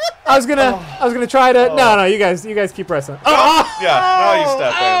at! I was gonna try to. No, you guys keep wrestling. Oh, Yeah, now you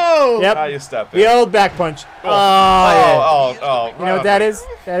step in. yep. Now you step in. The old back punch. Oh, yeah. Oh. You know what that is?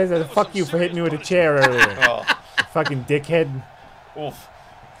 That is a fuck you for hitting me with a chair earlier. Oh, Fucking dickhead. oof.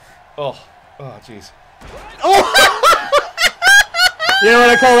 Oh, jeez. You know what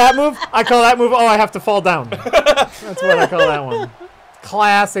I call that move? I call that move. Oh, I have to fall down. That's what I call that one.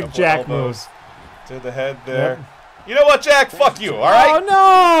 Classic Jack Elbows moves. to the head there. Yep. You know what, Jack? Fuck you. All Oh right.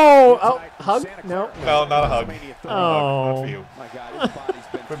 no! Oh, hug? No. No, not a hug. Oh. Not for you. My God, his body's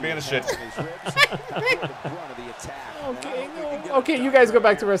been Quit being a shit. Okay, no. Okay, you guys go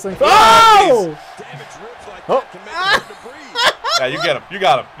back to wrestling. Oh! Oh. Yeah, you get him. You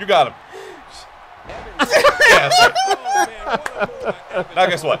got him. You got him. Yeah, that's right. Now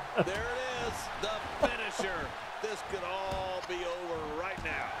guess what? There it is, the finisher. This could all be over right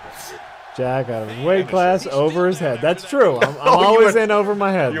now. Jack out of his weight class, over his head. That's true. I'm always in over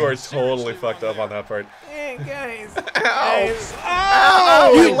my head. You are totally fucked up on that part. Hey, guys.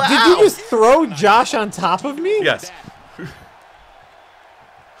 Ow! Did you just throw Josh on top of me? Yes.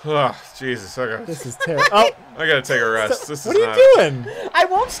 Oh, Jesus. Okay. This is terrible. Oh, I gotta take a rest. This what is are not... you doing? I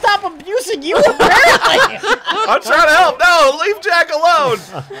won't stop abusing you, apparently. I'm trying to help. No, leave Jack alone.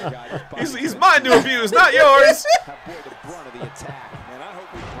 He's mine to abuse, not yours.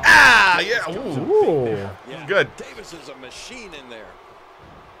 Ah, yeah. Ooh. Ooh. Good. Davis is a machine in there.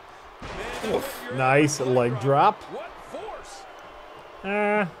 Nice leg drop. What force?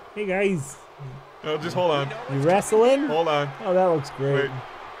 Hey guys. No, just hold on. You wrestling? Hold on. Oh, that looks great. Wait.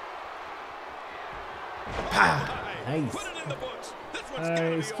 Nice. Put it in the books. This one's gotta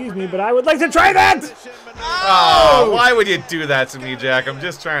be Excuse over me, now. but I would like to try that! Position maneuver. Oh, why would you do that to me, Jack? I'm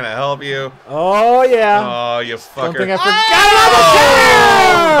just trying to help you. Oh, yeah. Oh, you Don't fucker. think I forgot about the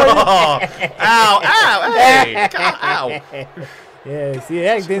chair! Oh! Ow! Ow! Hey! God, ow! Yeah, see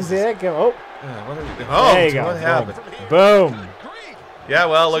that? Didn't see that come. Oh, What are we doing? Oh, there you go. what happened? Boom. Yeah,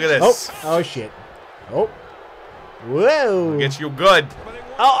 well, look at Oh, this. oh shit. Oh. Whoa. Get you good.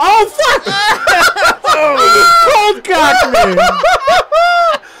 Oh, fuck! Cold cocked me!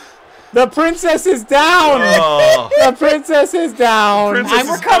 The princess is down! Oh. The princess is down! Princess I'm is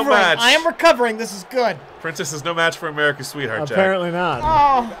no recovering. match. I am recovering. This is good. Princess is no match for America's sweetheart, Jack. Apparently not.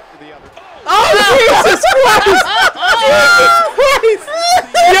 Oh, Oh, Jesus Christ! Jesus Christ!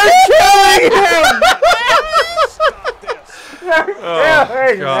 You're killing him!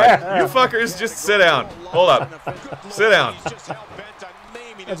 Oh, God. You fuckers, just sit down. Hold up. Sit down.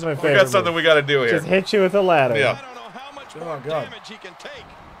 That's my We favorite. got something move. we got to do Just here. hit you with a ladder. Yeah. I don't know how much Oh, more God. damage he can take.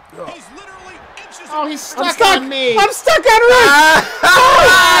 He's literally inches oh, he's stuck, I'm stuck on me. I'm stuck on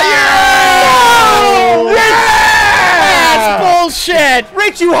Rick! That's bullshit.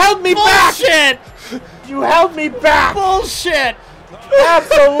 Rich, you held me back! Bullshit. You held me back! Bullshit.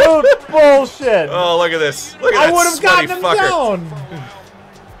 Absolute bullshit! Oh, look at this. Look at I that would have sweaty gotten him fucker. down!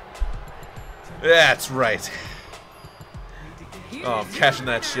 That's right. Oh, I'm cashing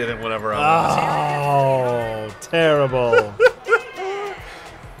that shit in whenever I want. Oh, terrible.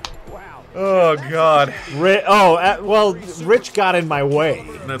 Oh, God. Well, Rich got in my way.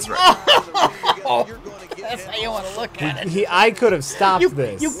 That's right. That's how you want to look at it. I could have stopped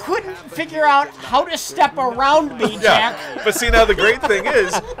this. You couldn't figure out how to step around me, Jack. Yeah. But see, now the great thing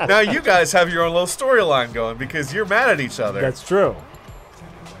is, now you guys have your own little storyline going because you're mad at each other. That's true.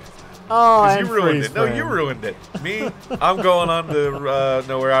 Oh, Because and you ruined freeze it. No, frame. you ruined it. Me, I'm going on to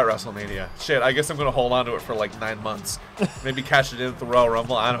No, we're at WrestleMania. Shit, I guess I'm going to hold on to it for like 9 months. Maybe cash it in at the Royal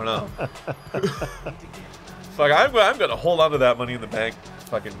Rumble. I don't know. Fuck, I'm gonna hold on to that Money in the Bank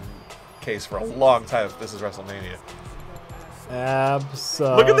fucking case for a long time if this is WrestleMania.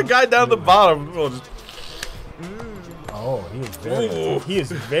 Absolutely. Look at the guy down at the bottom. Oh, just- Oh, he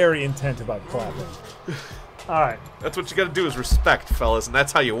is very intent about clapping. All right. That's what you gotta do is respect, fellas, and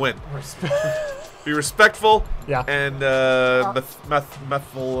that's how you win. Be respectful. Yeah. And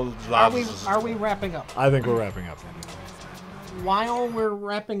methyl. Are we wrapping up? I think we're wrapping up. While we're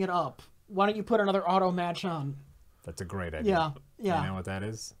wrapping it up, why don't you put another auto match on? That's a great idea. Yeah. You know what that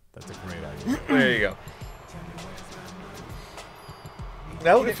is? That's a great idea. There you go.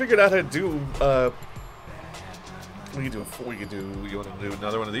 Now that we figured out how to do, we could do a four. We could do. You want to do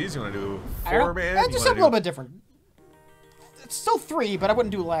another one of these? You want to do four man? Just something a little bit different. It's still 3, but I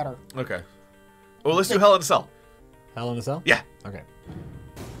wouldn't do ladder. Okay. Well, let's do Hell in a Cell. Hell in a Cell? Yeah. Okay.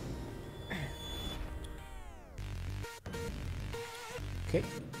 Okay.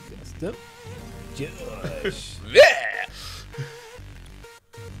 Custom. Josh. Yeah.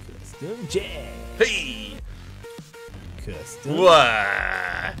 Custom Jack. Hey. Custom.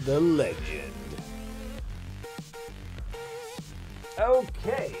 What? The legend.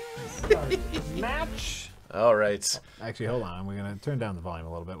 Okay. Start match. All right. Actually, hold on. We're going to turn down the volume a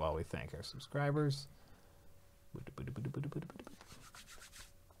little bit while we thank our subscribers.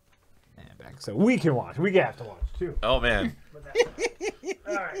 And back. So we can watch. We have to watch, too. Oh man.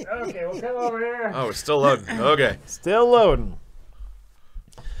 All right. Okay, we'll come over here. Oh, we're still loading. Okay. Still loading.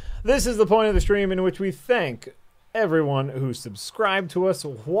 This is the point of the stream in which we thank everyone who subscribed to us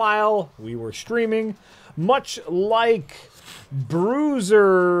while we were streaming. Much like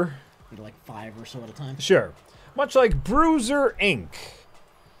Bruiser... Like 5 or so at a time. Sure. Much like Bruiser Inc.,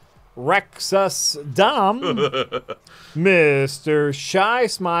 Rexus Dom, Mr. Shy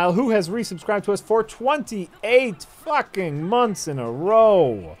Smile, who has resubscribed to us for 28 fucking months in a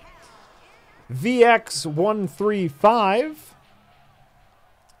row. VX135.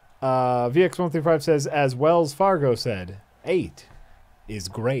 VX135 says, as Wells Fargo said, 8 is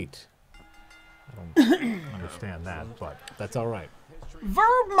great. I don't understand that, but that's all right.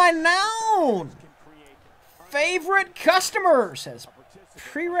 Verb my noun. Favorite customer says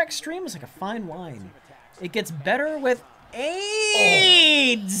prereq stream is like a fine wine. It gets better with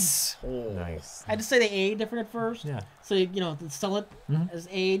AIDS. Nice. I had to say the A different at first. Yeah. So you know, sell it as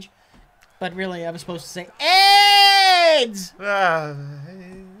age. But really I was supposed to say AIDS.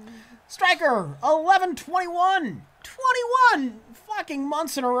 Striker 1121. 21 fucking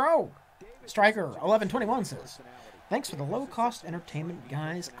months in a row. Striker 1121 says, thanks for the low-cost entertainment,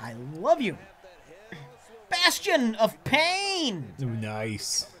 guys. I love you. Bastion of Pain. Ooh,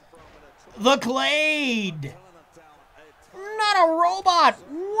 nice. The Clade. Not a Robot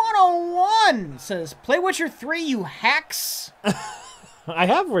 101 says, play Witcher 3, you hacks. I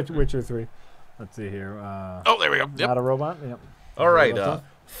have Witcher 3. Let's see here. Oh, there we go. Yep. Not a robot? Yep. All right.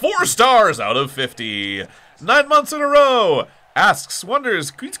 4 stars out of 50. 9 months in a row. Asks,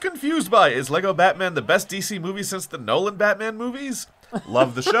 wonders, he's confused by, is Lego Batman the best DC movie since the Nolan Batman movies?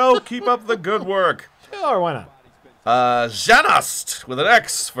 Love the show. Keep up the good work. Or why not? Janust with an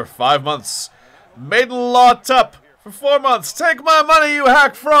X for 5 months. Maiden Law Tup for 4 months. Take my money, you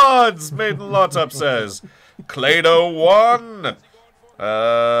hack frauds, Maiden Law Tup says. Clado 1.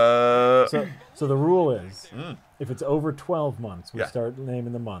 So the rule is, if it's over 12 months, we Yeah. start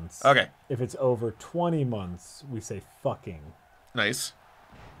naming the months. Okay. If it's over 20 months, we say fucking. Nice.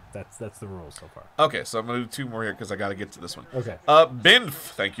 That's the rule so far. Okay, so I'm going to do 2 more here because I got to get to this one. Okay. Binf.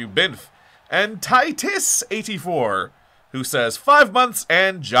 Thank you, Binf. And Titus84, who says, 5 months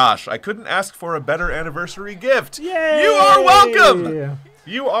and Josh. I couldn't ask for a better anniversary gift. Yay! You are welcome.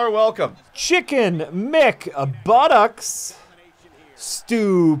 You are welcome. Chicken Mick Buttocks.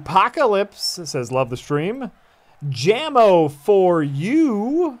 Stewpocalypse says, love the stream. Jammo for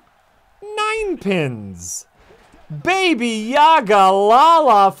you. 9 pins. Baby Yaga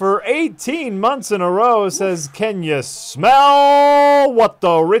Lala for 18 months in a row says, can you smell what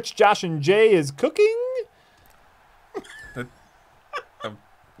the rich Josh and Jay is cooking?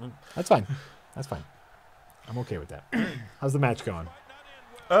 That's fine. That's fine. I'm okay with that. How's the match going?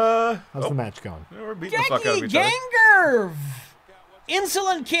 How's the match going? We're beating the fuck out of Genki each other. Gangerv.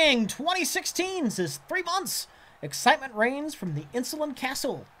 Insulin King 2016 says 3 months. Excitement reigns from the Insulin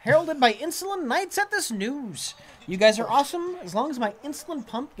Castle, heralded by Insulin Knights at the Snooze. You guys are awesome. As long as my insulin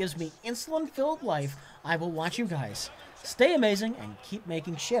pump gives me insulin-filled life, I will watch you guys. Stay amazing and keep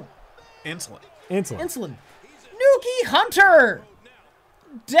making shit. Insulin. Insulin. Nuki Hunter.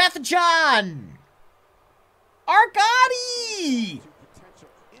 Death John. Arcadi.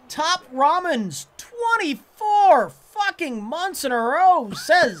 Top Ramens 24 fucking months in a row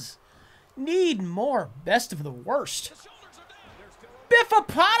says Need more best of the worst.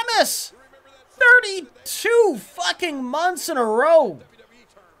 Biffopotamus! 32 fucking months in a row.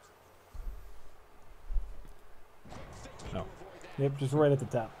 No. Yep, just right at the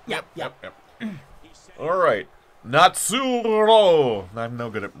top. Yep. All right. Natsuro. I'm no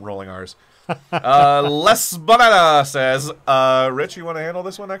good at rolling R's. Les Banana says, Rich, you want to handle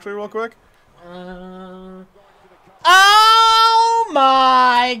this one actually real quick? Oh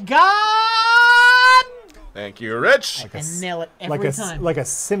my god! Thank you, Rich. Like a, And nail it every time. like a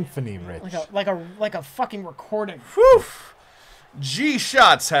symphony, Rich. like a fucking recording. Whew. G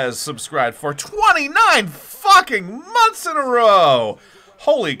Shots has subscribed for 29 fucking months in a row.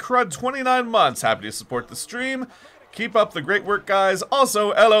 Holy crud, 29 months. Happy to support the stream. Keep up the great work, guys.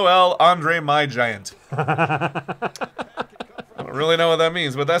 Also, LOL, Andre my giant. I don't really know what that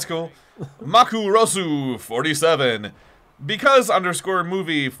means, but that's cool. Makurosu 47. Because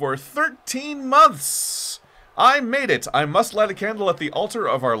 _movie for 13 months. I made it. I must light a candle at the altar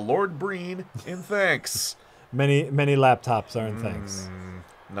of our Lord Breen in thanks. Many laptops are in thanks.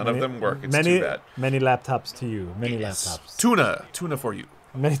 None of them work. It's many, too bad. Many laptops to you. Many laptops. Tuna for you.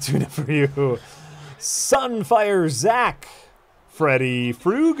 Many tuna for you. Sunfire Zach. Freddy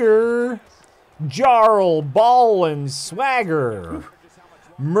Fruger. Jarl Ball and Swagger.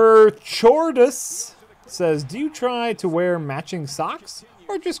 Merchordus says, do you try to wear matching socks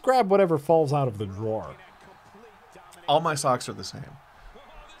or just grab whatever falls out of the drawer? All my socks are the same.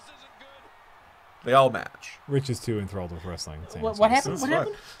 They all match. Rich is too enthralled with wrestling. What happened? What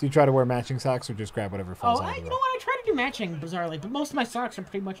happened? Do you try to wear matching socks or just grab whatever falls out of the You know drawer? what? I try to do matching, bizarrely, but most of my socks are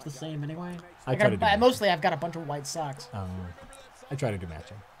pretty much the same anyway. I try to do Mostly, I've got a bunch of white socks. I try to do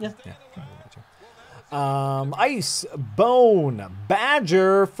matching. Yeah. Yeah, try to do matching. Ice Bone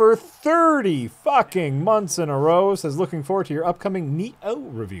Badger for 30 fucking months in a row says, looking forward to your upcoming Neo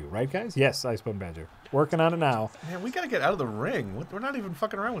review. Right, guys? Yes, Ice Bone Badger. Working on it now. Man, we gotta get out of the ring. We're not even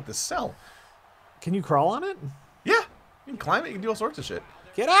fucking around with this cell. Can you crawl on it? Yeah. You can climb it. You can do all sorts of shit.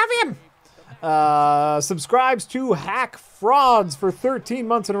 Get off him! Subscribes to Hack Frauds for 13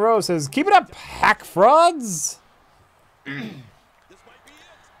 months in a row. Says, keep it up, Hack Frauds.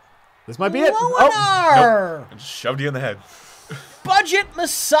 This might be it. Lowenar! I just shoved you in the head. Budget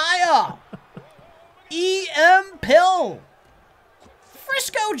Messiah! EM Pill!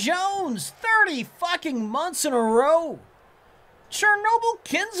 Frisco Jones, 30 fucking months in a row. Chernobyl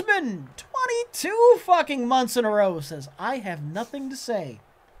Kinsman, 22 fucking months in a row, says, I have nothing to say.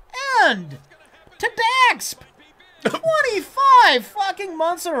 And Tadaxp, 25 fucking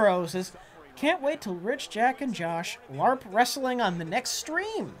months in a row, says, can't wait till Rich, Jack, and Josh LARP wrestling on the next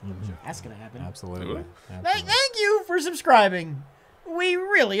stream. That's going to happen. Absolutely. Thank you for subscribing. We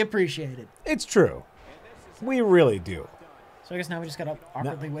really appreciate it. It's true. We really do. So I guess now we just gotta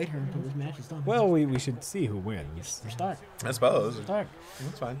awkwardly wait here until this match is done. Well, we should see who wins. We're stuck. I suppose. Stuck.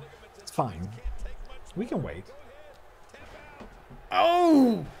 That's fine. It's fine. We can wait.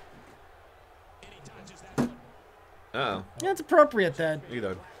 Oh! Uh-oh. Yeah, it's appropriate that You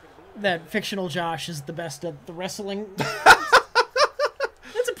know. fictional Josh is the best at the wrestling.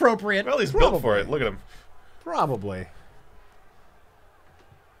 It's appropriate. Well, he's built for it. Look at him. Probably.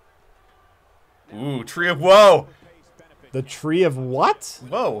 Ooh, tree of woe. The tree of what?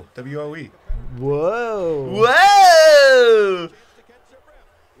 Whoa. W-O-E. Whoa. Whoa!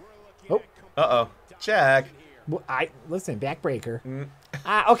 Oh. Uh-oh. Jack. Well, listen, backbreaker.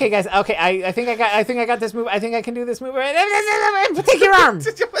 Okay, guys. Okay, I think I got this move. I think I can do this move. Take your arm.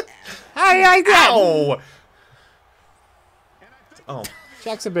 I did. Ow! Oh.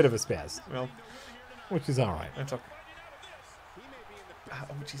 Jack's a bit of a spaz, Well, which is all right. that's okay. Oh,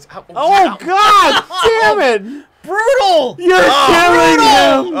 jeez. Ow. Oh God! Damn it! Brutal! You're killing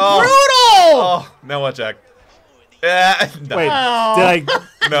him. Oh. Brutal! Oh, now what, Jack? Yeah. No. Wait, Oh. did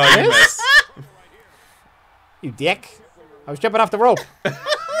I? No, you missed. You dick! I was jumping off the rope.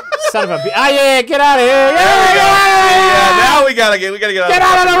 Son of a bitch! Ah, yeah, get out of here! Yeah, now we gotta get Get out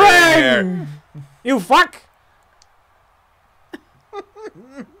out of the fucking ring! You fuck!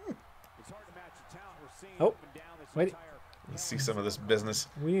 Oh, wait. Let's see some of this business.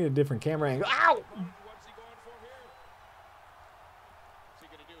 We need a different camera angle. Ow!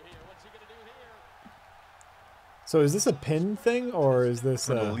 So is this a pin thing, or is this?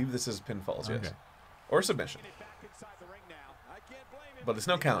 I believe this is pinfalls, yes. Okay. Or submission. But it's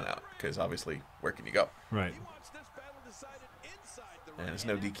no count out, because obviously, where can you go? Right. And it's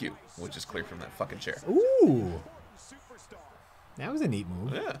no DQ, which is clear from that fucking chair. Ooh. That was a neat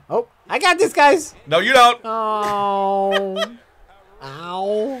move. Yeah. Oh, I got this, guys. No, you don't. Oh.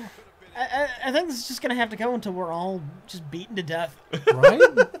 Ow. I think this is just gonna have to go until we're all just beaten to death. Right?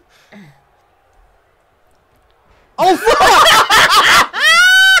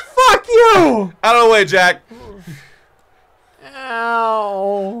 way, Jack.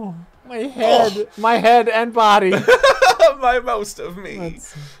 Ow. My head and body. My most of me.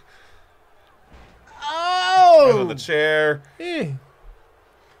 That's- Right on the Oh! chair. Eh.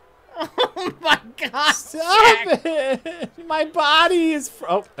 Oh my God! Stop it. My body is...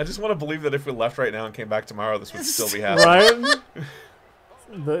 Oh, I just want to believe that if we left right now and came back tomorrow, this would still be happening. right?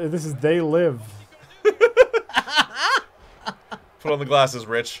 This is They Live. Put on the glasses,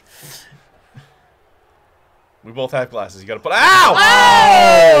 Rich. We both have glasses. You gotta put. Ow!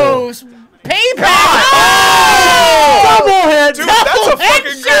 Oh! Payback! Double hit! Dude, that's a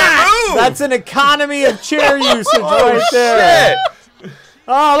fucking great move! That's an economy of chair usage oh, right there. shit!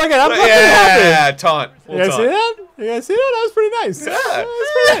 Oh, look at that. I'm fucking happy. Yeah, taunt. You guys see that? You guys see that? That was pretty nice. Yeah. That was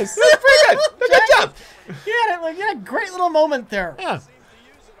pretty nice. That's pretty good. Good job. You had a great little moment there. Yeah.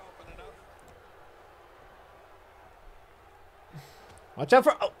 Watch out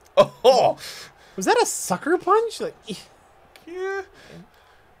for... Oh, Oh. was that a sucker punch? Like, Yeah.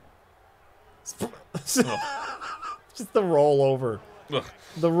 just the rollover. Ugh.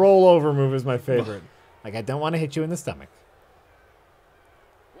 The rollover move is my favorite. Like, I don't want to hit you in the stomach.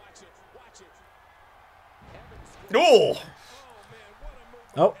 Oh.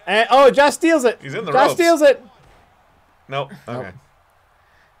 Oh, and, oh, Josh steals it. He's in the Josh ropes. steals it. Nope. Okay.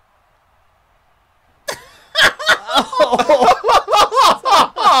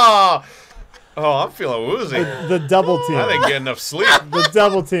 Oh, I'm feeling woozy. The double team. I didn't get enough sleep. The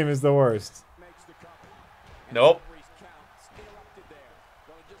double team is the worst. Nope.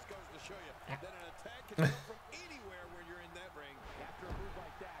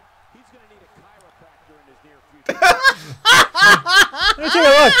 Let me take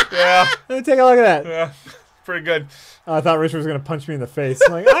a look. Yeah. Let me take a look at that. Yeah. Pretty good. Oh, I thought Rich was going to punch me in the face.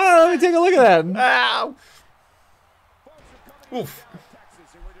 I'm like, oh, let me take a look at that. Ow. Oof.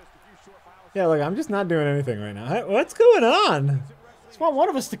 Yeah, look, I'm just not doing anything right now. Hey, what's going on? Just want one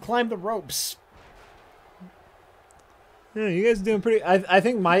of us to climb the ropes. Yeah, you guys are doing pretty... I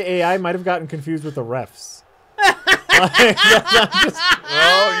think my AI might have gotten confused with the refs.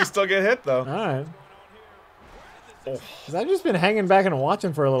 Oh, you still get hit though. All right. Oh. 'Cause I've just been hanging back and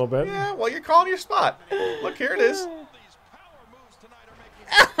watching for a little bit. Yeah, well, you're calling your spot. Look, here it is.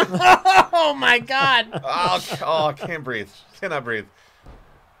 Oh my God! Oh, I can't breathe. Cannot breathe.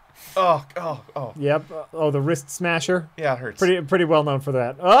 Oh. Yep. Oh, the wrist smasher. Yeah, it hurts. Pretty well known for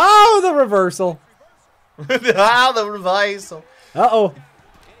that. Oh, the reversal. Ah, the reversal. Uh-oh.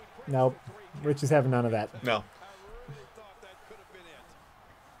 Nope. Rich is having none of that. No.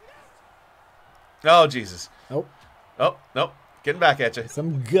 Oh, Jesus. Oh, Oh, nope. Getting back at you.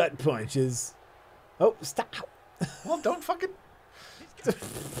 some gut punches. Oh, stop. Well, don't fucking.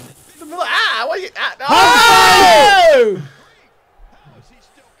 Ah, what are you? Ah, no!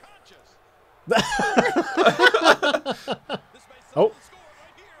 Oh,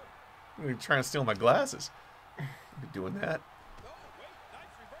 You're trying to steal my glasses. Be doing that.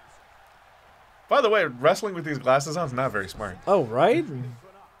 By the way, wrestling with these glasses on is not very smart. oh, right?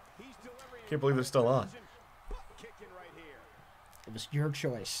 Can't believe they're still on. It was your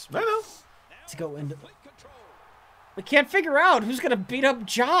choice I know. to go into. We can't figure out who's gonna beat up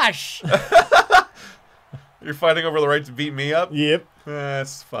Josh. You're fighting over the right to beat me up? Yep.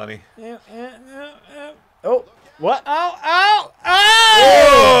 That's funny. Oh, what? Oh!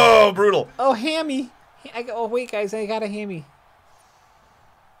 Oh, brutal. Oh, hammy. Oh, wait, guys, I got a hammy.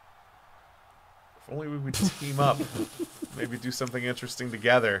 If only we would team up. Maybe do something interesting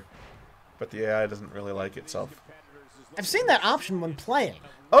together. But the AI doesn't really like itself. I've seen that option when playing.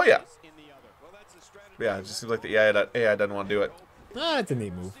 Oh, yeah. Yeah, it just seems like the AI doesn't want to do it. Ah, it's a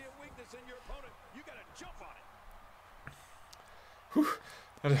neat move.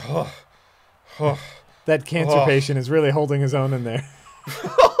 That cancer patient is really holding his own in there.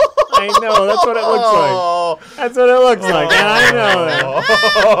 I know, that's what it looks like. Oh. That's what it looks like, and I know that.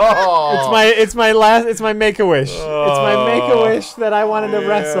 It's my make-a-wish. It's my make-a-wish that I wanted to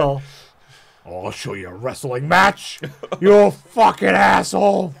wrestle. Oh, I'll show you a wrestling match. You fucking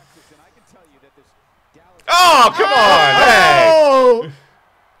asshole. Oh, come on. Hey. Oh!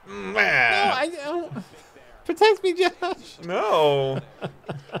 Man. No, protect me, Josh. No.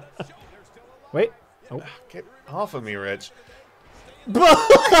 Wait. Oh. Get off of me, Rich.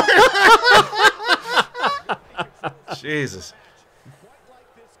 Jesus.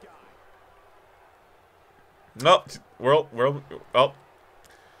 No. World. Oh.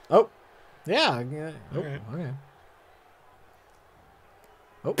 Oh. Yeah. Oh, Okay. okay.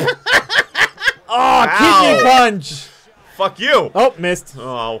 Oh. Oh, kidney punch. Fuck you. Oh, missed.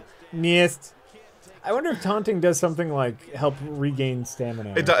 Oh. Missed. I wonder if taunting does something like help regain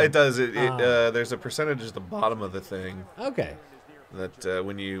stamina. It does. There's a percentage at the bottom of the thing Okay. that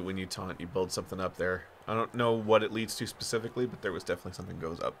when you taunt, you build something up there. I don't know what it leads to specifically, but there was definitely something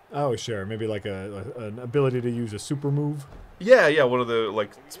goes up. Oh, sure. Maybe like an ability to use a super move. Yeah, one of the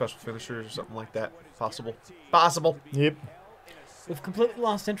like special finishers or something like that. Possible. Yep. We've completely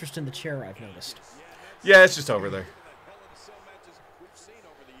lost interest in the chair, I've noticed. Yeah, it's just over there.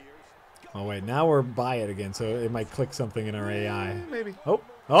 Oh, wait. Now we're by it again, so it might click something in our AI. Maybe. Oh.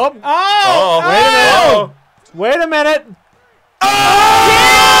 Oh! Wait a minute. Oh! Wait a minute.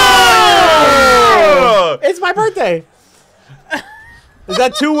 Oh! It's my birthday. Is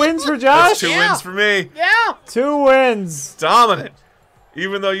that 2 wins for Josh? That's 2 wins for me. Yeah! 2 wins. Dominant.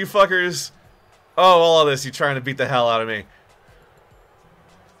 Even though you fuckers... Oh, all of this, you trying to beat the hell out of me.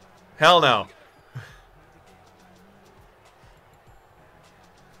 Hell no.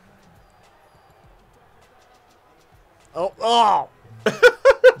 Oh.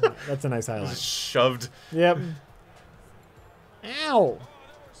 That's a nice highlight. Shoved. Yep. Ow.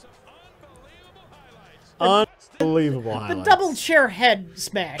 Unbelievable The highlight. double chair head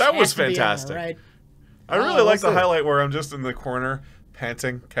smash. That was has to be on there, fantastic. right? I really like that's the good. highlight where I'm just in the corner,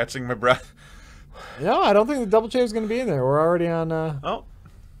 panting, catching my breath. No, I don't think the double chair is going to be in there. We're already on. Oh.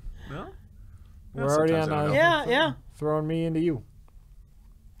 No? We're already sometimes on. I don't know. Yeah. Throwing me into you.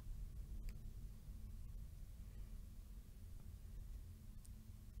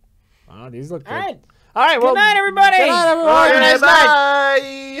 Wow, these look good. All right. All right. Well, Good night, everybody. Good night, everyone. Have a nice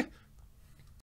night. Bye!